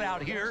crowd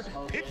out here.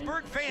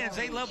 Pittsburgh fans,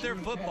 they love their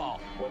football.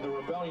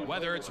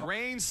 Whether it's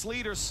rain,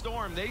 sleet, or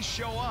storm, they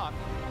show up.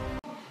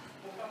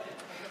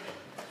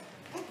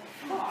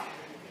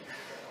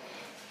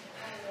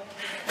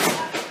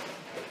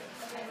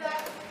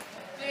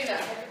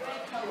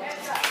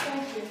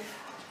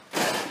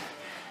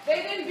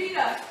 They didn't beat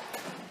us.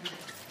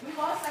 We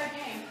lost that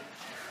game.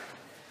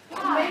 We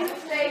made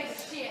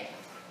mistakes. Shit.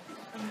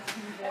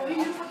 And we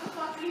knew what the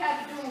fuck we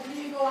had to do, and we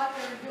didn't go out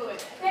there and do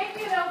it. Thank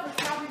you, though, for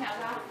stopping that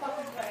last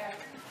fucking player.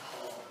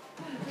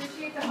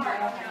 Appreciate the heart.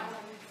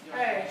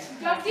 Hey,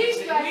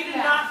 we did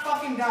not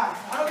fucking die.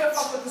 I don't give a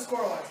fuck what the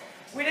score was.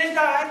 We didn't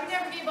die. We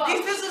never gave up.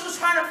 These bitches was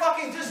trying to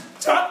fucking just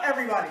dump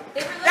everybody.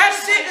 That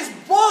shit is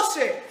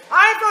bullshit.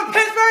 I ain't from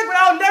Pittsburgh, but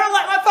I'll never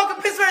let my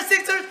fucking Pittsburgh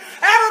Sixers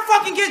ever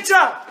fucking get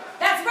jumped.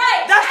 That's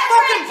right. That's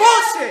fucking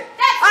bullshit.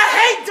 I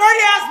hate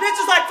dirty ass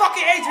bitches like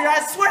fucking Adrian. I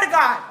swear to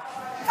God.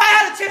 If I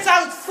had a chance,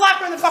 I would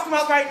slap her in the fucking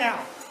mouth right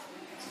now.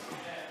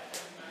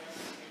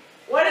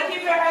 Way to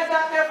keep your heads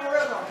out there for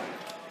real though.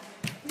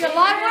 A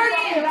lot of work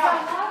in. A lot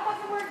of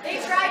fucking work. They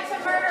tried to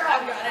murder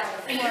us.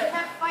 We kept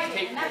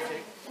fighting, and that's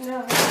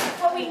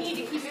what we need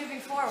to keep moving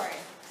forward.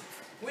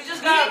 We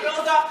just gotta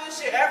build off this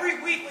shit.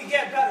 Every week we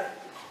get better.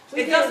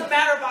 It doesn't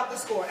matter about the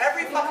score.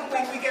 Every fucking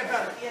week we get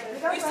better.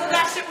 We still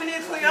got shit we need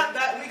to clean up.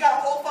 That we got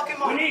a whole fucking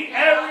month. We need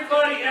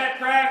everybody at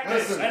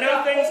practice. I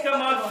know things come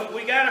up, but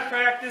we gotta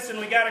practice and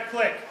we gotta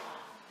click.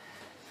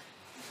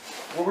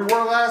 Where we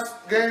were last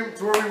game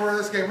to where we were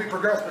this game, we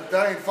progressed, but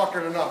that ain't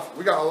fucking enough.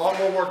 We got a lot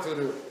more work to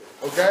do,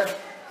 okay?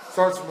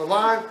 Starts from the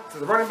line, to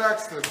the running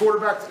backs, to the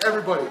quarterbacks, to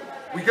everybody.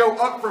 We go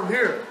up from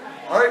here,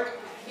 all right?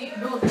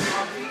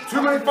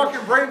 Too many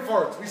fucking brain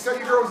farts. We set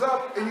you girls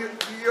up, and you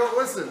don't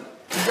listen.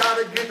 You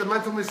gotta get the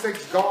mental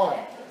mistakes gone,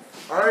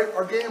 all right?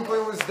 Our game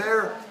plan was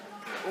there.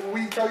 When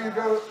we tell you to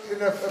go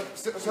in a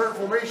certain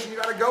formation, you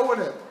gotta go in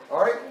it,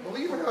 all right?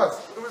 Believe in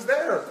us. It was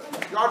there.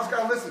 Y'all just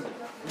gotta listen.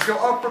 We go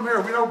up from here.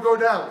 We don't go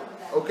down.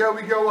 Okay,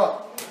 we go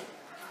up.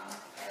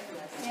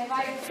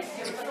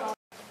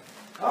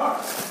 Alright.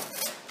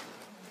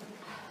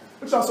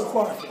 What y'all so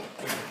quiet for?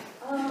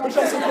 What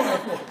y'all so quiet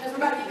for?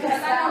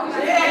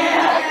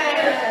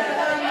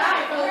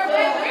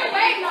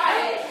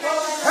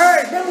 Hey,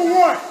 number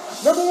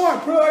one,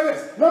 put it like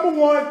this. Number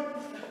one,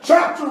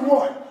 chapter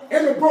 1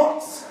 in the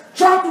books.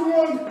 Chapter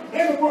 1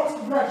 in the books.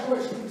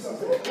 Congratulations.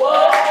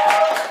 Whoa!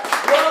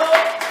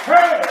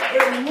 Hey,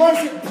 it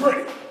wasn't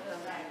pretty.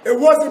 It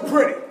wasn't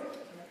pretty.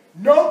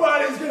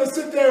 Nobody's going to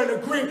sit there and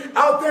agree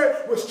out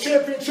there was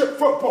championship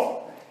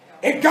football.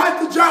 It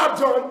got the job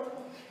done.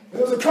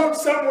 There was a coach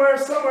somewhere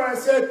that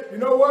said, you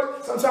know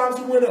what? Sometimes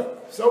you win ugly.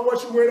 So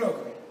what, you win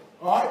ugly.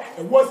 All right?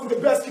 It wasn't the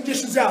best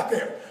conditions out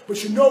there.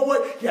 But you know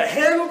what? You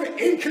handled the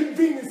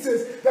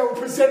inconveniences that were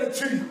presented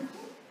to you.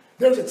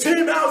 There's a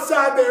team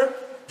outside there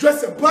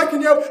dressed in black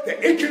and yellow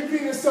that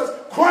inconvenienced us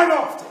quite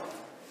often.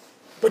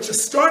 But you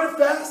started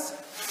fast.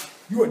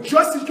 You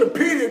adjusted,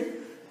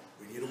 competed.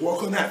 We need to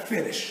work on that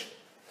finish.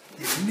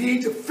 You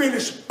need to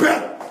finish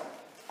better.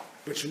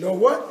 But you know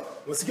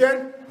what? Once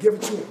again, give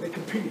it to them. They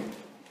competed.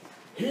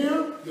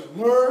 Here, you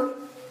learn,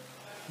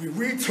 we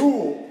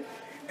retool,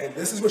 and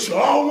this is what you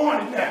all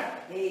wanted now.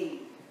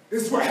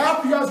 This is what half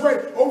of you guys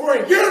waited over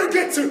a year to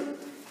get to.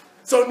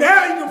 So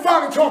now you can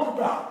finally talk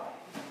about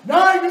it.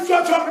 Now you can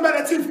start talking about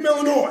that team from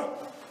Illinois.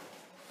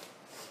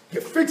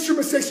 You fix your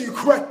mistakes and you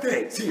correct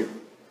things here.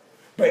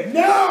 But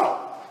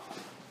now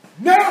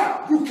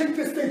you kick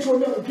this thing to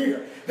another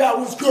gear. That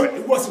was good.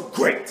 It wasn't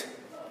great.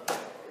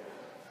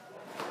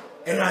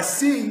 And I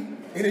see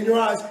it in your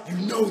eyes, you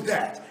know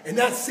that. And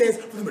that stands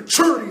for the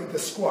maturity of the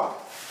squad.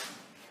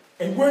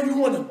 And where you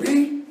want to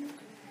be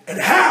and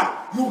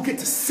how you will get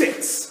to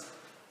 6.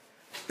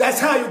 That's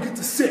how you'll get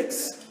to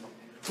 6.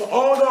 So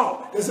all in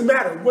all, doesn't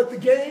matter what the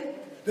game,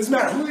 doesn't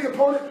matter who the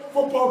opponent,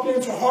 football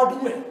games are hard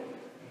to win.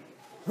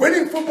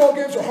 Winning football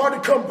games are hard to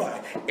come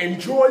by.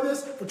 Enjoy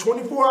this for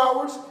 24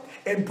 hours.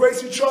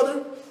 Embrace each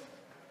other.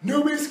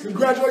 Newbies,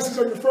 congratulations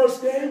on your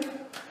first game. Ready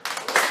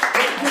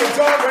to get it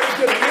done, ready to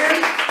get it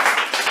in.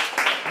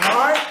 All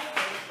right?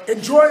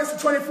 Enjoy this for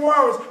 24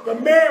 hours.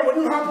 But man, when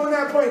you hop on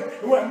that plane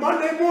and when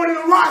Monday morning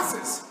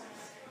arises,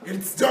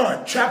 It's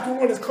done. Chapter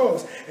 1 is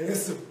closed, and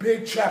this is a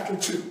big chapter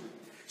 2.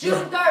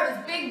 June 3rd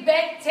is big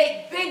bank.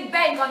 Take big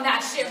bank on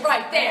that shit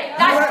right there.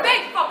 That's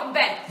big fucking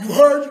bank. You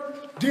heard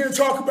Dean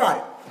talk about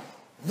it.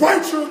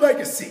 Write your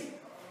legacy.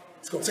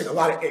 It's going to take a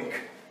lot of ink.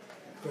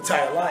 It's going to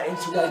take a lot of ink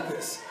to write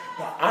this.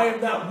 But I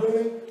am not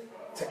willing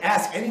to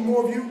ask any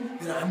more of you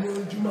than I'm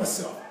willing to do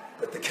myself.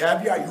 But the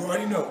caveat you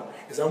already know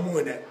is I'm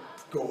willing to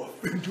go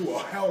and do a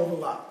hell of a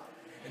lot.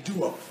 And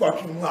do a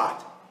fucking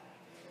lot.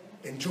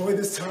 Enjoy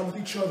this time with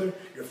each other,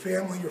 your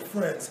family, your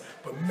friends.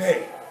 But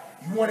May,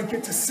 you want to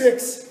get to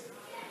 6?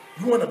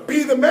 You want to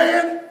be the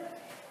man?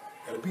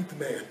 You got to beat the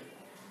man.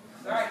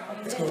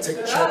 It's going to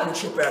take a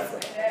championship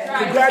effort.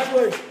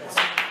 Congratulations.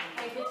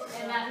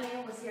 And that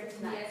man was here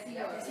tonight.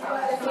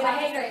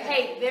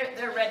 Hey,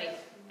 they're ready.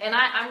 And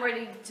I'm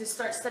ready to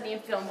start studying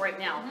film right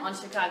now on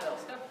Chicago.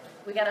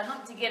 We got a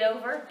hump to get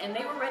over, and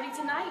they were ready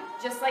tonight.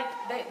 Just like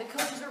the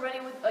coaches are ready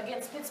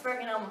against Pittsburgh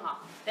and Omaha.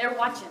 They're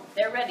watching.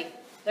 They're ready.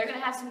 They're going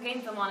to have some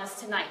game film on us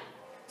tonight.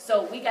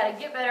 So we got to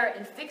get better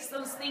and fix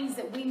those things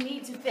that we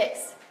need to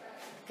fix.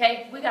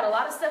 Okay? We got a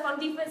lot of stuff on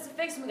defense to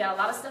fix, and we got a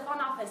lot of stuff on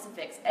offense to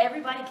fix.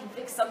 Everybody can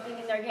fix something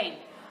in their game.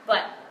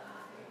 But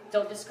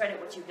don't discredit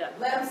what you've done.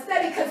 Let them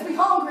steady, because we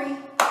hungry. Let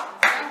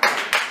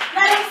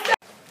them steady.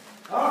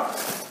 All right.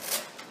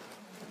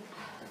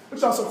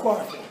 What y'all so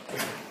quiet for?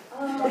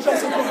 What y'all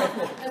so quiet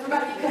for?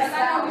 Everybody get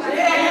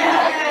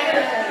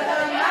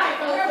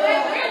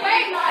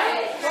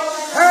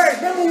Hey,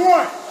 number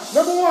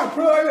one,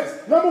 put it like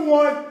this. Number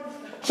 1,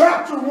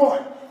 chapter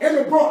 1 in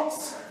the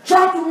books.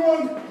 Chapter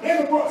 1 in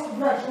the books.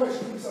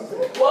 Congratulations.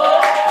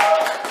 Whoa!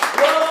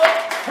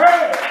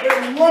 Hey,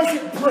 it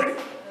wasn't pretty.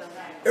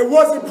 It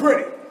wasn't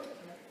pretty.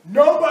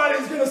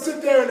 Nobody's going to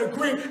sit there and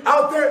agree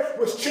out there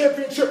was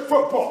championship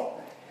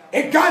football.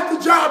 It got the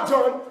job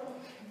done.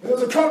 There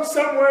was a coach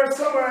somewhere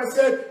that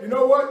said, you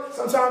know what?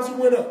 Sometimes you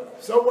win ugly.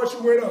 So what,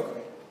 you win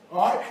ugly.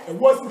 All right? It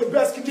wasn't the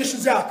best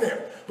conditions out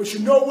there. But you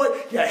know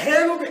what? You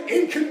handled the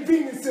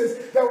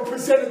inconveniences that were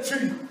presented to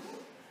you.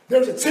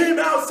 There's a team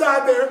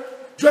outside there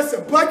dressed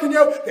in black and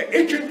yellow that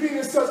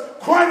inconvenienced us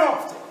quite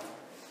often.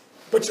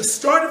 But you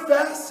started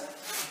fast.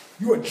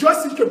 You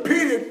adjusted,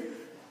 competed.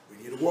 We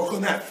need to work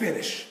on that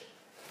finish.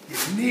 You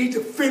need to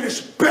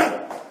finish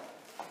better.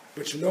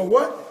 But you know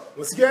what?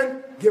 Once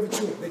again, give it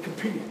to them. They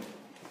competed.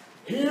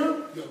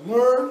 Here, you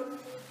learn,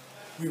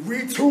 we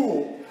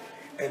retool,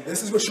 and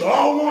this is what you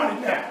all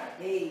wanted now.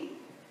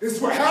 This is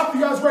what half of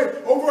you guys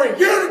waited over a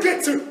year to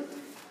get to.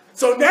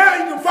 So now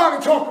you can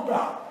finally talk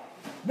about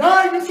it.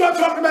 Now you can start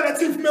talking about that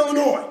team from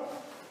Illinois.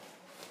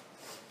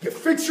 You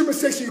fix your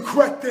mistakes and you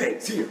correct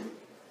things here.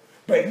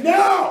 But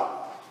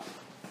now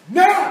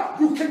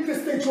you kick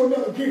this thing to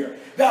another gear.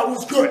 That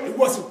was good. It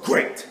wasn't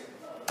great.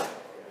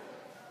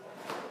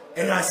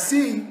 And I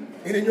see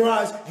it in your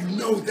eyes, you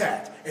know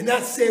that. And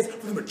that stands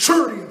for the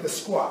maturity of the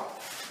squad.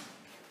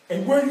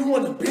 And where you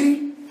want to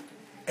be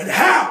and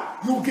how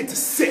you will get to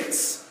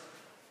 6.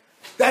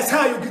 That's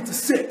how you'll get to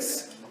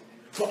 6.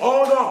 So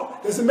all in all,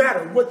 doesn't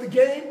matter what the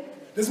game,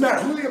 doesn't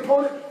matter who the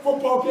opponent,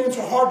 football games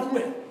are hard to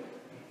win.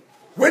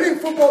 Winning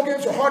football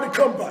games are hard to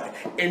come by.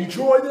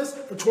 Enjoy this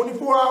for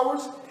 24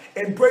 hours.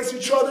 Embrace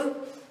each other.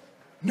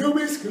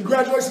 Newbies,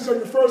 congratulations on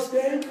your first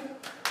game. Ready to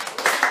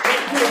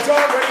get it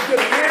done, ready to get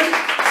it in.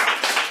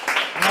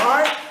 All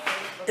right?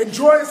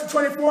 Enjoy this for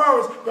 24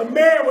 hours. But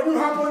man, when you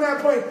hop on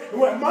that plane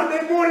and when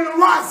Monday morning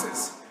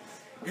arises,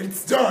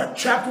 it's done.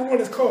 Chapter 1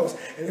 is closed.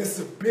 And this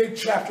is a big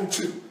chapter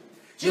 2.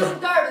 June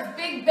 3rd is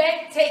big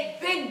bank. Take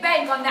big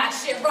bank on that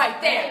shit right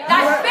there.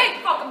 That's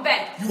big fucking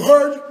bank. You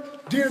heard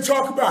Dean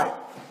talk about it.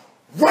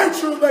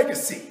 Write your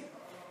legacy.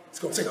 It's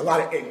going to take a lot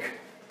of ink.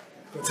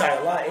 It's going to take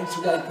a lot of ink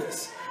to write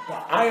this.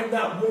 But I am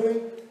not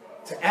willing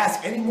to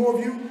ask any more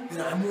of you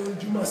than I'm willing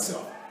to do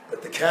myself.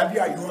 But the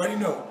caveat you already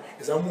know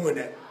is I'm willing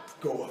to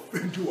go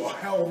and do a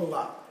hell of a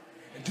lot.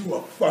 And do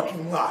a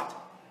fucking lot.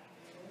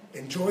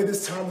 Enjoy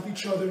this time with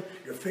each other,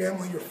 your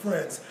family, your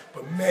friends.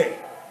 But May,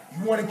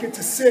 you want to get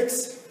to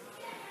 6?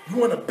 You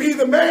want to be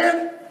the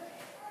man?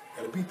 You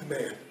got to beat the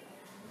man.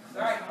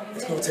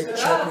 It's going to take a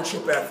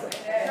championship effort.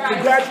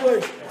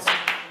 Congratulations.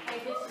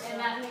 And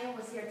that man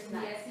was here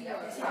tonight.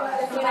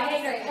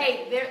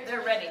 Hey,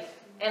 they're ready.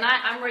 And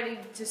I'm ready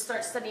to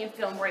start studying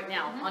film right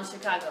now on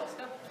Chicago.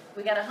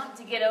 We got a hump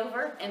to get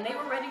over, and they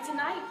were ready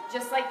tonight.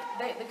 Just like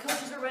the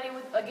coaches are ready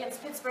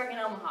against Pittsburgh and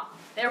Omaha.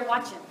 They're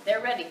watching.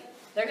 They're ready.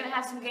 They're going to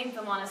have some game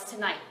film on us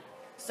tonight.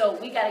 So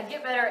we got to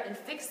get better and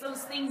fix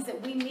those things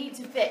that we need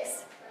to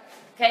fix.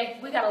 Okay?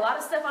 We got a lot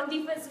of stuff on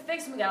defense to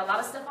fix, and we got a lot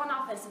of stuff on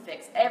offense to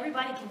fix.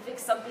 Everybody can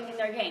fix something in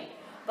their game.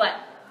 But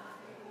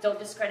don't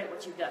discredit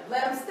what you've done.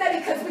 Let them steady,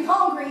 because we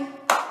hungry.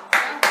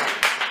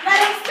 Let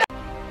them steady.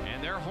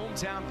 And their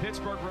hometown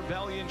Pittsburgh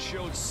Rebellion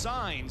showed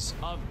signs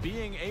of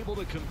being able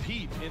to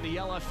compete in the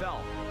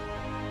LFL.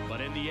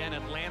 But in the end,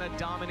 Atlanta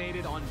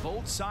dominated on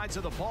both sides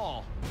of the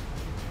ball.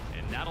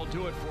 And that'll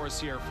do it for us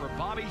here. For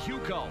Bobby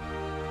Hugo,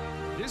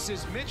 this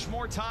is Mitch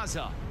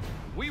Mortaza.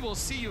 We will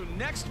see you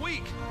next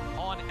week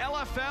on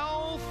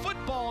LFL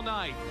Football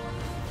Night.